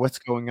what's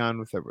going on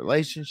with a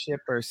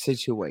relationship or a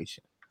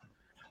situation.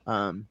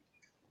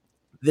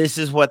 This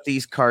is what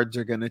these cards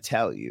are going to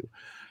tell you.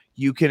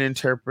 You can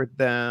interpret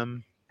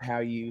them how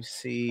you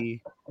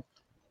see.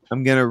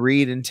 I'm going to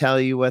read and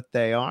tell you what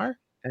they are.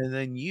 And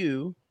then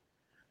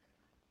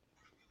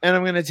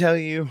I'm going to tell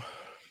you,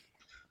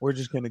 we're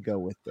just going to go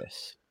with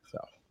this. So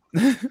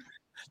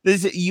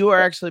you are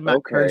actually my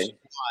first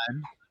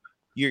one.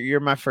 You're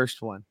my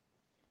first one.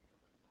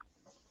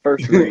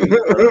 First read.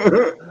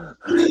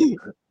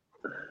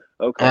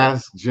 Okay.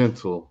 Ask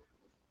gentle.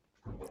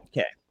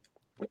 Okay.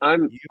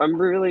 I'm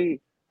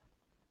really.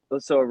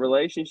 So a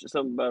relationship,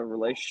 something about a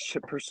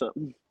relationship or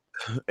something.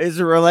 Is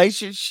a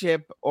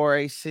relationship or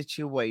a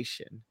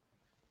situation.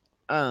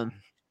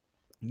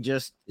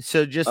 Just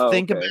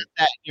think about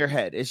that in your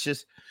head. It's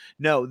just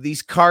no,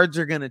 these cards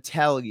are gonna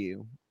tell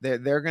you.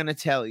 They're gonna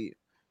tell you.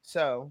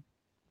 So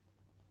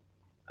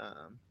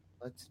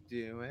let's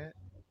do it.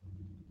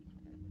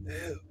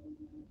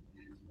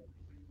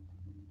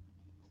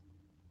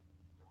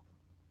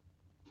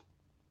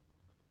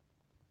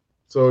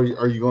 So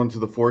are you going to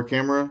the 4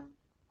 camera?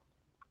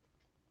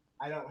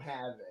 I don't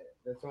have it.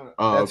 That's what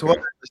okay. what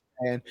I'm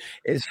saying.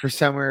 Is for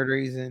some weird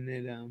reason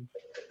it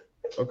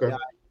okay.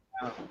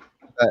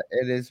 But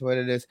it is what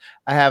it is.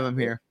 I have them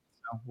here.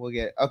 So we'll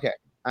get okay.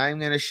 I'm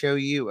gonna show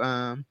you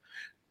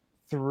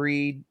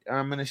 3.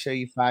 I'm gonna show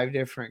you 5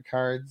 different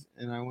cards,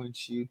 and I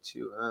want you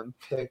to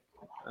pick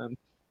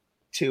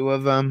 2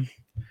 of them,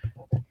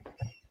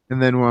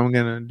 and then I'm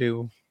gonna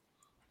do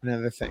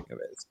another thing of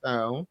it.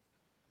 So.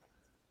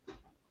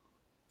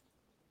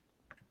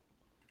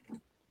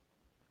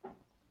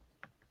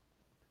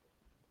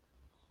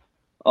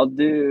 I'll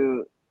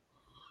do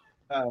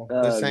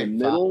the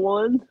middle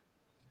one.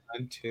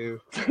 1, 2.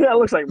 That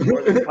looks like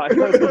more than 5. I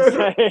was gonna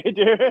say,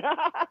 dude.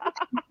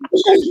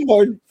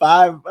 More than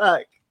 5.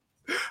 Fuck.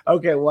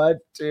 Okay, 1,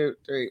 2,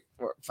 3,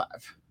 4, 5.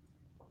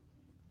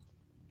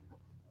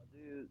 I'll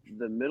do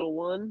the middle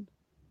one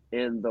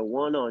and the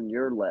one on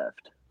your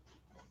left.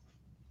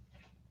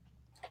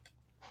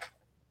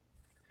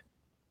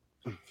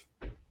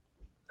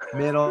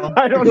 Middle.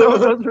 I don't know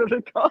what those were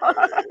the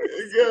cards.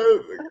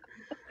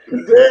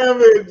 Damn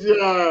it,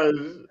 Josh.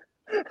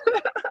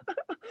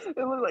 It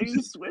looked like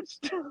you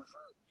switched.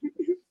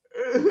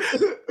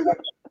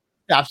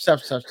 Stop.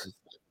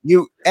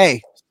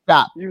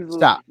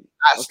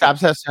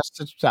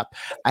 Stop.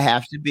 I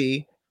have to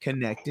be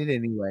connected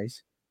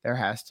anyways. There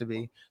has to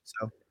be.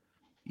 So,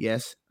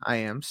 yes, I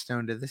am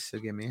stoned to this, so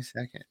give me a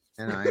second.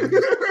 And I am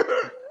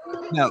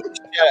no,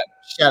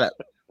 shut up.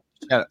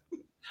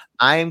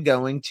 I'm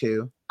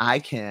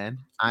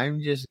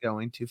just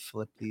going to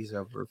flip these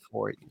over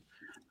for you.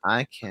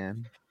 I'm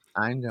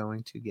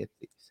going to get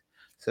these.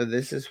 So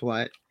this is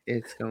what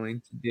it's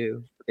going to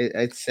do.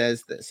 It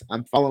says this.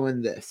 I'm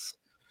following this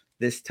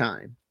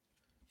time.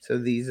 So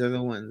these are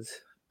the ones.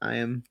 I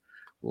am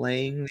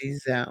laying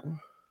these out.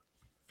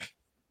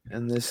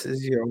 And this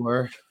is your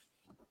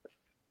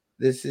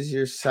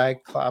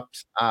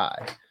Cyclops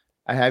eye.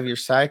 I have your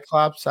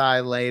Cyclops eye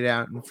laid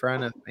out in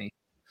front of me.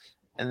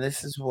 And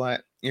this is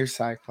what your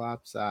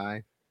Cyclops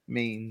eye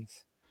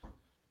means.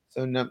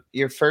 So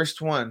your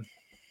first one,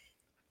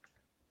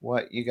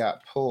 what you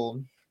got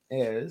pulled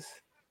is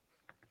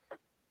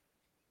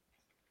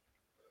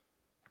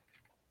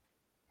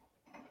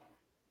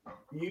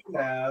you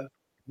have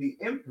the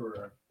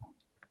Emperor,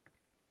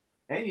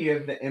 and you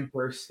have the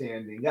Emperor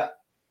standing up.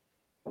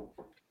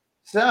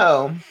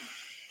 So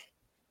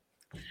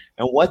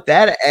And what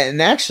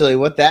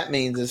that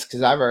means is,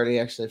 because I've already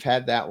actually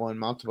had that one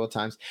multiple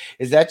times,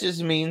 is that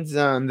just means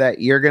that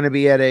you're going to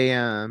be at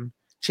a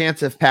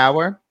chance of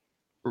power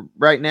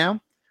right now,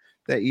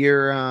 that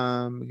you're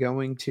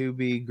going to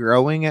be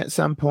growing at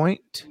some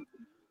point.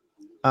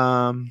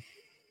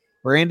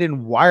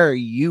 Brandon, why are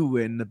you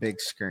in the big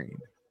screen?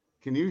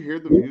 Can you hear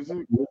the music?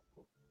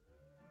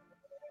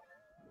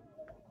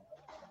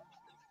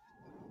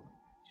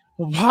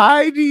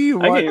 Why do you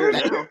I want can hear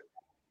it now.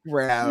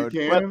 crowd?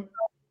 You What- can?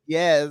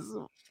 Yes.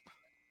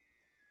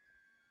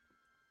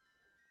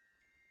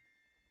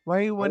 Why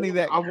are you wanting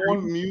that? I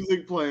want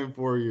music playing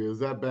for you. Is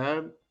that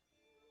bad?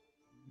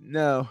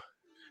 No.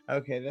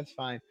 Okay, that's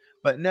fine.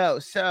 But no,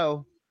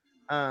 so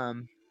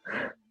honestly,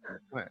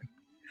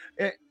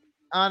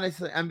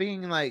 I'm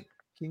being like,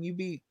 can you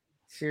be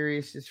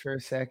serious just for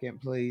a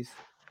second, please?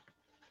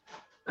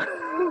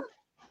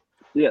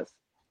 Yes,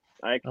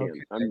 I can.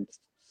 Okay. I'm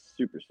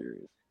super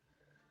serious.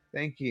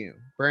 Thank you,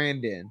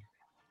 Brandon.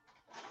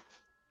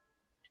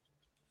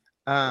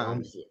 I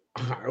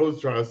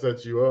was trying to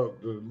set you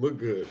up to look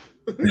good.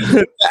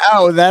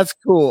 Oh, that's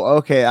cool.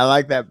 Okay, I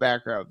like that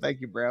background. Thank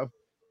you, bro.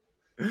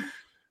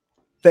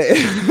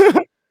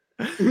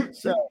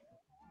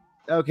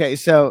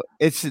 So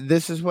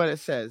this is what it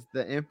says.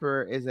 The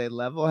emperor is a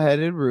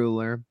level-headed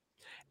ruler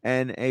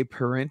and a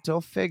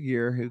parental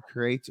figure who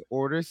creates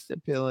order,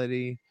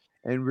 stability,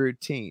 and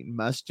routine.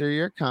 Muster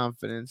your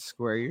confidence,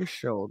 square your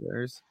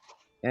shoulders,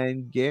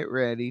 and get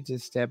ready to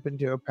step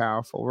into a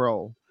powerful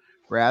role.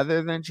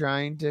 Rather than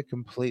trying to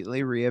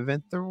completely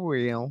reinvent the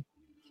wheel,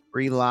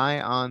 rely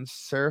on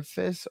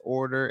surface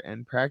order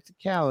and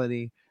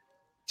practicality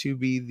to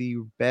be the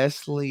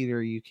best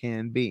leader you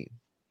can be.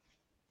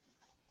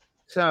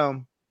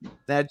 So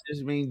that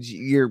just means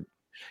you're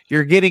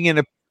getting in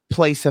a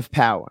place of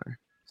power.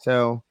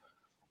 So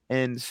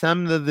in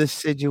some of the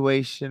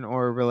situation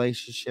or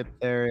relationship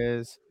there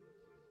is,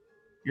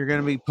 you're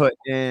going to be put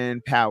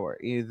in power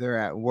either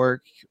at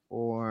work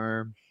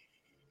or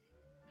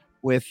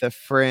with the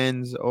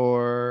friends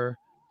or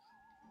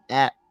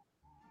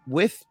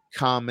with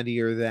comedy,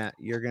 or that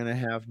you're going to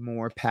have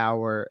more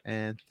power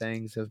and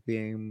things of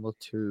being able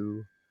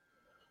to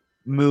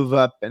move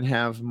up and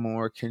have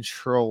more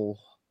control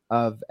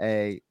of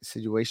a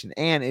situation.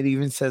 And it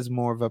even says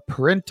more of a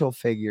parental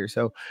figure.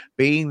 So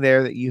being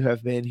there, that you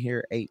have been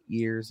here 8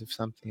 years of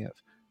something of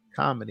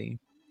comedy.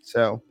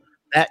 So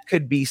that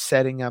could be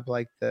setting up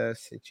like the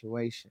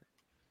situation.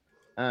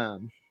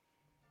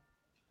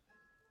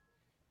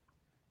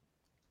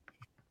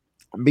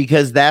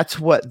 Because that's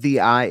what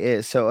the eye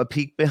is. So a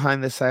peek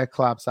behind the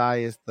Cyclops eye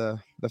is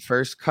the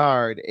first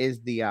card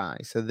is the eye.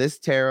 So this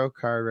tarot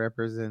card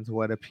represents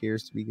what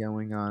appears to be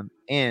going on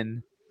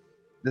in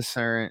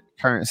the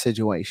current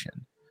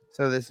situation.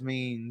 So this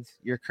means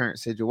your current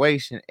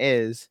situation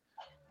is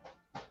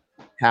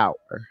power,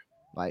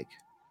 like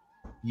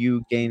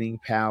you gaining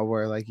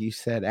power, like you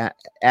said,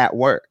 at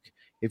work.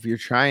 If you're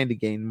trying to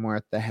gain more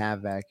at the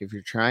Havoc, if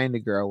you're trying to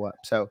grow up,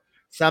 so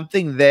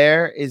something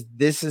there is.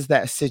 This is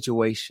that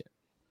situation.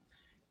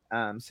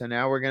 So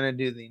now we're gonna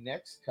do the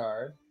next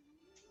card.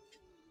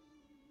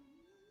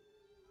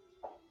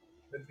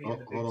 Oh,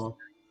 hold on.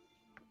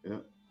 Yeah.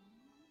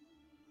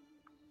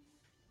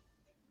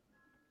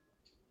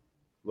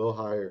 A little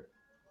higher.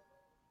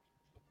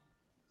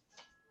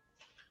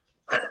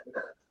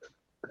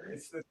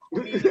 It's the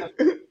queen of,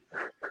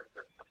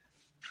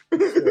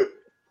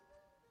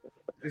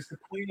 it's the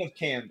Queen of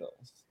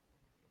Candles.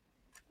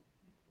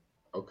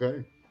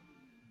 Okay.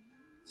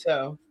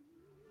 So,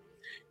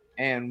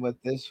 and what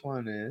this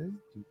one is,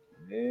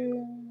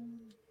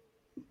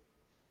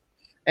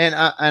 and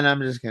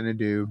I'm just gonna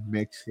do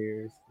mix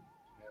here.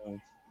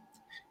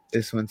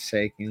 This one's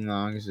taking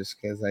long just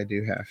because I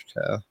do have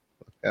to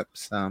look up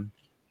some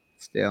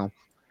still.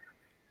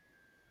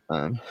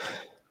 I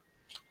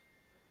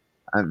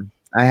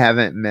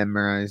haven't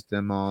memorized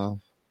them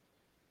all.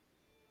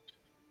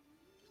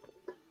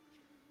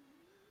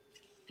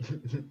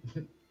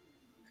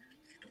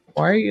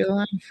 Why are you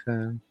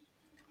laughing?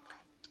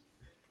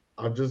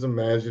 I'm just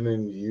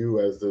imagining you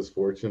as this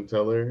fortune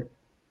teller.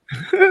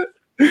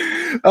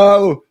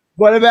 Oh,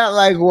 what about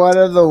like one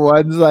of the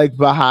ones like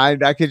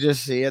behind? I could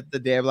just see it, the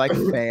damn like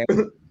fan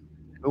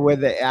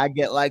where I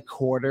get like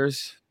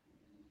quarters.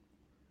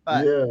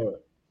 But, yeah.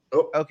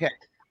 Oh. Okay.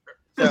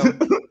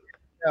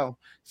 So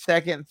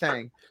second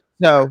thing.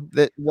 So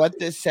what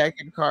this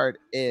second card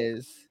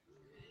is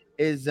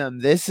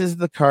this is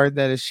the card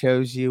that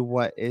shows you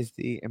what is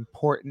the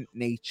important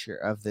nature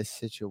of this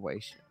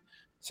situation.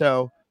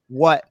 So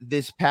what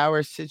this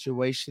power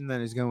situation that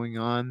is going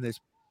on, this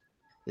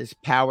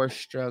power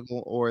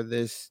struggle or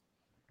this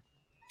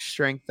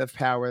strength of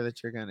power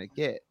that you're going to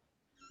get,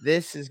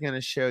 this is going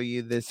to show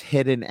you this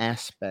hidden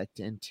aspect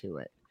into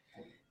it.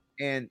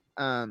 And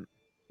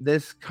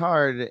this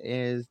card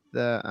is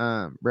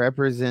the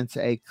represents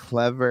a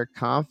clever,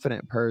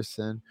 confident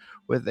person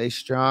with a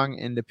strong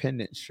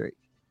independent streak.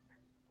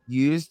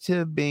 Used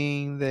to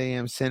being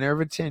the center of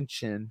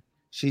attention,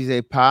 she's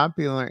a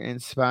popular,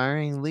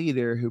 inspiring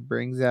leader who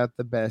brings out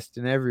the best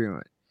in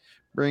everyone.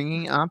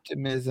 Bringing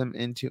optimism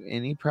into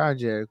any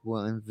project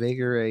will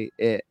invigorate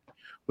it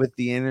with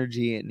the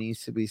energy it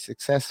needs to be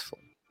successful.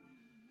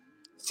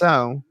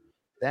 So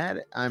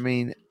that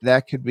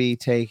could be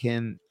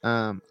taken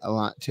a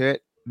lot to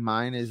it.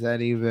 Mine is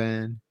that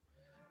even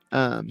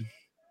um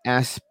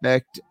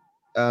aspect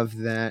of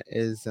that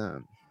is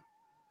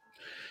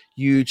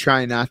you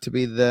try not to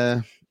be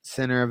the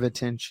center of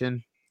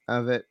attention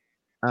of it.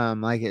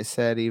 Like it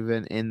said,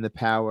 even in the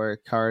power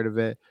card of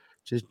it,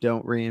 just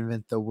don't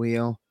reinvent the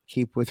wheel.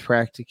 Keep with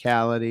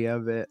practicality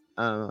of it.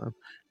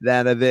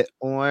 That of it,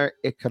 or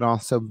it could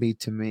also be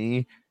to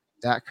me.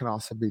 That could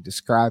also be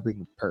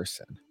describing a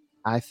person.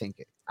 I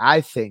think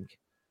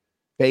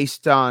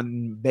based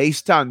on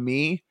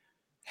me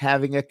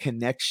having a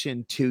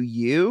connection to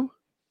you,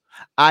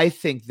 I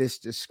think this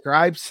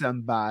describes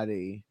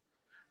somebody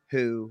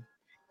who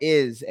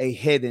is a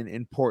hidden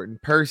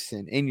important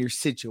person in your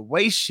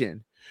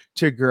situation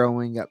to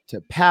growing up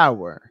to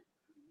power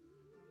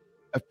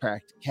of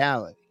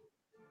practicality.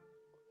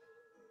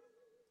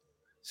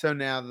 So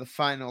now the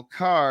final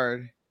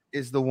card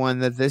is the one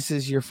that this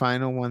is your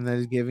final one that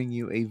is giving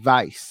you a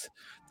vice.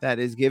 That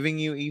is giving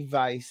you a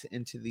vice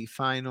into the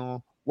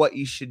final what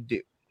you should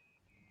do.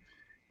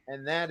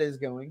 And that is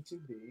going to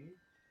be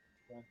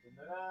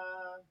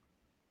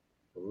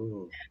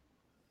Ooh.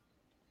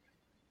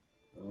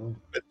 Oh.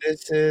 but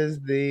this is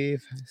the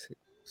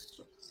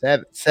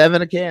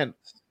seven of candles.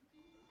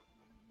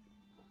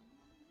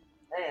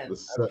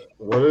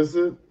 What is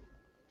it?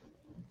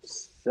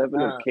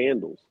 7 of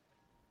candles.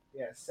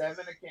 Yeah, 7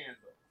 of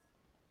candles.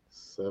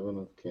 7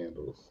 of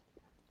candles.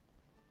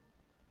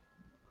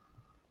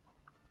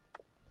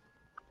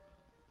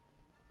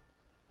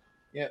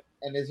 Yep,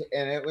 and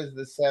it was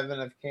the 7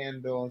 of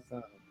candles,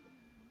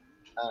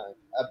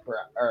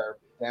 upright or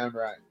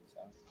downright,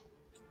 so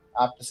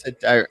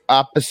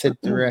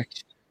opposite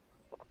direction.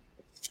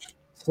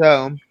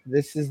 So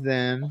this is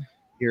then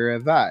your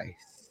advice.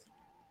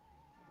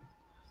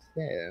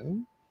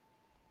 So,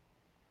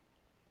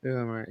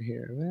 I'm right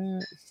here.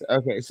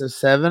 Okay, so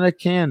 7 of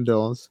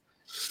candles.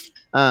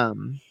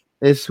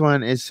 This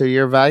one is so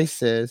your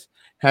vice is: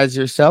 has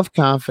your self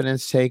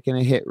confidence taken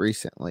a hit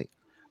recently?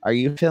 Are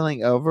you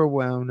feeling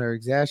overwhelmed or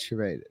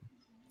exaggerated?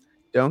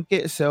 Don't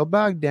get so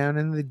bogged down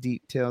in the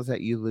details that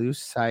you lose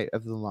sight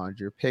of the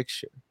larger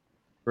picture.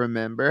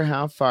 Remember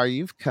how far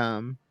you've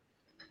come.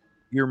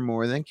 You're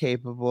more than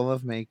capable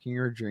of making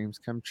your dreams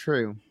come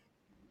true.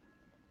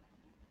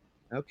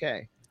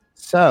 Okay.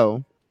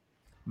 So,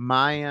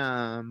 my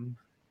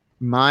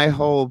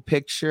whole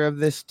picture of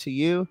this to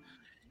you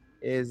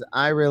is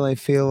I really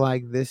feel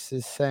like this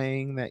is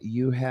saying that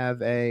you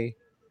have a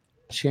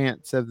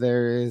chance of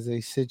there is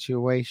a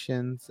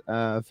situations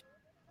of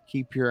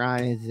keep your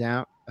eyes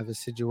out of a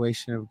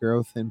situation of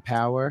growth and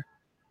power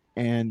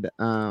and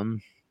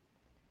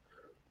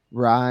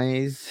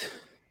rise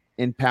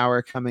in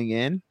power coming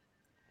in,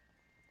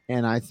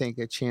 and I think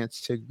a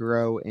chance to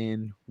grow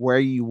in where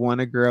you want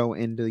to grow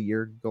into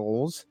your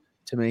goals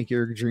to make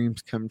your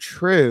dreams come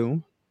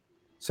true.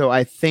 So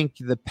I think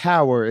the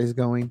power is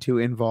going to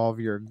involve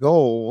your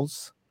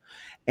goals,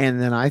 and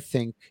then I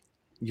think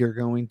you're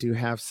going to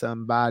have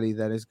somebody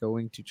that is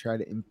going to try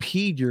to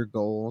impede your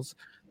goals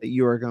that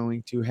you are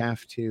going to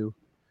have to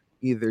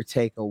either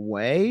take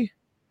away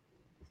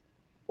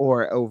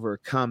or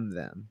overcome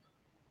them.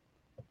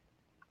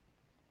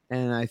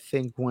 And I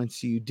think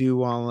once you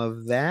do all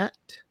of that,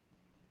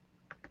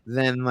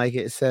 then, like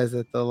it says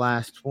at the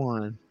last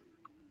one,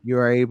 you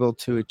are able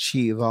to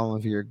achieve all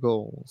of your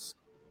goals.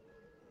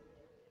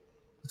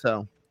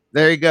 So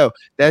there you go.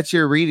 That's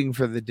your reading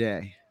for the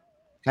day.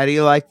 How do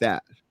you like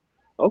that?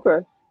 Okay.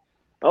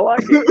 I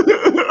like it.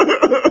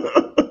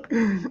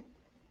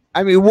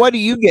 I mean, what do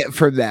you get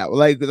from that?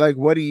 Like,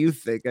 what do you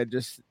think? I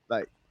just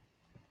like.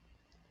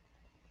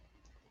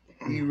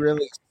 Do you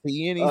really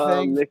see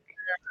anything?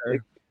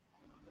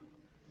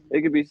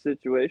 It could be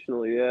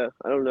situational, yeah.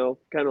 I don't know.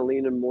 Kind of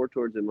leaning more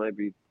towards it might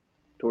be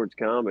towards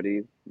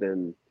comedy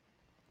than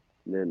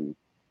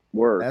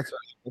work. That's what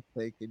I was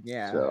thinking.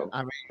 Yeah. So,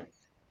 I mean,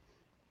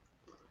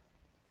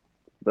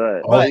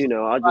 but you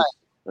know, I'll just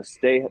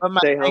stay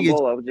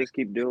humble. I'll just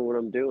keep doing what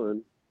I'm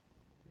doing.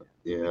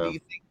 Yeah. Do you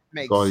think it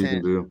makes That's all sense?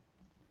 you can do.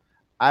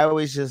 I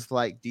always just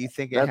like. Do you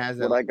think it That's has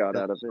what I got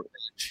out of it?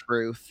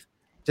 Truth?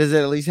 Does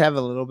it at least have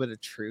a little bit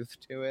of truth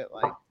to it?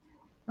 Like,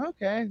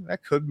 okay,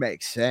 that could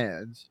make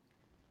sense.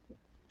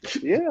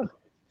 Yeah.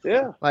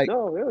 Yeah. Like,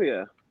 no, hell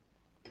yeah.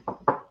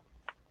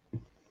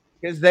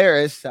 Because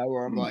there is stuff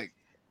where I'm like,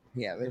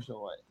 yeah, there's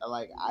no way.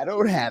 Like, I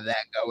don't have that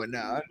going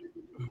on.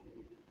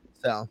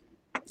 So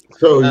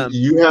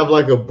you have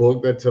like a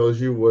book that tells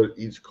you what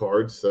each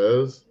card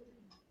says?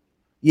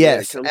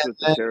 Yes. Yeah, it comes with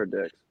the tarot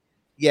deck.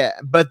 Yeah,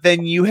 but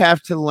then you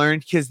have to learn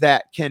because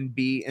that can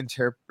be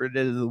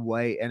interpreted the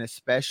way, and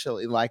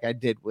especially like I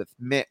did with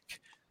Mick,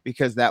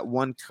 because that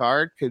one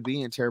card could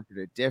be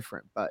interpreted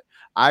different. But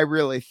I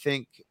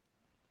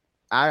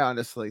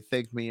honestly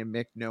think me and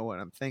Mick know what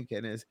I'm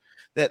thinking is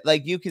that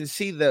like you can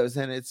see those,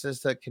 and it's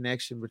just a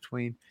connection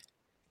between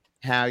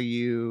how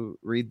you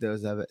read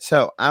those of it.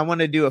 So I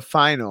want to do a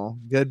final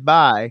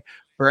goodbye,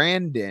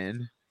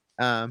 Brandon.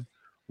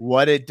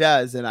 What it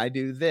does, and I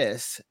do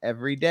this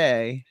every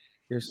day.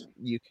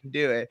 You can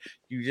do it.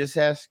 You just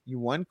ask you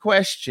one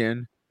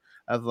question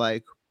of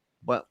like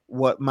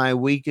what my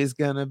week is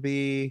gonna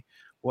be.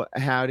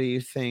 How do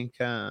you think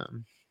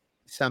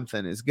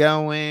something is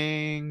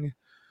going,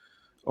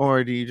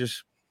 or do you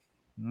just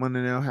want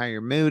to know how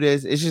your mood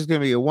is? It's just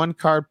gonna be a one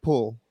card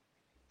pull.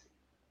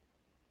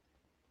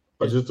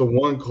 Just a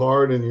one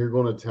card, and you're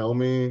going to tell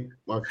me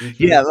my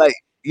future?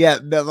 Yeah,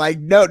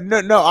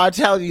 no. I'll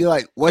tell you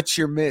like what's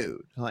your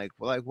mood, like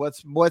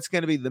what's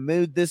gonna be the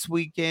mood this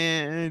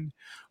weekend,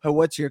 or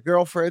what's your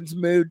girlfriend's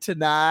mood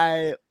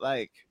tonight,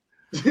 like.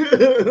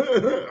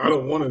 I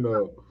don't want to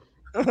know.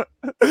 Like,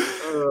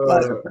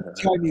 what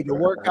I need to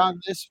work on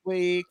this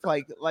week,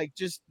 like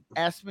just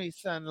ask me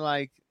something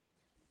like,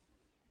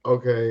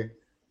 okay,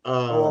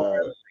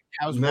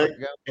 how's work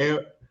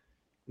going?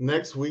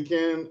 Next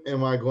weekend,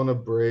 am I going to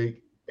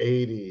break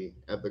 80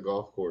 at the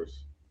golf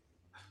course?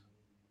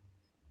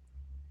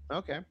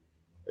 Okay.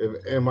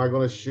 Am I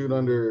going to shoot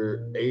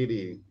under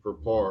 80 for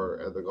par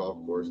at the golf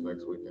course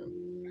next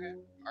weekend? Okay.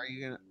 Are you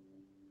going to?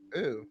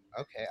 Ooh,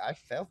 okay. I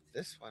felt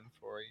this one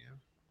for you.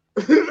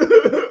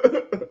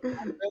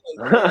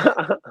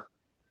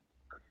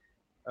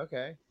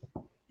 Okay.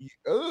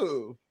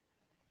 Ooh.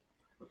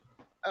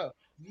 Oh,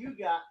 you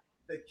got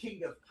the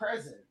King of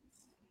Presents.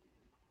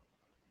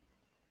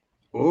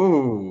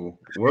 Ooh,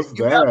 what's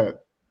that?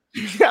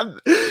 You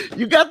got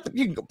the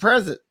King of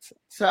Presents.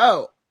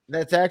 So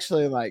that's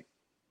actually like,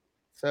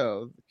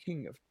 so the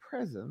King of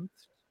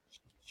Presents.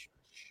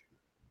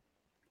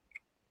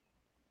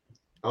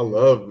 I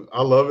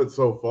love it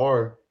so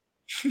far.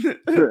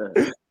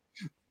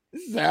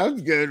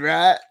 Sounds good,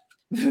 right?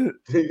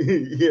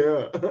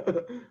 Yeah.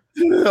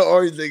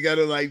 Or is it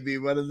gonna like be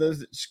one of those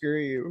that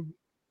scream?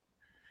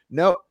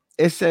 Nope.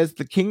 It says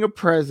the King of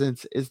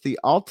Presents is the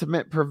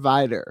ultimate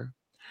provider.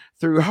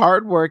 Through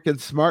hard work and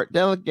smart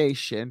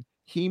delegation,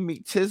 he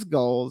meets his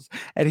goals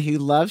and he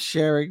loves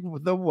sharing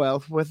the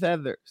wealth with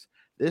others.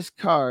 This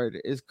card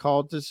is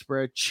called to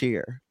spread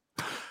cheer.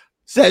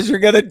 Says you're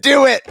gonna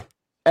do it.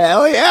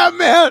 Hell yeah,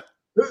 man.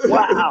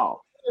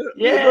 Wow.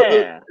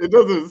 Yeah. It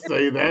doesn't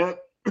say that.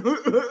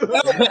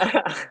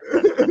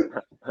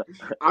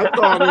 I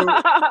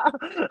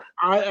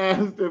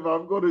asked if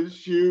I'm going to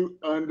shoot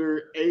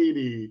under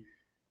 80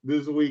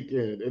 this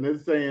weekend, and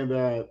it's saying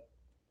that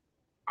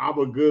I'm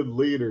a good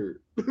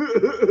leader.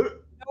 No,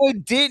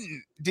 it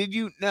didn't. Did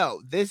you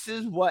know? This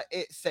is what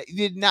it said. It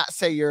did not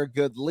say you're a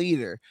good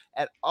leader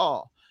at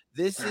all.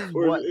 This is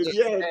what it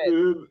said.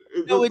 Dude,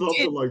 it's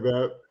something like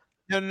that.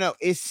 No.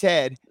 It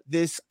said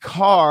this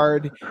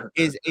card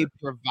is a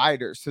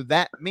provider. So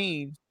that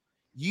means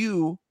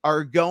you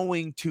are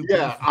going to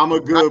I'm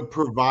a good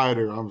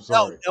provider. I'm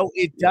sorry. No,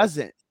 it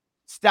doesn't.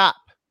 Stop.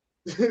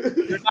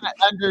 You're not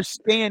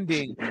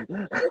understanding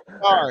the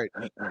card.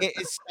 It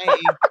is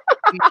saying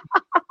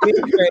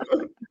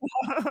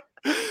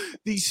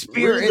the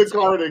spirits. Read the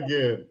card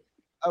again.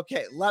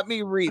 Okay, let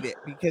me read it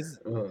because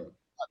let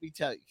me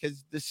tell you,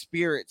 because the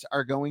spirits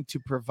are going to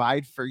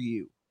provide for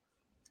you.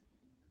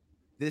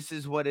 This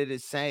is what it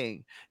is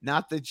saying.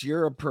 Not that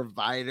you're a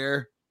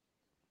provider.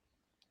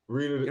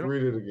 Read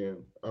it again.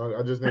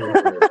 I just need to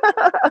hear it.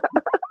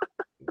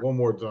 One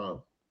more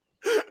time.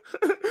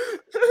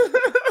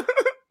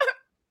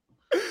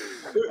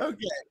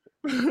 Okay.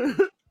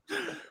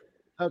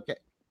 Okay.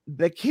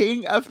 The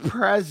King of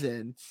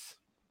Presents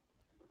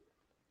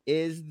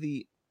is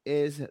the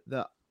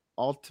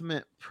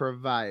ultimate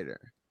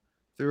provider.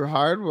 Through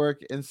hard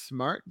work and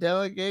smart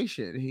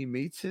delegation, he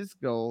meets his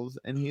goals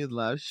and he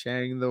loves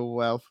sharing the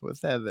wealth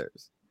with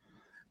others.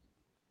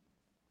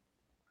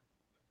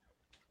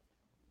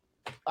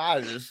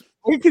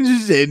 We can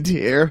just end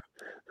here.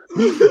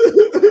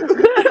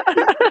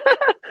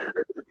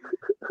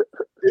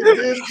 It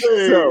did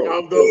say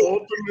I'm the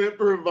ultimate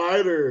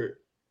provider.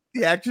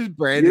 The actress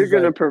Brandon. You're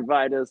going to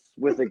provide us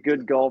with a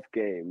good golf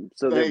game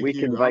so that we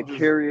can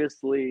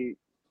vicariously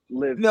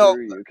live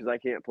through you, because I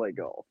can't play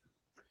golf.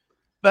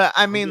 But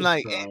I mean,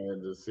 like,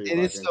 it is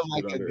still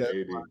like a good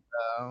 80. One,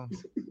 though.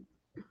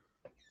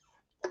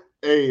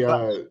 Hey,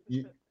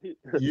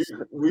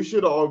 we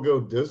should all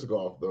go disc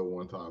golf though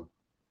one time.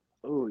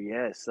 Oh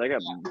yes, I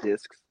got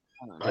discs.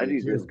 I do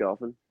disc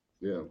golfing.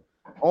 Yeah.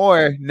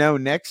 Or no,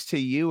 next to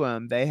you,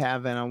 they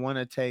have, and I want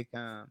to take.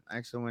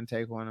 Actually, want to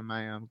take one of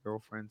my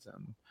girlfriend's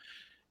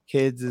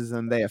kids.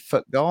 They have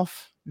foot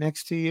golf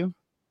next to you.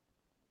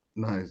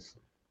 Nice.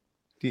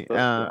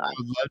 I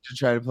would love to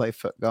try to play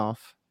foot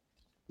golf.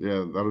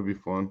 Yeah, that would be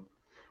fun.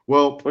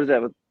 Well, what is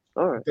that?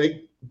 All right.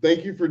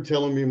 Thank you for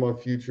telling me my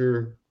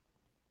future,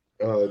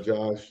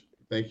 Josh.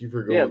 Thank you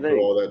for going through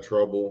all that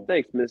trouble.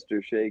 Thanks,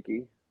 Mr.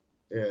 Shaky.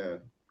 Yeah,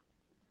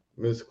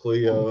 Miss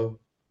Cleo.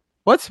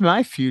 What's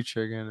my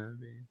future gonna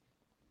be?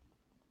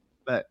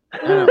 But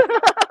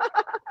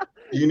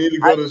you need to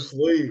go to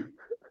sleep.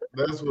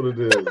 That's what it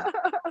is.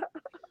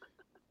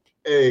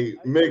 Hey,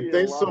 Mick,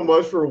 thanks so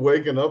much for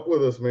waking up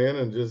with us, man,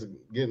 and just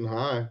getting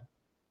high.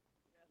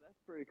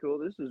 pretty cool.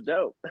 This is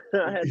dope.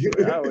 I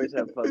always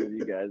have fun with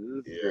you guys.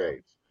 This is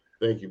great.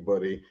 Thank you,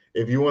 buddy.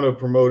 If you want to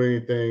promote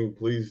anything,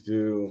 please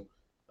do.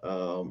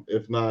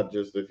 If not,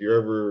 just if you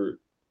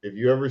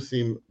ever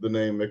see the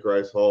name Mick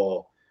Rice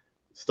Hall,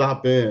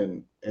 stop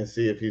in and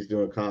see if he's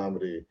doing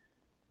comedy.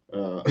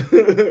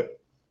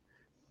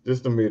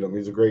 Just to meet him.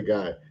 He's a great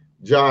guy.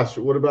 Josh,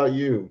 what about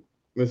you?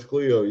 Miss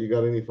Cleo, you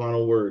got any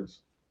final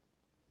words?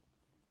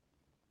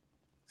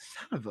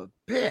 Son of a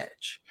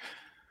bitch.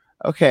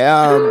 Okay,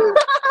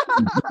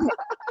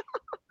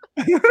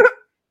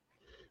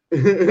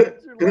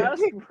 That's your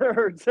last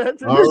words.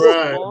 That's all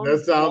right.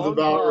 That sounds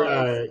about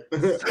right.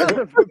 Son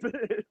of a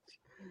bitch.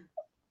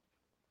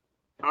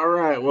 All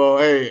right. Well,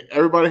 hey,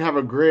 everybody have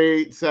a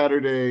great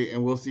Saturday,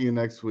 and we'll see you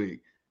next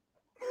week.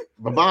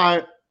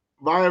 Bye-bye.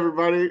 Bye,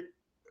 everybody.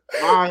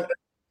 Bye.